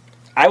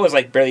 I was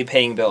like barely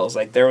paying bills.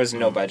 Like, there was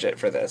no budget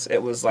for this.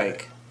 It was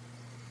like.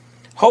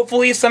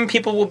 Hopefully some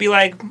people will be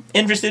like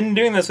interested in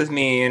doing this with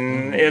me,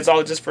 and it's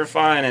all just for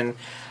fun. And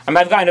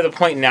I've gotten to the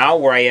point now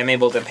where I am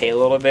able to pay a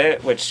little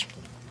bit, which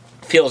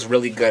feels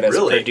really good as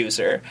a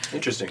producer.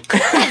 Interesting.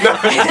 That's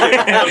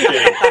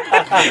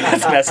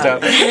messed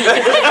up.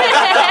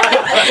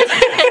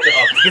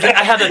 He's like,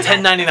 I have the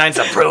 1099s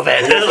to prove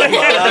it.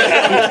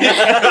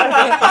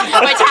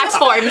 My tax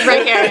forms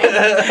right here.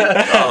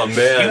 Oh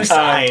man, you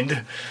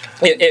signed.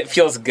 It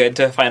feels good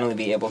to finally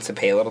be able to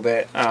pay a little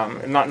bit.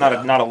 Not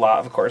a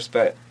lot, of course,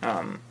 but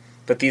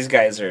these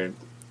guys are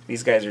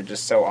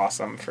just so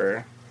awesome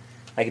for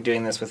like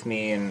doing this with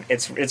me, and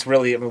it's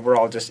really we're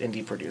all just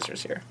indie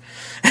producers here.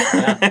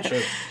 Yeah,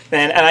 true.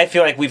 and I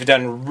feel like we've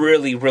done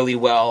really, really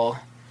well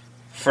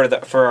for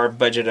our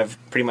budget of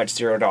pretty much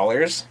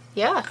 $0.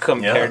 Yeah.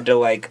 Compared to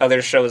like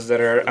other shows that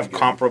are of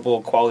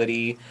comparable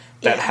quality.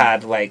 That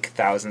had like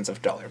thousands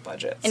of dollar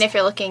budgets. And if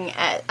you're looking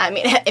at,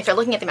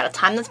 the amount of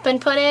time that's been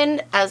put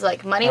in as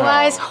like money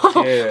wise,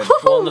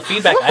 well, the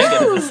feedback I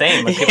get is the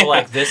same. Like, people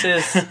like this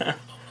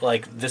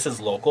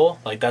is local.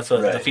 Like that's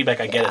what the feedback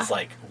I get is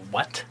like,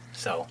 what?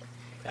 So,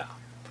 yeah.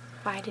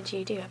 Why did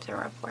you have to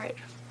report,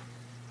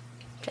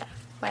 Jeff?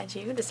 Why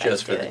did you decide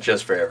to do it?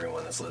 Just for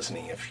everyone that's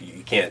listening, if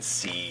you can't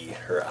see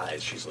her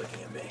eyes, she's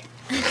looking at me.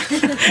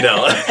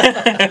 No.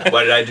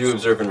 Why did I do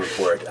observe and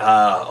report?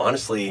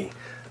 Honestly.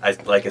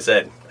 Like I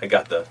said, I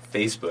got the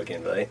Facebook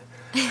invite.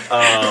 We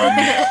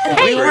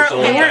weren't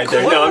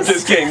close. No, I'm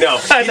just kidding. No,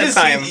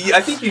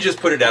 I think you just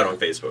put it out on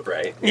Facebook,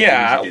 right?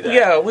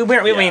 Yeah, we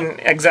weren't. I mean,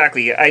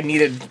 exactly. I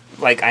needed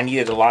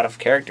a lot of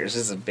characters.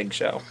 This is a big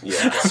show.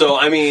 Yeah. So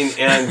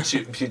and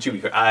to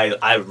be fair,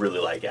 I really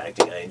like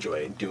acting. I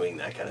enjoy doing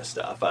that kind of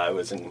stuff. I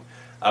was in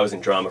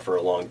drama for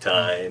a long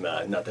time.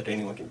 Not that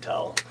anyone can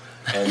tell.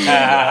 And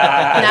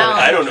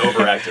I don't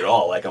overact at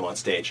all, like I'm on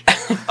stage.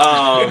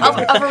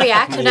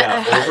 Overreact?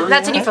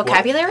 That's a new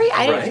vocabulary?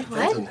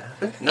 What?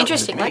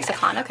 Interesting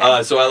lexicon,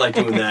 okay. So I like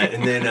doing that.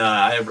 And then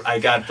I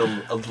got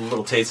a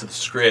little taste of the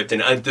script.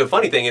 And the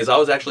funny thing is, I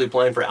was actually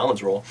applying for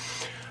Alan's role.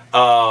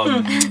 So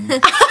little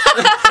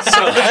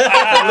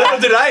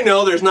did I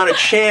know there's not a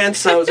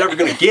chance I was ever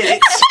going to get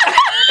it.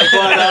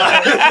 But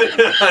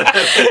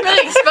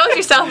really exposed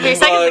yourself a few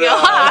seconds ago,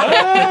 huh?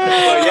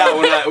 But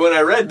yeah, when I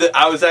read that,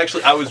 I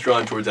was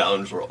drawn towards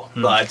Alan's role.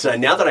 But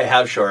now that I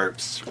have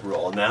Sharp's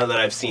role, now that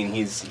I've seen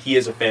he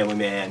is a family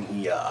man.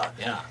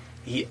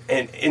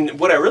 And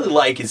what I really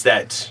like is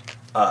that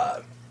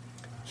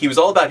he was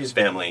all about his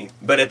family,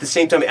 but at the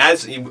same time,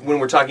 when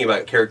we're talking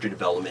about character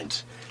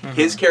development,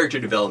 his character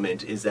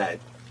development is that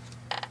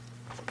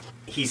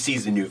he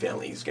sees the new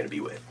family he's going to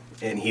be with.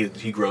 And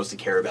he grows to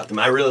care about them.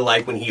 I really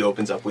like when he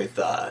opens up with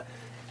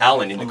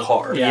Alan in the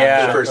car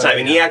the first time.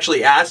 And he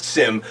actually asks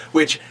him,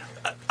 which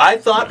I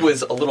thought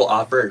was a little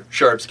off for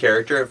Sharp's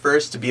character at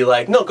first to be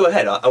like, no, go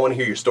ahead. I want to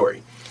hear your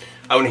story.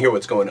 I want to hear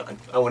what's going on.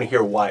 I want to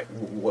hear what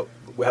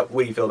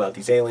do you feel about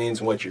these aliens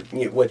and what your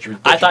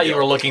I thought you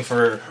were looking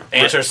for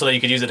answers so that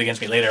you could use it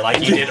against me later,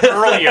 like you did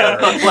earlier.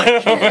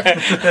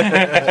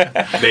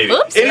 Maybe.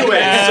 Oops. Anyway,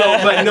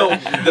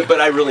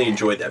 but I really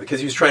enjoyed that because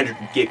he was trying to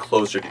get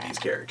closer to these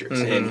characters,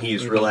 and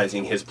he's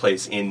realizing his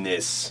place in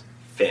this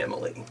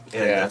family,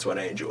 and that's what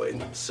I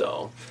enjoyed.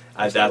 So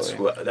that's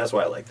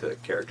why I like the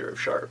character of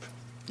Sharp.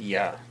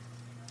 Yeah.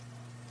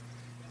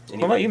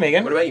 Anyway, What about you,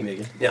 Megan? What about you,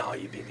 Megan? No,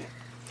 you beat me.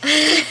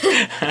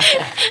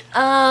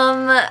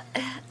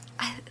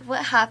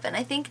 What happened?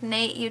 I think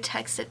Nate, you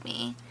texted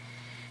me,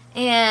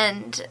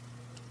 and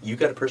You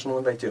got a personal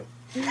invite too.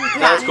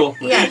 That's cool.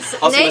 Yes,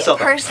 I'll see Nate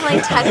myself out. personally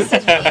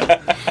texted me,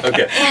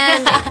 Okay.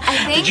 and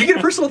I think Did you get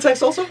a personal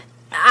text also?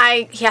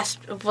 Yes,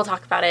 we'll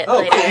talk about it Oh,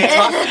 later.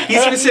 cool. He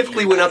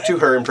specifically went up to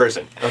her in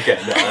person. Okay,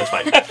 no, that's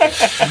fine.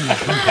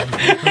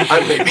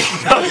 I'm leaving.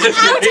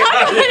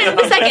 In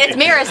a second, it's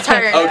Mira's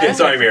turn. Okay,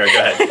 sorry, Mira. Go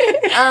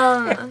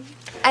ahead.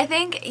 I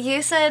think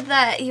you said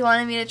that you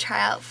wanted me to try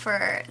out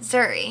for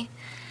Zuri,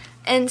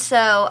 and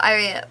so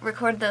I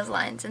recorded those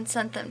lines and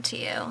sent them to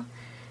you.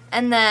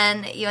 And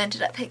then you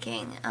ended up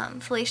picking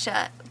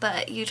Felicia,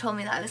 but you told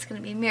me that I was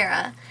going to be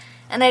Mira.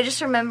 And I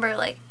just remember,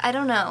 I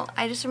don't know,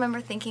 I just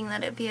remember thinking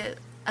that it'd be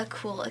a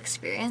cool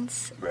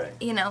experience. Right.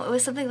 You know, it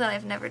was something that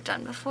I've never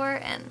done before,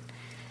 and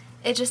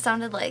it just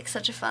sounded like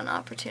such a fun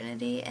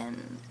opportunity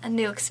and a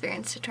new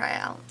experience to try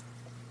out.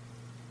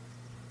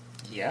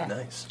 Yeah.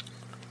 Nice.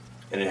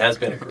 And it has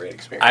been a great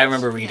experience. I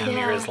remember reading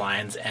Mira's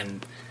lines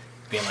and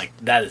being like,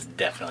 that is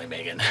definitely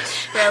Megan.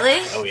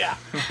 Really? Oh, yeah.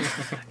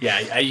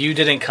 Yeah, you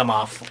didn't come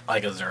off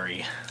like a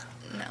Zuri.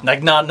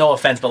 No. No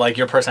offense, but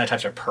your personality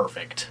types are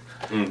perfect.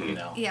 Mm-hmm. You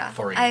know, Yeah,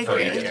 for I these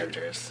agree.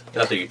 characters.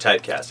 Not that you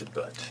typecasted,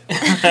 but you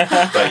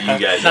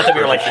guys. Not that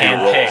we were roles.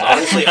 handpicked.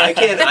 Honestly, I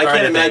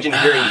can't imagine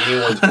hearing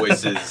anyone's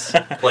voices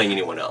playing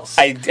anyone else.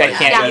 I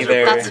can't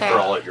either. That's For fair.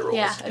 all of your roles.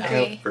 Yeah,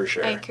 agree. For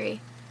sure. I agree.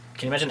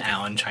 Can you imagine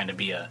Alan trying to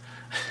be a...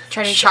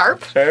 Trying to be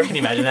sharp? Can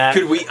you imagine that?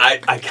 Could we? I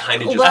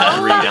kind of just want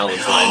to read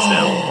Alan's lines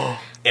now.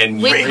 And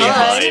We read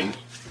could. mine.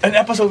 An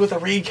episode with a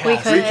recast. We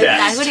could.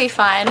 That would be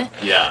fun.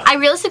 Yeah.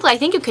 I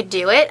think you could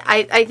do it.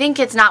 I think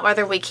it's not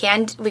whether we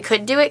could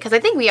do it, because I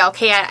think we all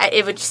can.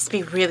 It would just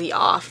be really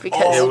off.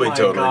 Because It would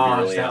totally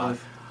be really that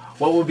off.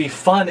 What would be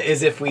fun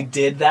is if we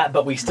did that,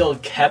 but we still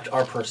kept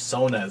our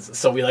personas.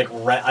 So we I was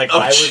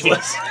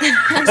like,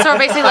 So we're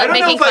basically I don't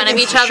know making if I fun of can-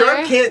 each other.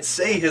 Sharp can't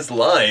say his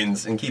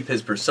lines and keep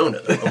his persona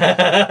though.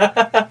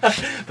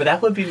 but that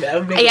would make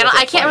Yeah,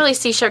 I can't really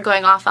see Sharp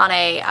going off on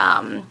a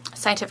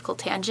scientific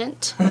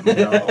tangent.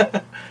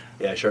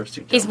 Yeah, Sharp's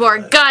too. He's more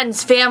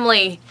guns,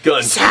 family,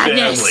 Guns,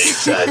 sadness. family,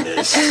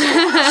 sadness,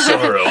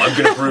 sorrow. I'm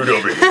gonna brood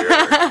over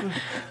here.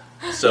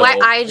 So Why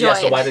I joined. Yeah,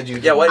 so why did you?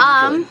 Yeah, why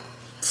did you join?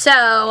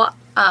 So,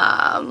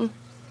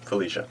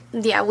 Felicia.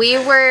 yeah, we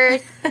were.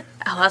 Oh,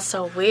 that's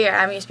so weird.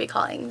 I'm used to be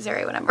calling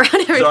Zuri when I'm around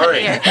everybody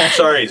Sorry, here.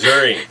 sorry,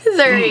 Zuri.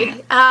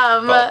 Zuri.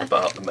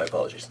 My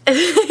apologies.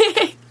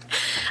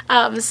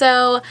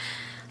 So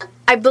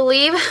I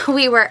believe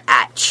we were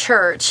at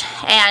church,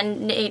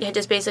 and Nate had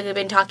just basically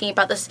been talking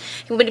about this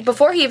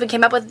before he even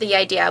came up with the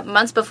idea.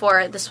 Months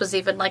before this was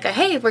even like a,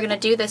 hey, we're going to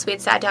do this. We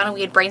had sat down and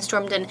we had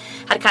brainstormed and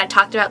had kind of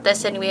talked about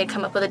this, and we had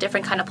come up with a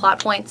different kind of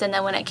plot points. And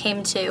then when it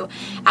came to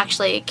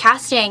actually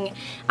casting,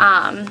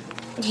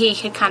 he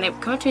had kind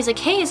of come up to me. He's like,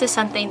 hey, is this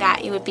something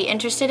that you would be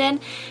interested in?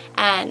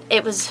 And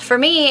it was, for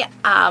me,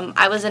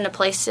 I was in a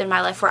place in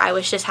my life where I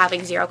was just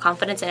having zero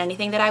confidence in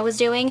anything that I was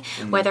doing,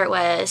 whether it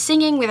was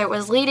singing, whether it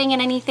was leading in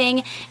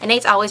anything. And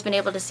Nate's always been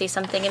able to see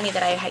something in me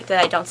that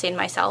I don't see in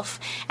myself.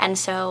 And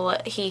so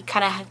he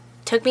kind of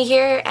took me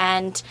here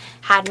and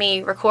had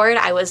me record.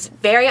 I was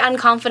very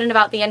unconfident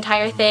about the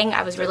entire thing.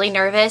 I was really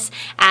nervous,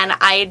 and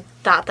I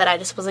thought that I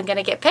just wasn't going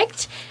to get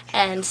picked.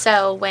 And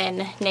so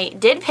when Nate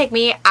did pick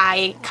me,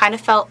 I kind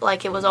of felt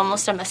like it was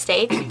almost a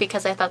mistake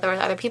because I thought there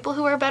were other people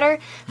who were better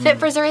fit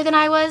for Zuri than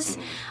I was.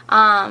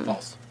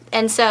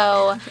 And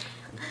so...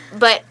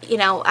 But, you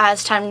know,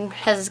 as time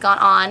has gone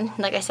on,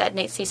 like I said,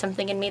 Nate sees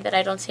something in me that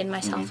I don't see in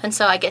myself. And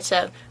so I get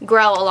to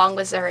grow along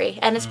with Zuri.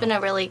 And it's been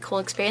a really cool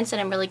experience, and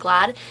I'm really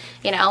glad.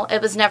 You know,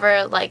 it was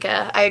never like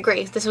I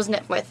agree, this was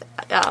with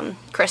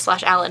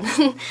Chris/Alan,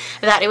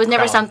 that it was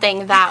never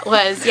something that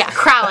was,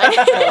 Crowlin.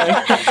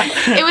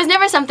 It was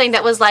never something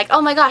that was like,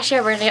 oh my gosh, yeah,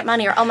 we're going to get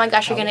money, or oh my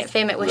gosh, you're going to get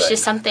fame. It was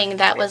just something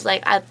that was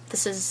like,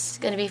 this is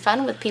going to be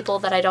fun with people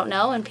that I don't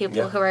know, and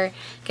people who are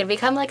going to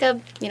become like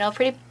a, you know,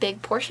 pretty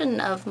big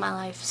portion of my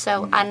life.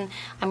 So I'm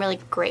really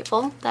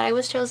grateful that I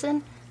was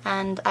chosen,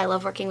 and I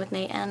love working with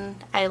Nate, and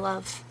I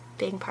love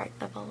being part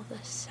of all of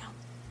this. So,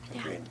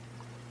 yeah.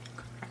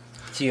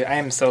 Gee, I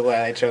am so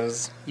glad I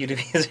chose you to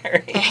be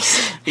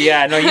Zuri.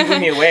 Yeah, no, you blew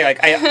me away. Like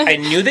I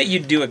knew that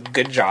you'd do a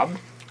good job,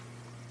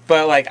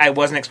 but like I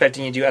wasn't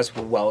expecting you to do as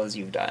well as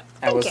you've done.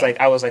 I was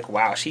like,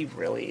 wow, she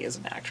really is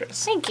an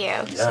actress. Thank you.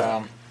 Yeah.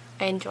 So,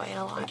 I enjoy it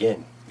a lot.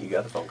 Again, you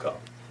got the phone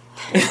call.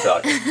 We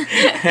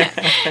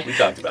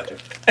talked about you.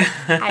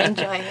 I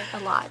enjoy it a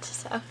lot.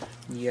 So.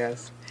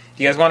 Yes.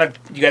 Do you guys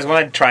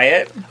want to try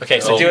it? Okay,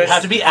 so you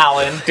have to be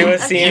Alan. Do a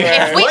scene.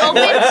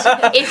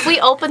 If we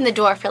open the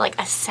door for like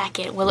a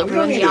second, will it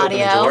ruin the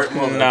audio?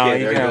 No,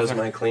 there goes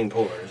my clean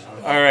pours.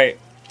 All right.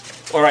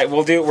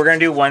 We're gonna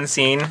do one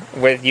scene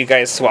with you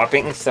guys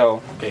swapping.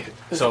 So okay.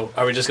 So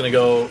are we just gonna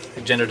go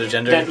gender to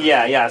gender?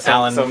 Yeah. So,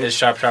 Alan is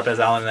Sharp as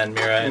Alan, and then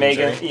Mira and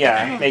Megan. Zuri?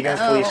 Yeah,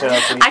 Megan's Felicia.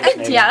 I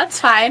could. Yeah, that's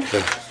fine.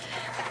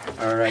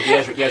 All right.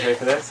 You guys ready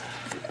for this?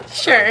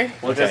 Sure.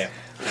 We'll okay.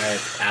 All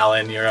right,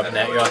 Alan, you're up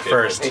next. You're up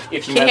first. If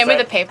you Can you hand me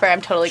the paper? I'm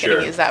totally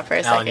going to use that for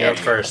a second. Alan, you're up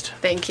first.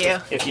 Thank you.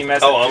 If you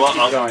mess up,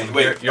 keep going.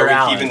 Wait, you're are we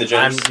Alan. keeping the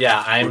genders?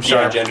 I'm We're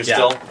Sharp. keeping gender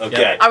still?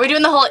 Okay. Are we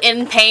doing the whole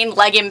in pain,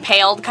 leg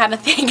impaled kind of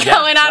thing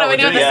going on? Are we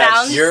doing the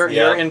sounds? You're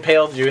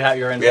impaled. You're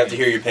impaled. We have to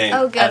hear your pain.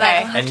 Oh, good.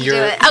 Okay. And you're.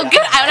 Oh,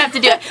 good. I don't have to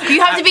do it.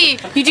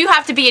 You do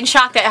have to be in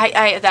shock that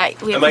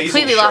we Am I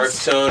completely using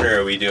lost. Sharp's tone, or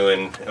are we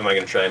doing? Am I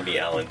going to try and be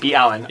Alan? Be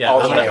Alan. Yeah,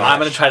 I'm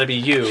going to try to be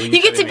you.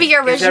 You get to be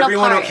your original Is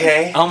everyone part.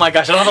 okay? Oh my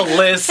gosh, I don't have a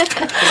list. He's like,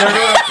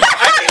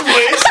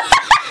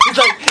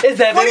 is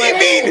everyone? What do you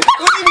mean?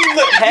 What do you mean?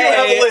 Look, you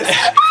have a list.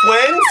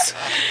 Twins?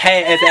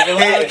 Hey, is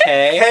everyone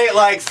okay? Hey,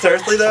 like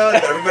seriously though,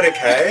 is everybody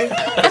okay?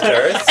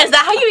 Is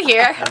that how you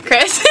hear,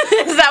 Chris?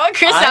 Is that what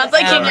Chris sounds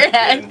like in your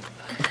head?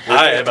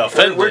 I am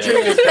offended. We're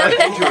turning this back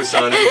into a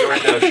son.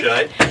 Right now,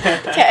 shut.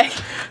 Okay.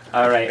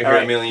 All right. I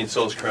hear a million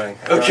souls crying.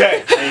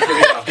 Okay.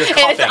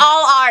 It's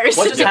all ours.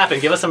 What just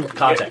happened? Give us some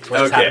context. What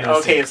just happened in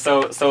this Okay.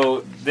 scene?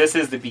 So this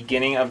is the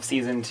beginning of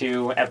season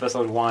 2,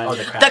 episode 1. Oh,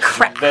 the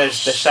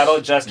crash. The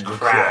shuttle just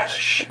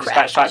crashed. Just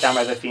got shot down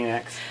by the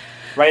Phoenix.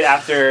 Right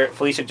after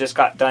Felicia just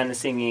got done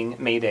singing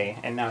Mayday,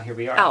 and now here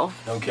we are. Oh.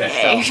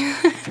 Okay.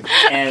 So,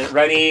 and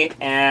ready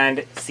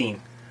and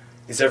scene.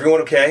 Is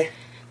everyone okay?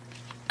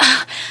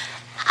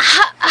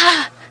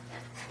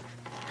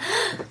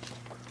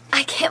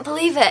 I can't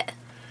believe it.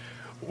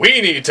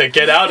 We need to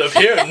get out of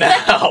here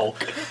now.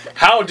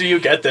 How do you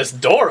get this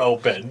door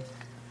open?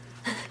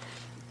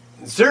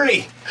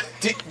 Zuri,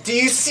 do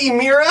you see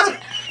Mira?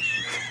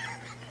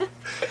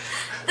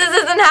 This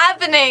isn't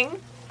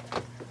happening.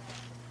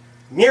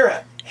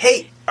 Mira,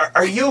 hey,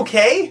 are you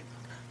okay?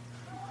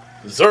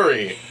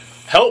 Zuri,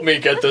 help me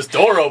get this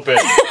door open.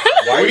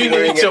 We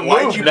need to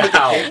move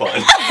now.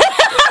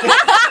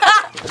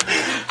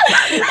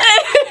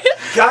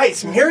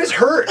 Guys, Mira's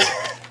hurt.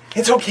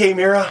 It's okay,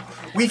 Mira.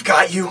 We've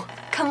got you.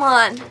 Come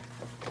on.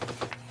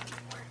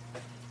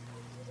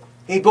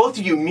 Hey, both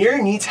of you,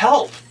 Mira needs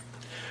help.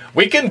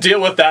 We can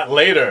deal with that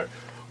later.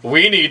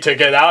 We need to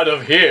get out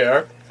of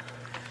here.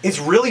 It's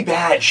really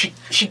bad. She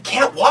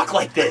can't walk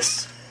like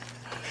this.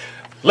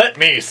 Let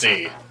me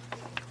see.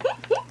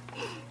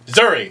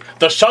 Zuri,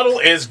 the shuttle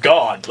is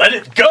gone. Let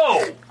it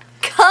go.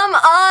 Come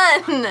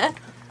on.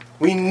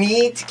 We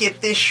need to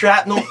get this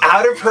shrapnel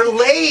out of her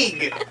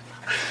leg.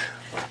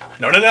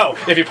 No.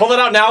 If you pull it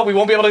out now, we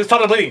won't be able to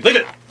stop the bleeding. Leave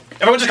it.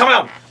 Everyone just come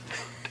out.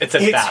 It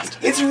says fast.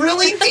 It's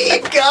really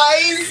deep,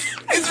 guys.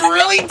 It's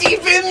really deep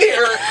in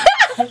there.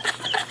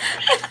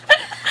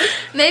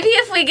 Maybe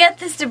if we get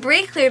this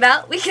debris cleared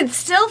out, we can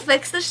still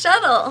fix the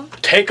shuttle.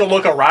 Take a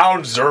look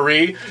around,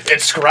 Zuri.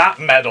 It's scrap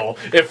metal.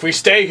 If we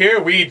stay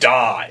here, we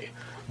die.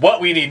 What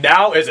we need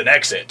now is an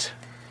exit.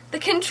 The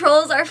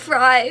controls are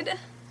fried.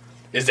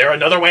 Is there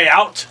another way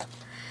out?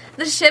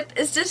 The ship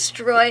is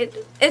destroyed.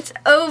 It's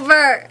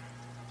over.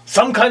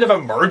 Some kind of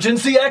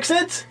emergency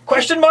exit?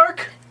 Question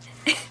mark?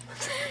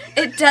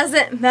 It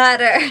doesn't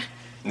matter.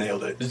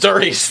 Nailed it.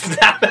 Zuri,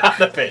 snap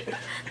out of it.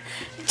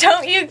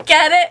 Don't you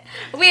get it?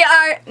 We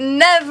are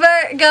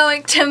never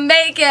going to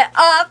make it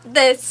off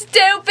this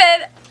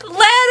stupid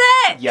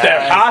planet! Yes. There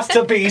has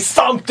to be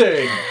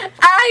something!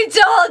 I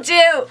told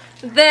you!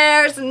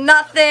 There's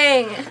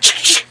nothing!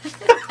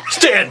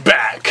 Stand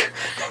back!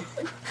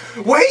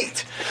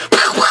 Wait!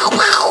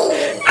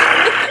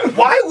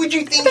 Why would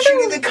you think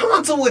shooting the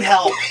console would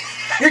help?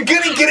 You're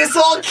gonna get us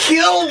all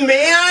killed,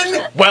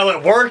 man! Well,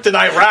 it worked in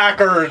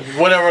Iraq or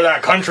whatever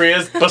that country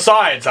is.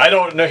 Besides, I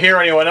don't hear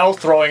anyone else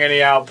throwing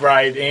any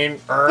outright aim.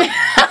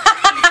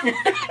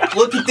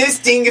 Look at this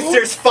dingus,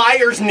 there's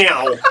fires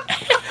now!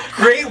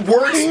 Great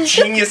work,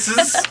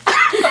 geniuses!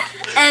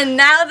 And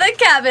now the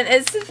cabin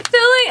is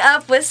filling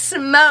up with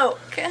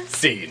smoke.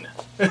 Scene.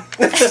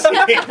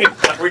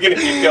 We're gonna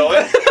keep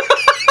going?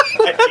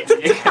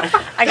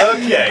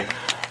 Okay.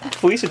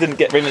 Felicia didn't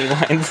get very many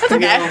lines.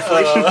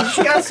 Okay.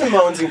 She got some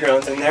moans and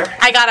groans in there.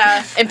 I got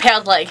a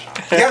impaled leg.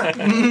 Yeah.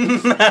 That's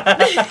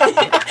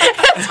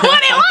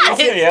what it was.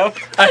 Yeah.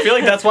 I feel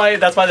like that's why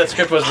the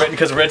script was written,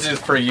 because Rich is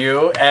for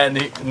you,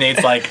 and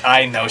Nate's like,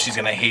 I know she's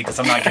gonna hate this.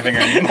 I'm not giving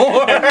her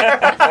anymore.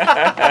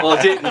 Well,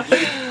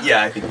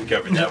 yeah, I think we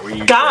covered that. Where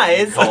you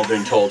Guys called her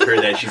and told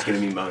her that she's gonna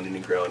be moaning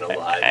and groaning a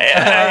lot.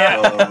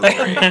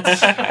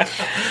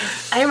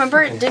 I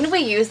remember, didn't we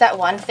use that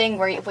one thing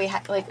where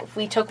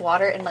we took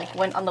water and like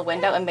went on the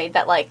window and made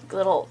that like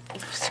little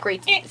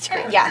screech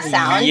sound?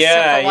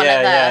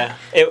 Yeah.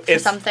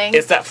 It's something.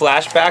 It's that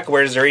flashback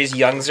where Zuri's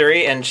young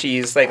Zuri and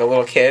she's like a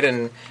little kid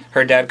and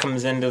her dad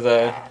comes into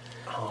the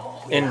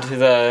into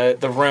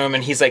the room,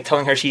 and he's like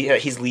telling her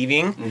he's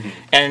leaving,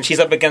 and she's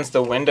up against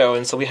the window,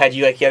 and so we had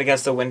you like yet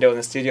against the window in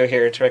the studio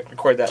here to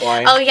record that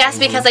line. Oh yes,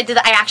 because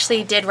I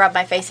actually did rub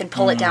my face and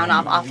pull it down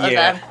off of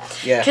them.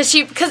 Yeah.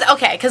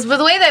 Because with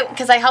the way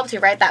because I helped you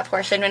write that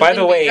portion. By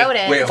the way, wrote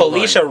it.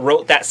 Felicia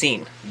wrote that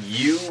scene.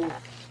 You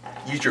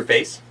used your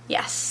face?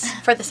 Yes,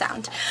 for the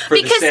sound.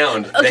 The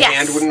sound. The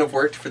hand wouldn't have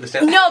worked for the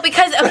sound? No,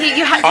 because, okay,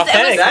 you have...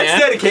 Authentic,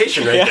 that's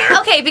dedication right there.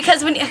 Okay,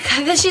 because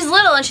she's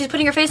little and she's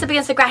putting her face up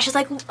against the grass, she's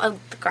like, the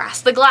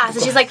glass,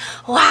 and she's like,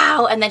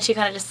 wow, and then she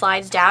kind of just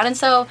slides down, and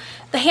so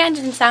the hand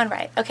didn't sound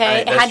right,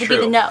 okay? It had to be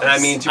the nose. And I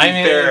mean, to be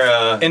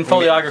fair... in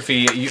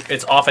foliography,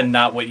 it's often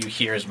not what you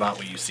hear is not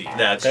what you see.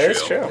 That's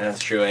true. That's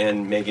true,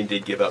 and Megan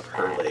did give up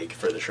her leg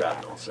for the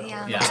shrapnel, so...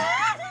 Yeah.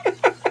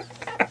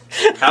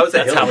 How is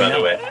that healing, by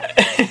the way?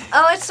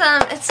 Oh, it's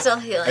still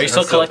healing. Are you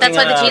still collecting?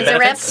 That's why the jeans are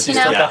ripped, you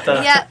know?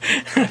 Yeah.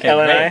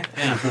 Ellen and I?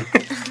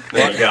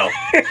 There you go.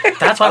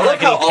 That's why I like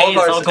how all of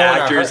all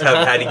our actors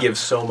have had to give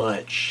so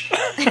much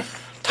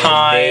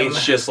time.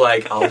 It's just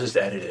like, I'll just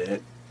edit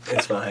it.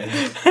 It's fine.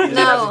 You don't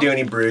have to do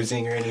any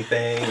bruising or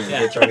anything. You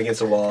get thrown against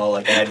the wall.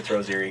 Like I had to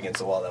throw Ziri against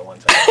the wall that one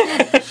time.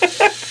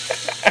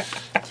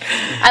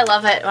 I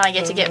love it when I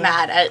get to get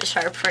mad at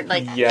Sharp for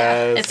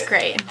it's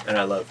great. And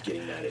I love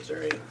getting mad at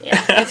Zuri.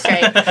 Yeah, it's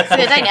great. It's a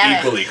good dynamic.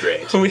 Equally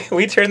great.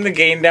 We turned the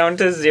gain down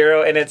to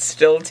 0, and it's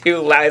still too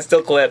loud. It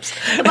still clips.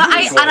 But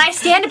I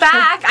stand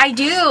back. I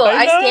do.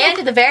 I stand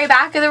at the very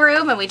back of the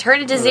room, and we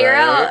turn it to 0.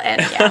 Right.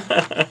 And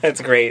yeah,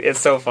 it's great.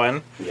 It's so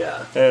fun.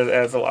 Yeah,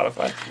 it's a lot of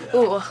fun. Yeah.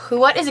 Ooh,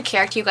 what is a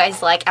character you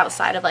guys like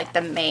outside of like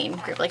the main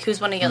group? Like,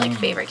 who's one of your like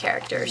favorite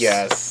characters?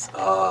 Yes.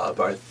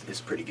 Barth is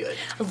pretty good.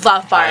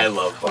 Love Barth. I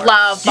love Barth.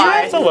 Love You Barth.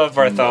 have to love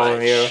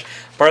Bartholomew.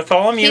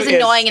 Bartholomew He's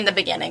annoying in the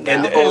beginning, though.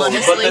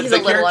 Honestly, he's a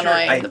little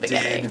annoying in the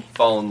beginning. I did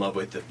fall in love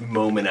with the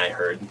moment I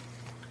heard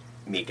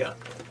Mika.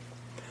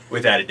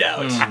 Without a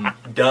doubt.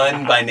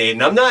 Done by Nate.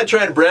 And I'm not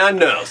trying to brown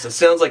nose. It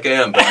sounds like I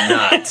am, but I'm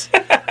not.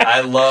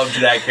 I loved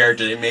that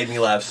character. It made me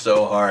laugh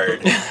so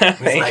hard.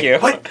 Thank you.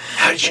 What?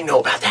 How did you know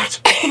about that?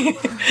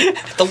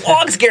 The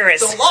logs,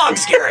 Garrus. The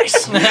logs,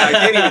 Garrus. I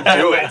can't even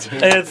do it.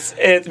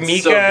 It's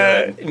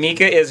Mika. So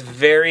Mika is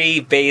very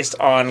based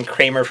on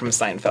Kramer from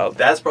Seinfeld.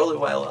 That's probably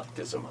why I loved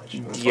it so much.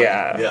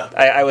 Yeah.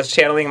 I was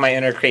channeling my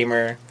inner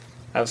Kramer.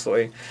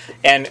 Absolutely.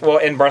 And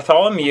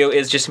Bartholomew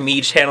is just me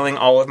channeling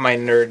all of my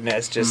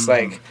nerdness, just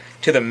like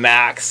to the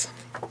max.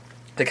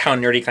 Like, how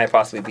nerdy can I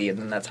possibly be? And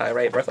then that's how I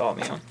write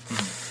Bartholomew.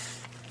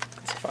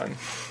 It's fun.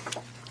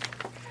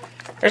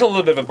 There's a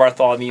little bit of a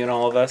Bartholomew in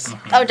all of us.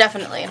 Oh,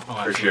 definitely.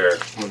 For sure.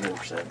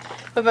 100%.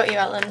 What about you,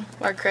 Ellen?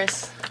 Or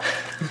Chris?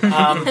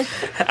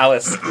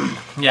 Alice.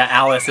 Yeah,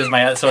 Alice is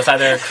my... So it's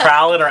either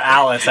Crowlin or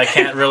Alice. I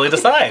can't really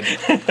decide.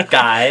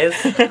 Guys.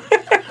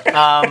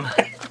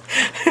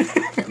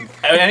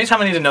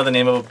 Anytime I need to know the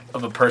name of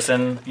a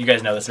person, you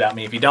guys know this about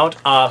me. If you don't,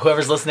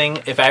 whoever's listening,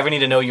 if I ever need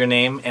to know your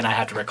name and I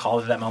have to recall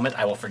it at that moment,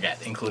 I will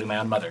forget, including my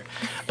own mother.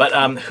 But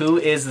who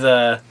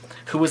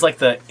was like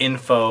the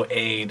info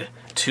aid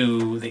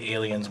to the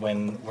aliens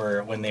when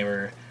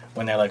they're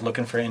like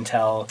looking for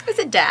intel? Is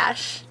it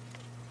Dash?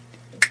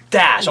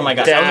 Dash. Oh my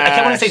gosh. I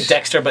can't want to say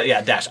Dexter, but yeah,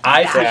 Dash.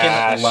 I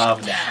freaking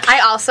love Dash. I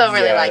also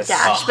really like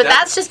Dash, but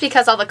that's just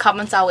because all the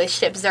comments always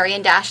ship Zuri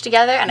and Dash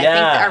together, and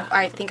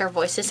I think our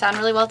voices sound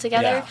really well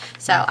together. Yeah.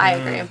 So I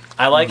agree.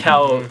 I like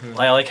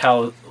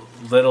how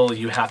little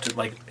you have to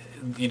like.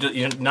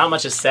 You not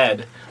much is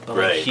said, but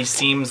like, he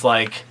seems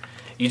like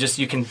you just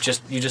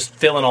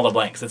fill in all the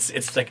blanks.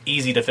 It's like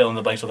easy to fill in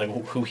the blanks with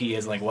like who he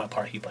is and like what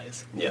part he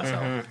plays. Yeah.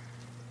 So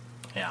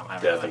yeah, I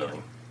really definitely. like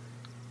it.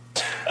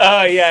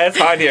 Yeah, it's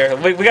hot here.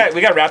 We got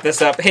to wrap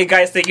this up. Hey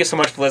guys, thank you so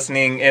much for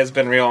listening. It's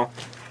been real,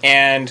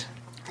 and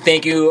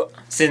thank you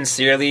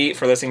sincerely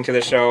for listening to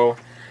the show.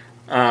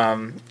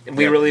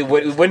 We really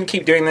wouldn't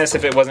keep doing this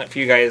if it wasn't for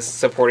you guys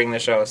supporting the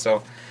show.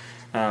 So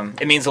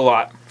it means a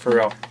lot, for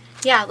real.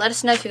 Yeah, let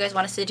us know if you guys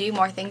want us to do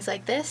more things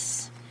like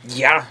this.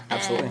 Yeah,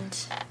 absolutely.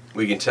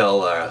 We can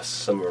tell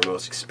some of our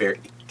most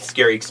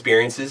scary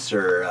experiences,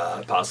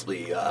 or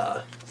possibly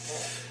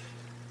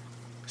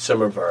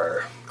some of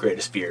our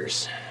greatest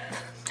fears.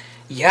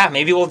 Yeah,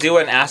 maybe we'll do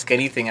an Ask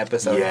Anything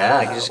episode. Yeah,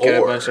 like just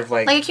get a bunch of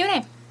like a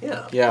Q&A.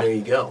 Yeah, there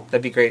you go.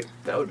 That'd be great.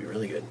 That would be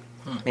really good.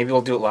 Maybe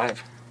we'll do it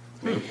live.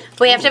 But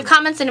we have to have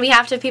comments, and we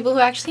have to have people who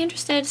are actually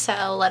interested.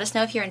 So let us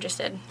know if you're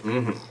interested.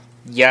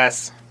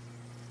 Yes.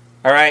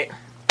 All right.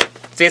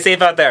 Stay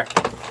safe out there.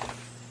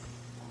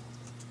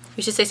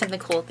 We should say something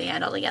cool at the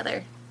end all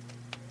together.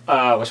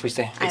 What should we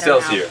say?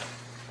 Excelsior.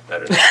 I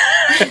don't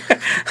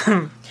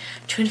know.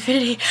 To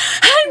infinity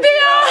and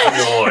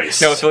beyond.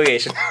 Noise. No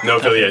affiliation. No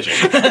affiliation.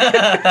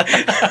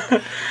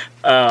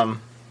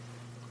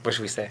 What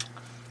should we say?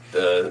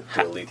 The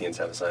Alethians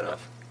have a sign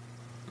off.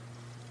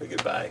 A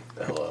goodbye.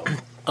 A hello.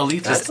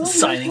 Alethians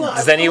signing off.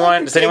 Does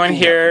anyone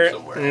here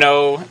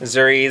know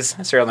Zuri's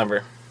serial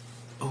number?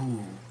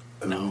 Ooh.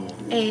 No.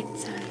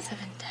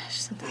 877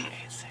 something.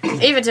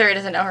 Even Zuri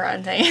doesn't know her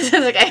own thing. It's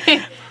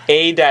okay.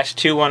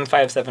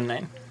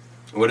 A-21579.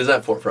 What is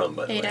that from,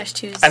 by the way?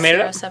 I made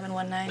it up.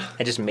 A-20719.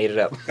 I just made it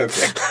up.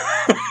 Okay.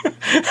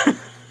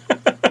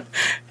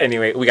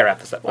 Anyway, we gotta wrap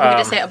this up. Well, we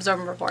just say observe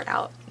and report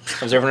out.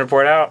 Observe and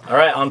report out. All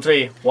right, on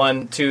 3.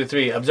 1, 2,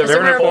 3. Observe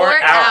and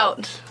report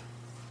out.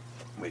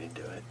 We didn't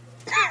do it.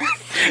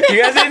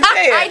 You guys didn't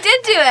say it. I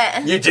did do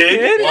it. You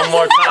did? One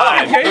more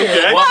time.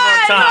 Okay. One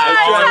more time.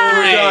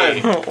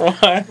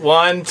 On 3.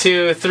 1,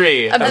 2,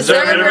 3.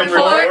 Observe and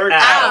report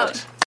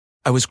out.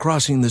 I was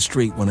crossing the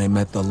street when I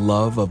met the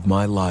love of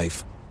my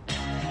life.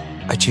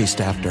 I chased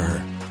after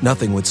her.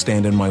 Nothing would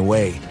stand in my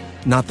way.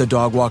 Not the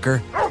dog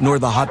walker, nor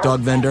the hot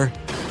dog vendor.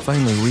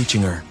 Finally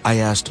reaching her, I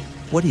asked,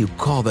 "What do you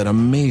call that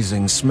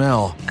amazing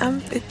smell?"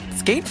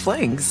 It's Gain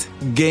Flings.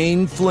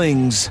 Gain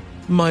Flings.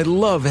 My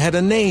love had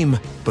a name,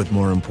 but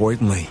more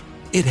importantly,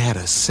 it had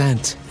a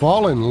scent.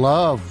 Fall in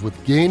love with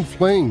Gain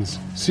Flings.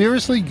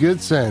 Seriously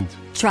good scent.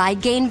 Try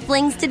Gain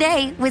Flings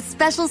today with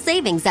special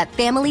savings at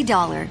Family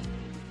Dollar.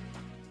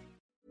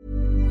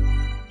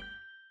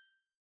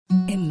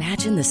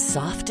 Imagine the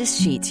softest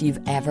sheets you've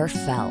ever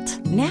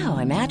felt. Now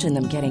imagine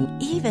them getting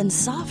even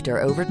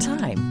softer over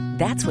time.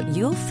 That's what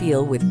you'll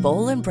feel with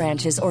Boll &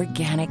 Branch's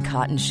organic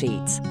cotton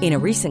sheets. In a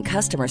recent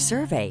customer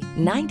survey,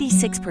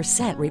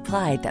 96%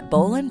 replied that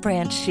Boll &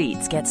 Branch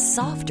sheets get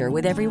softer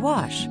with every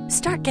wash.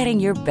 Start getting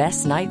your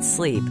best night's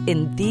sleep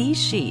in these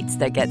sheets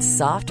that get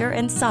softer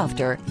and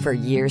softer for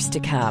years to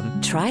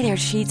come. Try their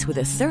sheets with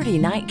a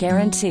 30-night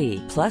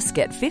guarantee. Plus,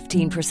 get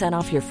 15%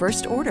 off your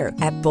first order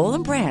at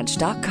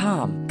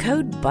bollandbranch.com.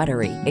 Code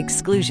BUTTERY.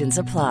 Exclusions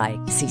apply.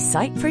 See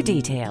site for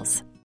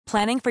details.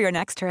 Planning for your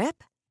next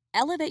trip?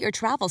 Elevate your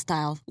travel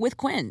style with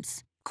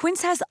Quince.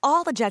 Quince has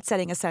all the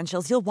jet-setting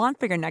essentials you'll want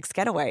for your next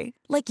getaway,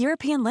 like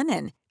European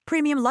linen,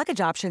 premium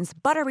luggage options,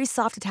 buttery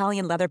soft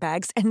Italian leather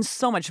bags, and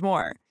so much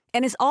more.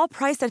 And is all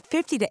priced at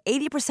 50 to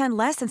 80%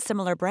 less than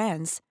similar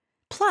brands.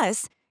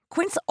 Plus,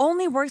 Quince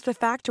only works with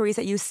factories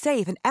that use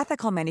safe and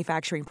ethical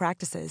manufacturing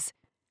practices.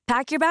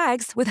 Pack your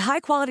bags with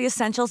high-quality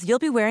essentials you'll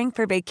be wearing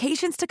for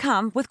vacations to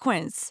come with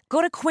Quince.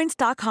 Go to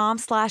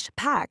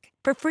quince.com/pack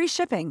for free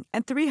shipping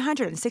and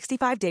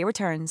 365-day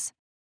returns.